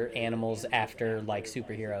naming their animals after like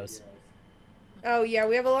superheroes. Oh yeah,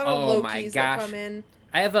 we have a lot of Oh my Lokis that gosh. come in.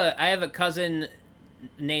 I have a cousin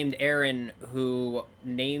named Aaron who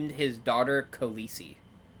named his daughter Khaleesi.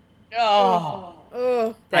 Oh, Oh,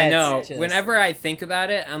 I that's know. just- Whenever I think about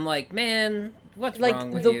it, I'm like, man, what's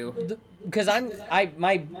wrong with you? because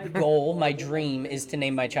my goal, my dream is to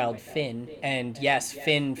name my child Finn, and yes,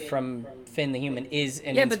 Finn from Finn the Human is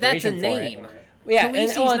an Yeah, but that's a inspiration for it. name. Yeah, and,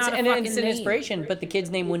 Khaleesi's well, not a it's fucking an name. inspiration, but the kid's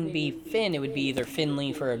name wouldn't be Finn. It would be either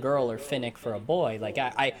Finley for a girl or Finnick for a boy. Like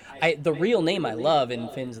I the real name I love, and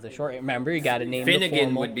Finn's the short. Remember, you got to name the Finnegan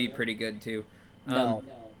formal. would be pretty good too. No,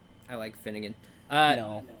 I like Finnegan.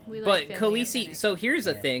 no. We But like Finley and Khaleesi. Finnick. So here's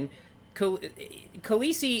the thing.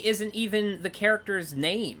 Khaleesi isn't even the character's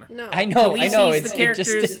name. no. I know. Khaleesi's It's the it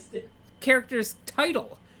just character's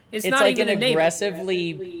title. It's it's not like even an a name.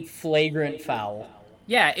 aggressively flagrant foul.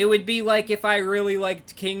 Yeah, it would be like if I really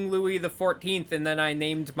liked King Louis the 14th and then I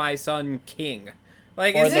named my son King.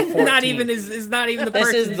 Like Or it's the not 14th. even is not even the This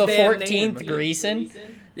person's is the damn 14th name. Greason.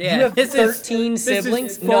 Yeah, You have this is- 13 this is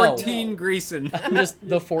siblings? No. 14 Greason. I'm just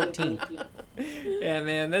the 14th. Yeah,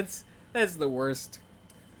 man, that's the worst.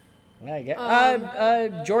 I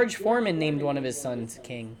get, George Foreman named one of his sons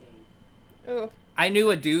King. Oh, I knew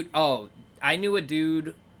a dude. Oh, I knew a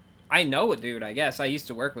dude. I know a dude. I guess I used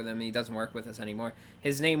to work with him. He doesn't work with us anymore.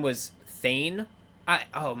 His name was Thane.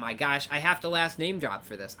 Oh my gosh, I have to last name drop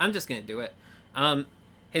for this. I'm just gonna do it.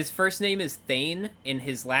 His first name is Thane, and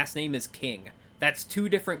his last name is King. That's 2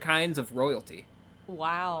 different kinds of royalty.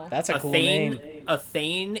 Wow. That's a cool Thane, name. a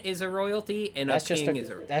Thane is a royalty, and That's a just King is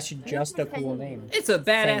a. that's just a cool name. It's a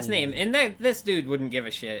badass Thane. name, and this dude wouldn't give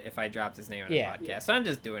a shit if I dropped his name on Yeah. a podcast. So I'm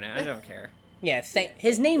just doing it. I don't care. Yeah,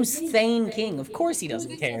 his name's Thane King. Of course he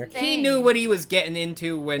doesn't care. He knew what he was getting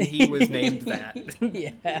into when he was named that.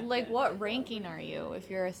 Yeah. Like, what ranking are you if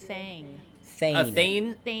you're a Thang? Thane. A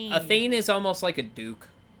Thane. Thane. A Thane is almost like a Duke.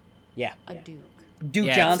 Yeah. A Duke. Duke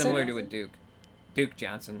Yeah, Johnson. similar to a Duke. Duke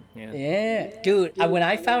Johnson. Yeah. Yeah, dude. When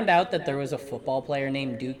I found out that there was a football player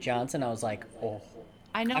named Duke Johnson, I was like, oh.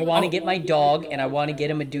 I know. I want to get my dog, and I want to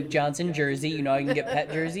get him a Duke Johnson jersey. You know, I can get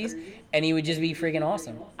pet jerseys, and he would just be freaking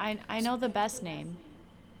awesome. I know the best name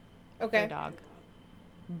for Okay. a dog.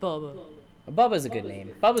 Bubba. Bubba's a good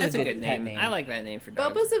name. Bubba's That's a good pet name. I like that name for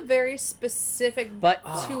dogs. Bubba's a very specific But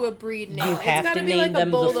to a breed name. you It's have gotta to be name like a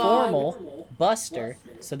them the bulldog. formal Buster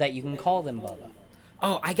so that you can call them Bubba.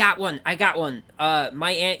 Oh, I got one.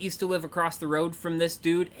 My aunt used to live across the road from this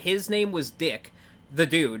dude. His name was Dick. The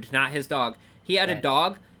dude, not his dog. He had a Right.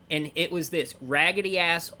 dog, and it was this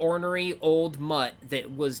raggedy-ass, ornery old mutt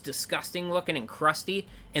that was disgusting looking and crusty,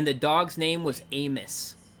 and the dog's name was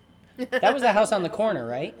Amos. That was the house on the corner,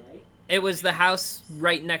 right? It was the house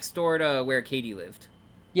right next door to where Katie lived.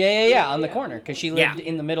 Yeah, on the corner, because she lived Yeah.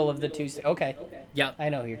 in the middle of the two. Okay, Yep. I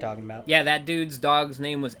know who you're talking about. Yeah, that dude's dog's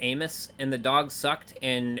name was Amos, and the dog sucked,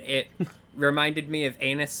 and it reminded me of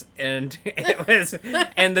anus, and it was,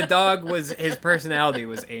 and the dog was, his personality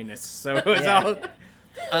was anus, so it was Yeah.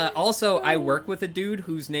 all. Also, I work with a dude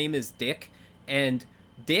whose name is Dick, and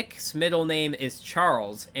Dick's middle name is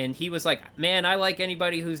Charles, and he was like, man, I like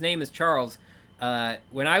anybody whose name is Charles.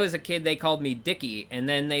 When I was a kid, they called me Dickie, and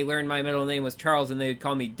then they learned my middle name was Charles, and they'd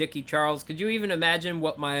call me Dickie Charles. Could you even imagine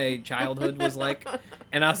what my childhood was like?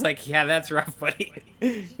 And I was like, yeah, that's rough, buddy.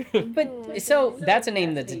 But so that's a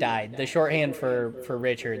name that's died. The shorthand for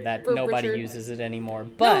Richard that For nobody Richard. uses it anymore.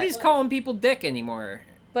 But Nobody's calling people Dick anymore.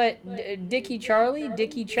 Dickie Charlie,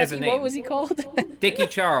 Dickie Has a Chucky, what name. was he called? Dickie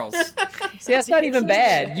Charles. See, that's not even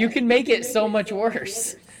bad. You can make it so much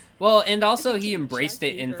worse. Well, and also he embraced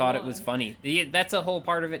it and thought it was funny. That's a whole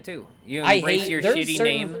part of it too. You I embrace hate your there's shitty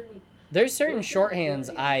certain- name. There's certain shorthands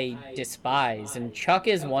I despise, and Chuck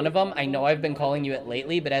is one of them. I know I've been calling you it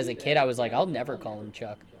lately, but as a kid, I was like, I'll never call him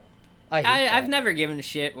Chuck. I hate I've that. never given a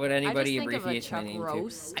shit what anybody I just think of a abbreviates my Chuck name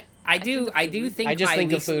roast. to. I do think I just my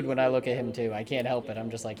think of least, food when I look at him too. I can't help it.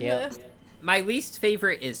 I'm just like, yeah. my least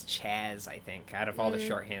favorite is Chaz, I think, out of all the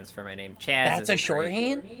shorthands for my name. Chaz That's a is great.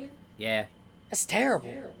 shorthand? Yeah. That's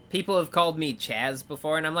terrible. People have called me Chaz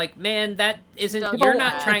before, and I'm like, man, that isn't. Don't You're do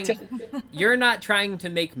not that. trying. You're not trying to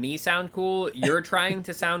make me sound cool. You're trying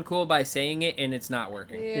to sound cool by saying it, and it's not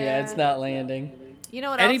working. Yeah, it's not landing. You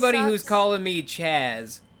know what? Anybody else who's sucks? calling me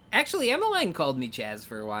Chaz. Actually, Emmeline called me Chaz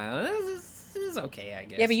for a while. This is okay, I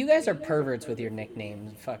guess. Yeah, but you guys are perverts with your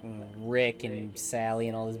nicknames. Fucking Rick and Sally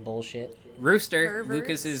and all this bullshit. Rooster. Perverts?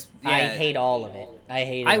 Lucas is. Yeah. I hate all of it. I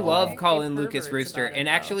hate it I all. love calling Hey, Lucas perverts Rooster, about it, and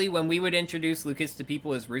though. actually, when we would introduce Lucas to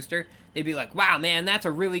people as Rooster, they'd be like, "Wow, man, that's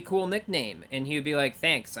a really cool nickname," and he would be like,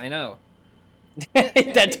 "Thanks, I know."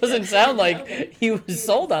 That doesn't sound like he was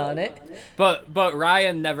sold on it. But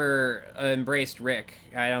Ryan never embraced Rick.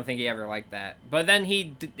 I don't think he ever liked that. But then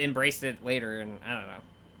he embraced it later, and I don't know.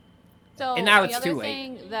 So And now the it's other too late.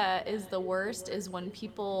 thing that is the worst is when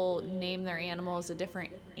people name their animal as a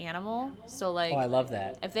different animal. So like, Oh, I love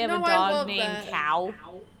that. if they have No, a I dog love named that. Cow,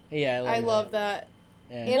 Yeah, I love that.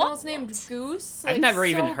 Yeah. Animals named Goose. I've like, never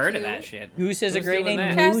even so heard of cute. that shit. Goose is a Who's great doing name.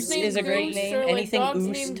 that? Cats Moose named is a great Goose, name. or, like, Anything dogs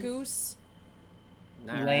oosed. named Goose.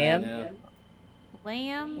 Alright, Lamb? no.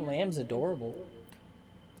 lamb. Lamb's adorable.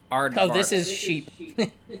 Aardvark. Oh, this is sheep.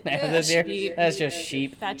 That's here- sheep. that's just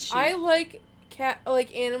sheep. That's sheep. I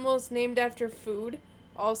like animals named after food.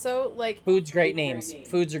 Also, like Food's great names.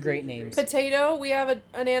 Foods are great names. potato. We have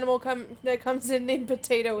an animal that comes in named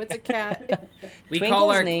Potato. It's a cat. We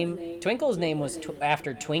call Twinkle's name was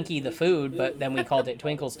after Twinkie the food, but then we called it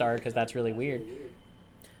Twinkle Star because that's really weird.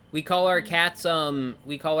 We call our cats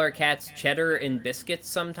Cheddar and Biscuits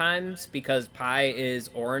sometimes because pie is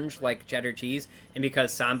orange like cheddar cheese, and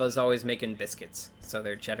because Samba's always making biscuits, so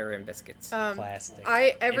they're Cheddar and Biscuits. Plastic.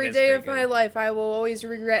 Every is day pretty of my good. life, I will always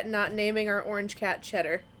regret not naming our orange cat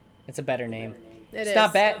Cheddar. It's a better name. It's It's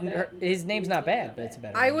not bad. His name's not bad, but it's a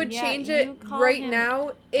better I name. would Yeah, change you it call right him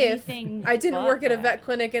now if anything I didn't but work at a that. vet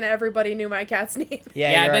clinic and everybody knew my cat's name.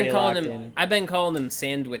 Yeah, Yeah, you're I've been already calling locked him. in. I've been calling him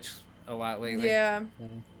Sandwich a lot lately. Yeah.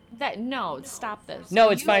 No, stop this. No,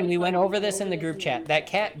 it's fine. We went over this in the group chat. That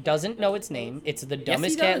cat doesn't know its name. It's the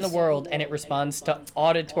dumbest cat in the does. world, and it responds to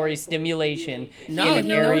auditory stimulation No, in he an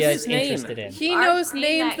knows area his it's name. interested in. He I'm knows saying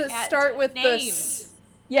names that that cat's start with the name.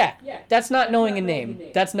 Yeah, that's not knowing a name.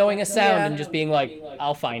 That's knowing a sound Yeah. and just being like,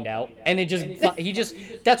 "I'll find out." And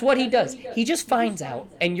that's what he does. He just finds out,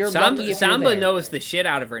 and you're lucky if you're Samba there. knows the shit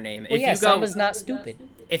out of her name. Well, If yeah, you go, Samba's not stupid.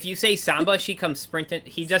 if you say Samba, she comes sprinting.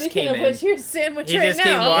 He just Speaking came of in. which, here's sandwich He right just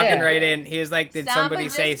came now. walking Yeah. right in. He was like, "Did Samba somebody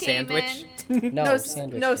just say came sandwich?" No,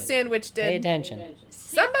 No, sandwich Pay did. attention.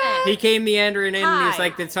 Somebody. He came meandering in, and he was Hi.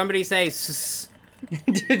 like, "Did somebody say?" "S-s-s?"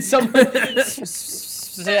 Did someone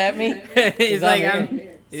at me? He's I'm like, here.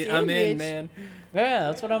 I'm Sandwich. in, man." Yeah,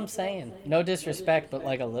 that's what I'm saying. No disrespect, but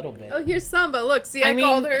like a little bit. Oh, here's Samba. Look, see, I I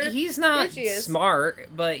called mean, her. he's not Here she is. smart,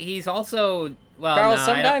 but he's also well. Charles, no,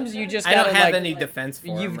 sometimes you just I don't gotta have like. any defense for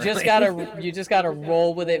him. You've just really. you just gotta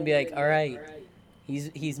roll with it and be like, all right,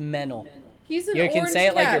 he's mental. He's an You can orange say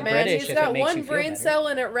it like cat, you're man. British He's if it got makes one you feel brain better. cell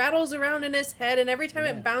and it rattles around in his head, and every time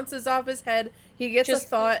Yeah. it bounces off his head, he gets Just- a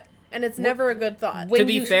thought, and it's never a good thought. When To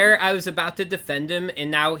be you- fair, I was about to defend him,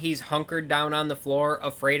 and now he's hunkered down on the floor,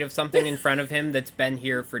 afraid of something in front of him that's been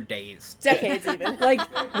here for days. Decades even. Like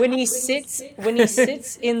when he sits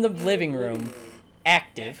in the living room,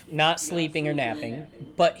 active, not sleeping or napping,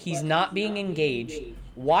 but he's not being engaged.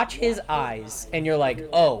 Watch his eyes, and you're like,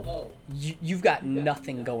 oh, you've got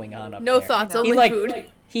nothing going on up No there. thoughts, He only like food.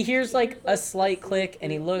 he hears like a slight click,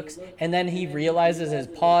 and he looks, and then he realizes his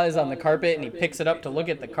paw is on the carpet, and he picks it up to look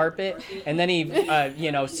at the carpet, and then he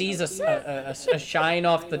sees a shine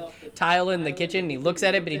off the tile in the kitchen, and he looks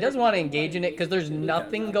at it, but he doesn't want to engage in it because there's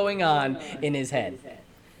nothing going on in his head.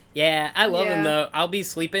 Yeah, I love him Yeah. though. I'll be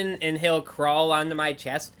sleeping, and he'll crawl onto my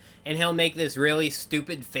chest, and he'll make this really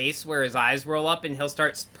stupid face where his eyes roll up, and he'll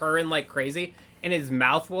start purring like crazy, and his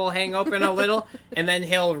mouth will hang open a little, and then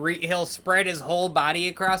he'll spread his whole body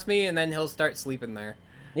across me, and then he'll start sleeping there.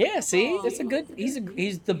 Yeah, see, it's a good.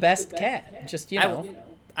 He's the best cat. Just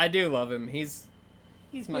I do love him. He's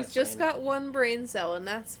my He's just friend. got one brain cell, and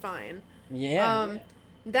that's fine. yeah.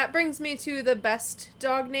 That brings me to the best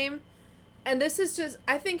dog name, and this is just,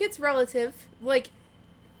 I think it's relative. Like,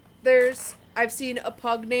 I've seen a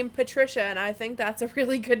pug named Patricia, and I think that's a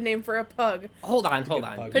really good name for a pug. Hold on. pug.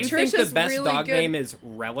 You think Patricia's the best really dog good. name is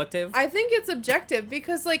relative? I think it's objective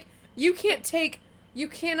because, like, you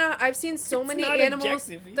cannot. I've seen so It's many not animals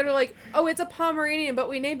objective. that are like, oh, it's a Pomeranian, but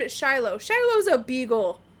we named it Shiloh. Shiloh's a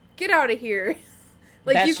beagle. Get out of here.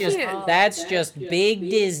 Like, that's you just can't. that's just big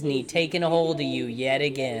Disney taking a hold of you yet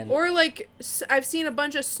again. Or, like, I've seen a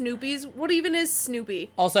bunch of Snoopies. What even is Snoopy?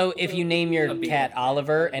 Also, if you name your A beagle. cat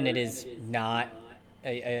Oliver and it is not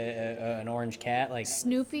an orange cat, like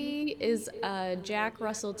Snoopy is a Jack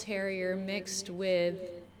Russell Terrier mixed with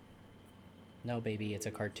no, baby, it's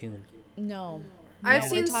a cartoon. no. I've No,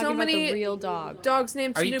 seen we're so talking about many the real dog. dogs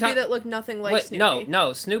named Are you Snoopy ta- that look nothing like Wait, Snoopy.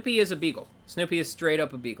 no. Snoopy is a beagle. Snoopy is straight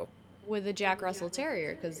up a beagle. With a Jack Russell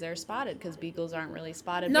Terrier because they're spotted because beagles aren't really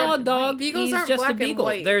spotted. No, black and dog. white. Beagles He's aren't just black a and beagle.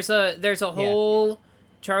 white. There's a whole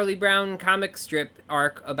Charlie Brown comic strip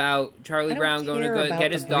arc about Charlie I don't Brown going to care go about get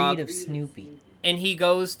the his breed dog, of Snoopy. and he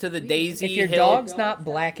goes to the Daisy If your Hill. dog's not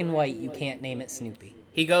black and white, you can't name it Snoopy.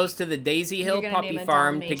 He goes to the Daisy Hill You're gonna name puppy a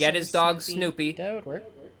farm to get Dalmatian his dog Snoopy. Snoopy, That would work.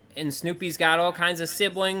 and Snoopy's got all kinds of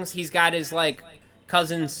siblings. He's got his like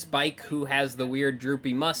cousin Spike who has the weird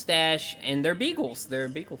droopy mustache, and they're beagles. They're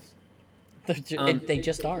beagles. They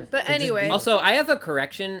just are. But They're just anyway. beagles. Also, I have a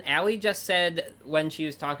correction. Allie just said when she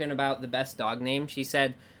was talking about the best dog name, she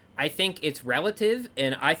said, I think it's relative,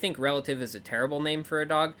 and I think relative is a terrible name for a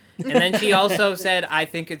dog. And then she also said, I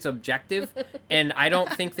think it's objective, and I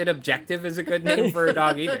don't think that objective is a good name for a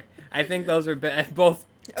dog either. I think those are both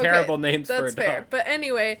terrible names for a That's dog. fair. But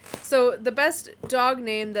anyway, so the best dog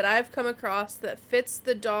name that I've come across that fits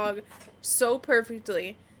the dog so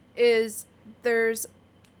perfectly is there's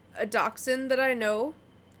a dachshund that I know.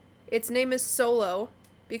 Its name is Solo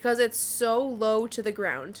because it's so low to the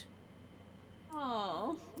ground.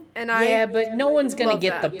 Oh. And Yeah, but no one's gonna love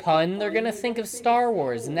get that. the pun. They're gonna think of Star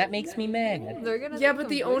Wars, and that makes me mad. They're gonna. Yeah, think but of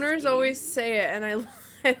the owners whiskey. always say it, and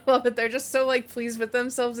I love it. They're just so like pleased with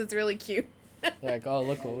themselves. It's really cute. Like, oh,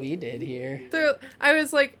 look what we did here. I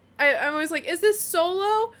was like, I'm always like, is this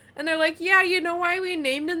Solo? And they're like, yeah, you know why we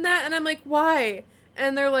named him that? And I'm like, why?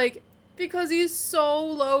 And they're like, because he's so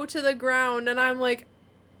low to the ground. And I'm like,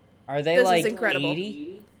 Are they This is like incredible.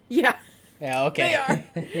 80? yeah, Yeah, okay. They are.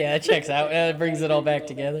 Yeah, it checks out. It brings it all back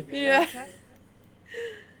together. yeah.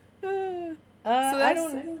 I that's-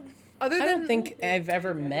 don't. Other I than don't think I've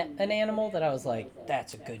ever met an animal that I was like,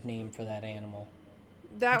 that's a good name for that animal.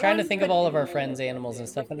 that I'm trying to one, think but of all of our friends' animals and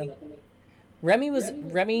stuff. And Remy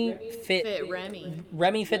fit Fit Remy.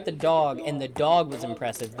 Remy fit the dog, and the dog was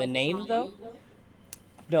impressive. The name though,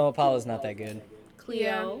 no, Apollo's not that good.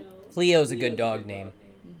 Cleo. Cleo's a good dog name.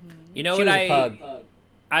 You know She what was a pug.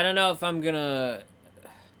 I don't know if I'm gonna.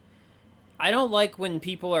 I don't like when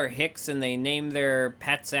people are hicks and they name their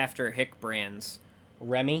pets after hick brands.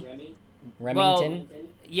 Remy, Well, Remington.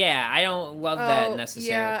 yeah, I don't love that Oh, necessarily.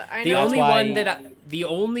 yeah, I the know. only That's why- one that the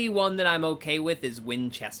only one that I'm okay with is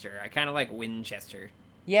Winchester. I kind of like Winchester.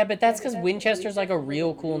 Yeah, but that's because Winchester's like a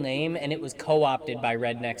real cool name, and it was co-opted by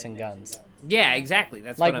rednecks and guns. Yeah, exactly.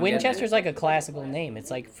 That's Like what I'm getting at. Winchester's like a classical name. It's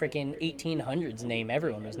like freaking 1800s name.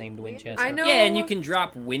 Everyone was named Winchester. I know. Yeah, and you can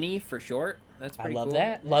drop Winnie for short. That's I pretty love cool.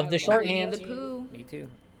 that. Love the Winnie shorthand. the Pooh. Me too.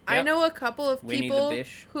 I Yep. know a couple of Winnie the people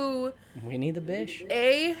Bish. who Winnie the Bish.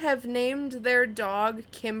 have named their dog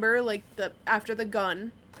Kimber, like after the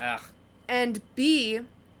gun, Ugh. and B,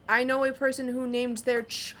 I know a person who named their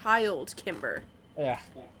child Kimber. Yeah.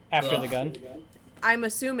 After the Ugh. gun. I'm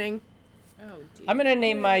assuming. Oh dear. I'm gonna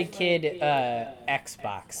name my kid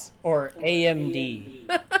Xbox or AMD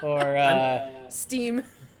or Steam.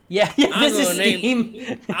 yeah. I'm This is gonna name-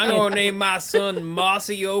 Steam. I'm gonna name my son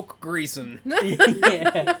Mossy Oak Greason.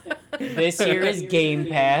 Yeah. This here is Game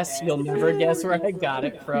Pass. You'll never guess where I got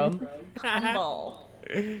it from. Humble.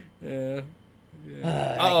 Yeah.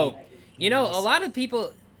 I Oh, hate you know, a names. lot of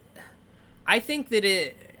people. I think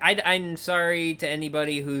that I'm sorry to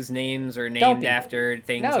anybody whose names are Don't named be. after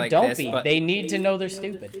things No, like don't this, be. but They need to know they're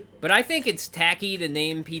stupid. I think it's tacky to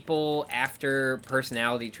name people after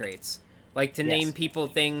personality traits, like to Yes. name people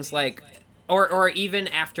things like, or even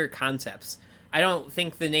after concepts. I don't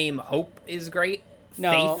think the name Hope is great.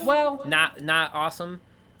 No, Faith, well- not awesome.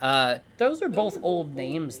 Those are both old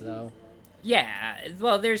names, though. Yeah,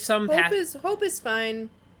 well, there's some Hope is fine.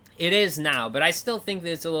 It is now, but I still think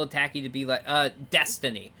that it's a little tacky to be like,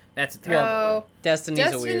 Destiny. That's a terrible. Oh, Destiny's,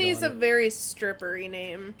 Destiny's a a weird one. very strippery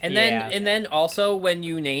name. And Yeah. then also when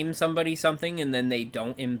you name somebody something and then they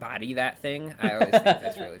don't embody that thing, I always think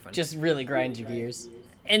that's really funny. Just really grinds your gears.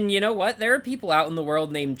 And you know what? There are people out in the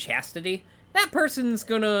world named Chastity. That person's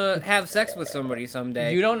gonna have sex with somebody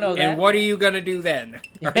someday. You don't know that. And what are you gonna do then?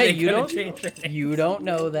 Are they you gonna don't. change their name? You don't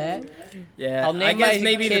know that. Yeah. I'll name I guess my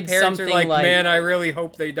maybe the kid parents are something like, like- man, I really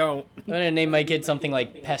hope they don't. I'm gonna name my kid something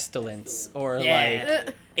like pestilence or Yeah.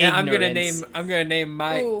 like Yeah, I'm ignorance. gonna name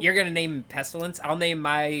my. Ooh. You're gonna name Pestilence. I'll name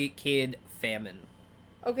my kid Famine.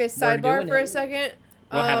 Okay, sidebar doing for a it. second.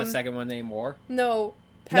 We'll have a second one named War. No,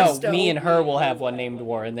 No, pesto. me and her will have one named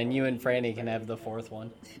War, and then you and Franny can have the fourth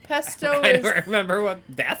one. Pesto I is don't remember what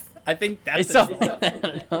Death. I think that's It's all,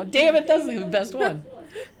 damn it, that's the best one.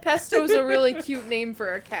 Pesto's a really cute name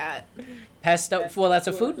for a cat. Pesto. Well, that's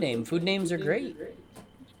a food name. Food names are great.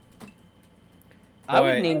 I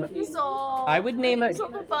would Boy. name. I would name a. So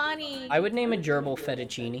funny. I would name a gerbil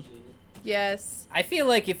fettuccine. Yes. I feel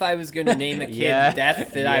like if I was gonna name a kid Yeah.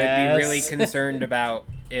 Death, that I would be really Yes. concerned about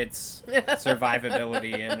its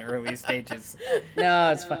survivability in early stages.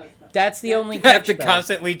 No, it's fine. That's the only You have catch. to though.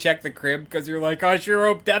 constantly check the crib because you're like, I sure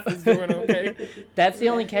hope Death is doing okay. That's the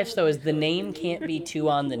only catch, though, is the name can't be too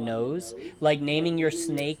on the nose. Like naming your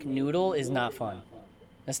snake Noodle is not fun.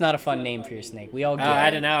 That's not a fun name for your snake. We all get I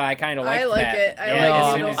it. don't know. I kind of like I like that. it. I yeah, like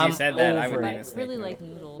as it. soon as I'm you said that, I over would it. name a I snake. really like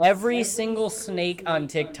noodles. Every single snake on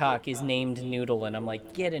TikTok is named Noodle, and I'm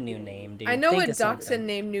like, get a new name, dude. I know Think a of something. dachshund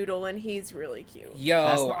named Noodle, and he's really cute. That's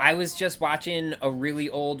Yo, not- I was just watching a really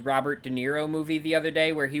old Robert De Niro movie the other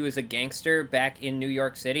day where he was a gangster back in New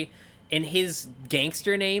York City, and his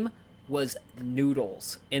gangster name was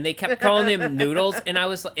Noodles, and they kept calling him Noodles, and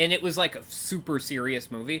it was like a super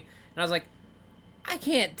serious movie, and I was like, I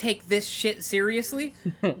can't take this shit seriously.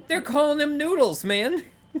 They're calling him Noodles, man.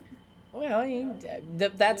 Well,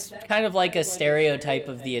 that's kind of like a stereotype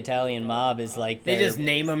of the Italian mob. Is like They they're- just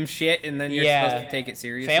name him shit, and then you're Yeah. supposed to take it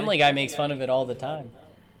seriously. Family Guy makes fun of it all the time.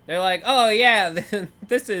 They're like, oh yeah,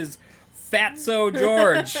 this is Fatso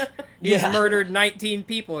George. He's Yeah. murdered 19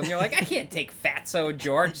 people, and you're like, I can't take Fatso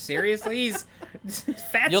George seriously. He's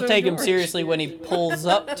Fatso You'll take him George. seriously when he pulls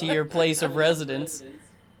up to your place of residence.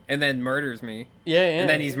 and then murders me, Yeah, yeah. and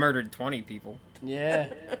then he's murdered 20 people. yeah.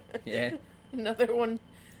 Yeah. Another one.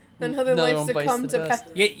 Another Another life one to bites come the to dust.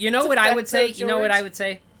 pass. You know To what I would Fatso say? You know what I George. would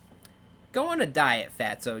say? Go on a diet,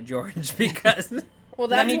 Fatso George, because Well, Let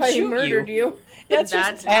that's me why he shoot murdered you. That's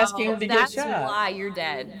just asking to get That's shot. why you're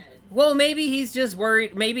dead. well, maybe he's just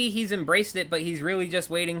worried. Maybe he's embraced it, but he's really just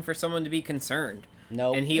waiting for someone to be concerned.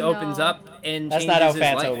 No, And he opens No. up and that's changes not how his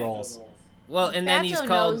Fatso life. rolls. Well, and then he's Fatso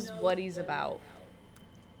called. knows what he's about.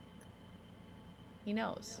 He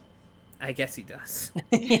knows. I guess he does.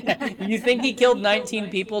 Yeah. You think he killed 19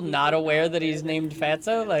 people not aware that he's named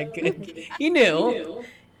Fatso? Like, he knew.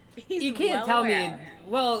 You can't tell me.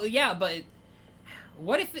 Well, yeah, but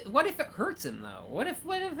what if it hurts him though? What if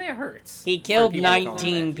it hurts? He for killed people to call him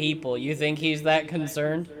 19 that? people. You think he's that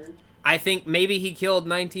concerned? I think maybe he killed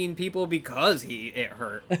 19 people because it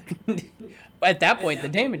hurt. At that point, the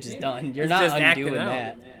damage is done. You're He's not just acting undoing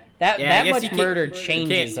out. that. Yeah, I That guess much you can't- murder You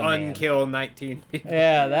changes a can't man. unkill 19 people.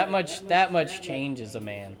 Yeah, that much changes a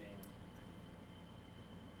man.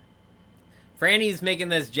 Franny's making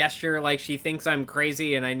this gesture like she thinks I'm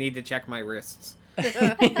crazy and I need to check my wrists.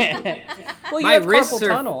 Well, you My have wrists carpal are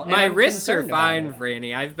tunnel, and my I'm wrists are concerned about fine, it.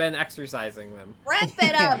 Franny. I've been exercising them. Wrap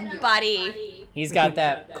it up, buddy. He's got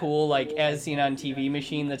that cool, like, as seen on TV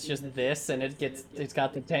machine that's just this, and it's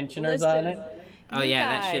got the tensioners on it. Oh You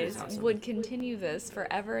yeah, that shit is guys awesome. would continue this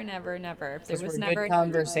forever and ever and ever if there Because was we're never good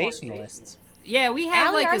conversationalists. Yeah, we have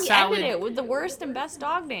Allie like a already solid. ended it with the worst and best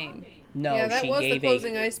dog name. No, yeah, that she was the gave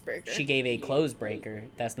closing a icebreaker. she gave a close breaker.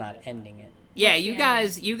 That's not ending it. Yeah, you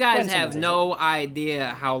guys Depends on have what it no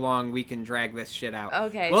idea how long we can drag this shit out.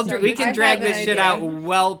 Okay, Well, so we you can guys drag have an this shit idea. out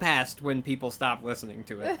well past when people stop listening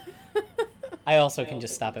to it. I also can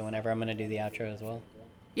just stop it whenever. I'm gonna do the outro as well.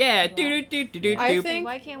 Yeah, do do do do do I do. think-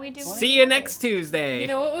 Why can't we do one? See you next Tuesday. You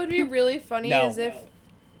know what would be really funny No. is if,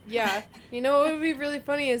 yeah, you know what would be really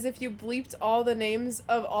funny is if you bleeped all the names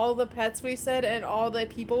of all the pets we said and all the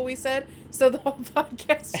people we said, so the whole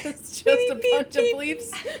podcast is just a bunch of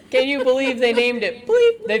bleeps. Can you believe they named it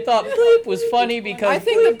Bleep? They thought Bleep was funny because I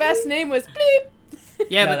think the best name was bleep.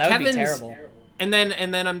 Yeah, no, but that would be Kevin's terrible. and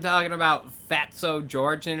then I'm talking about Fatso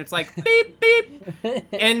George, and it's like beep beep,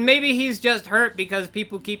 and maybe he's just hurt because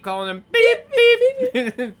people keep calling him beep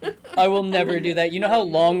beep. I will never do that. You know how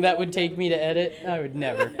long that would take me to edit? I would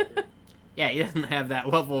never. Yeah, he doesn't have that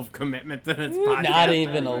level of commitment to this podcast. Not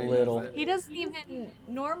even a little. He doesn't even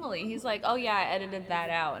normally. He's like, oh yeah, I edited that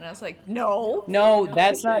out, and I was like, no. No,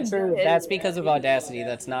 that's not true. That's because of Audacity.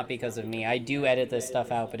 That's not because of me. I do edit this stuff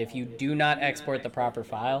out, but if you do not export the proper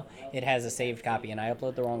file, it has a saved copy, and I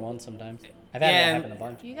upload the wrong one sometimes. I've had Yeah, that happen a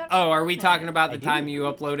bunch. You got. Oh, are we talking about the I do. time you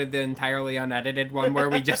uploaded the entirely unedited one where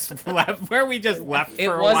we just left? Where we just left for It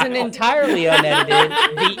a wasn't while? entirely unedited.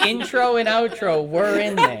 The intro and outro were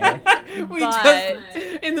in there. We But- just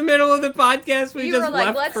in the middle of the podcast we You just were like,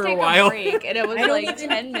 left let's for take a while. break, and it was I don't like even-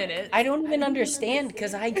 10 minutes. I don't even understand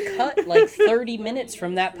because I cut like 30 minutes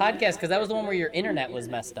from that podcast because that was the one where your internet was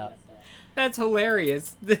messed up. That's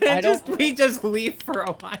hilarious. I don't- We just leave for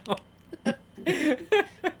a while.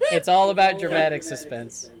 It's all about dramatic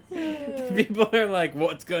suspense. People are like,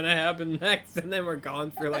 "What's gonna happen next?" And then we're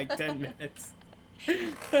gone for like 10 minutes.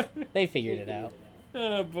 They figured it out.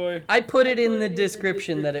 Oh boy. I put it in the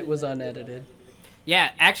description that it was unedited.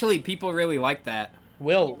 Yeah, actually, people really like that.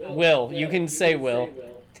 Will, you can say Will.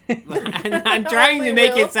 I'm trying to Only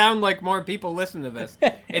make Will. it sound like more people listen to this.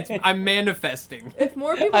 I'm manifesting. If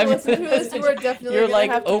more people I'm- listen to this, we're definitely You're gonna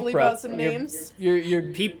like have to bleep Oprah. out some You're- names. You're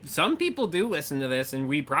Some people do listen to this, and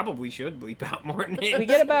we probably should bleep out more names.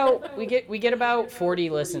 we get about 40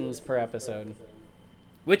 listens per episode.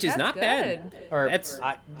 Which is That's not good. bad. Or That's-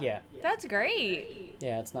 yeah. That's great.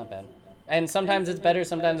 Yeah, it's not bad. And sometimes it's better,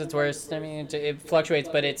 sometimes it's worse. I mean, it fluctuates,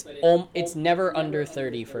 but it's never under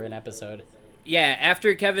 30 for an episode. Yeah,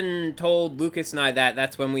 after Kevin told Lucas and I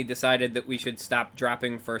that's when we decided that we should stop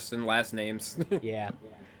dropping first and last names. Yeah.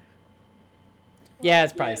 Yeah,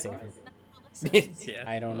 it's probably safer. Yeah.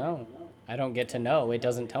 I don't know. I don't get to know. It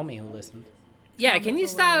doesn't tell me who listened. Yeah, can you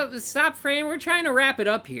stop, Fran? We're trying to wrap it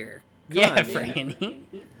up here. Come Yeah, on, man. Franny.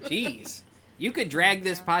 Jeez. You could drag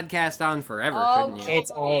this podcast on forever, couldn't you?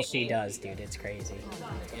 It's all she does, dude. It's crazy.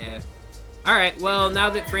 Yeah. All right, well, now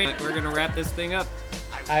that Fran, we're going to wrap this thing up.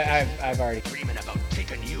 I've already. Dreaming about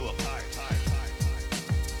taking you apart.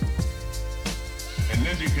 And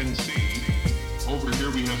as you can see, over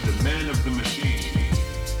here we have the man of the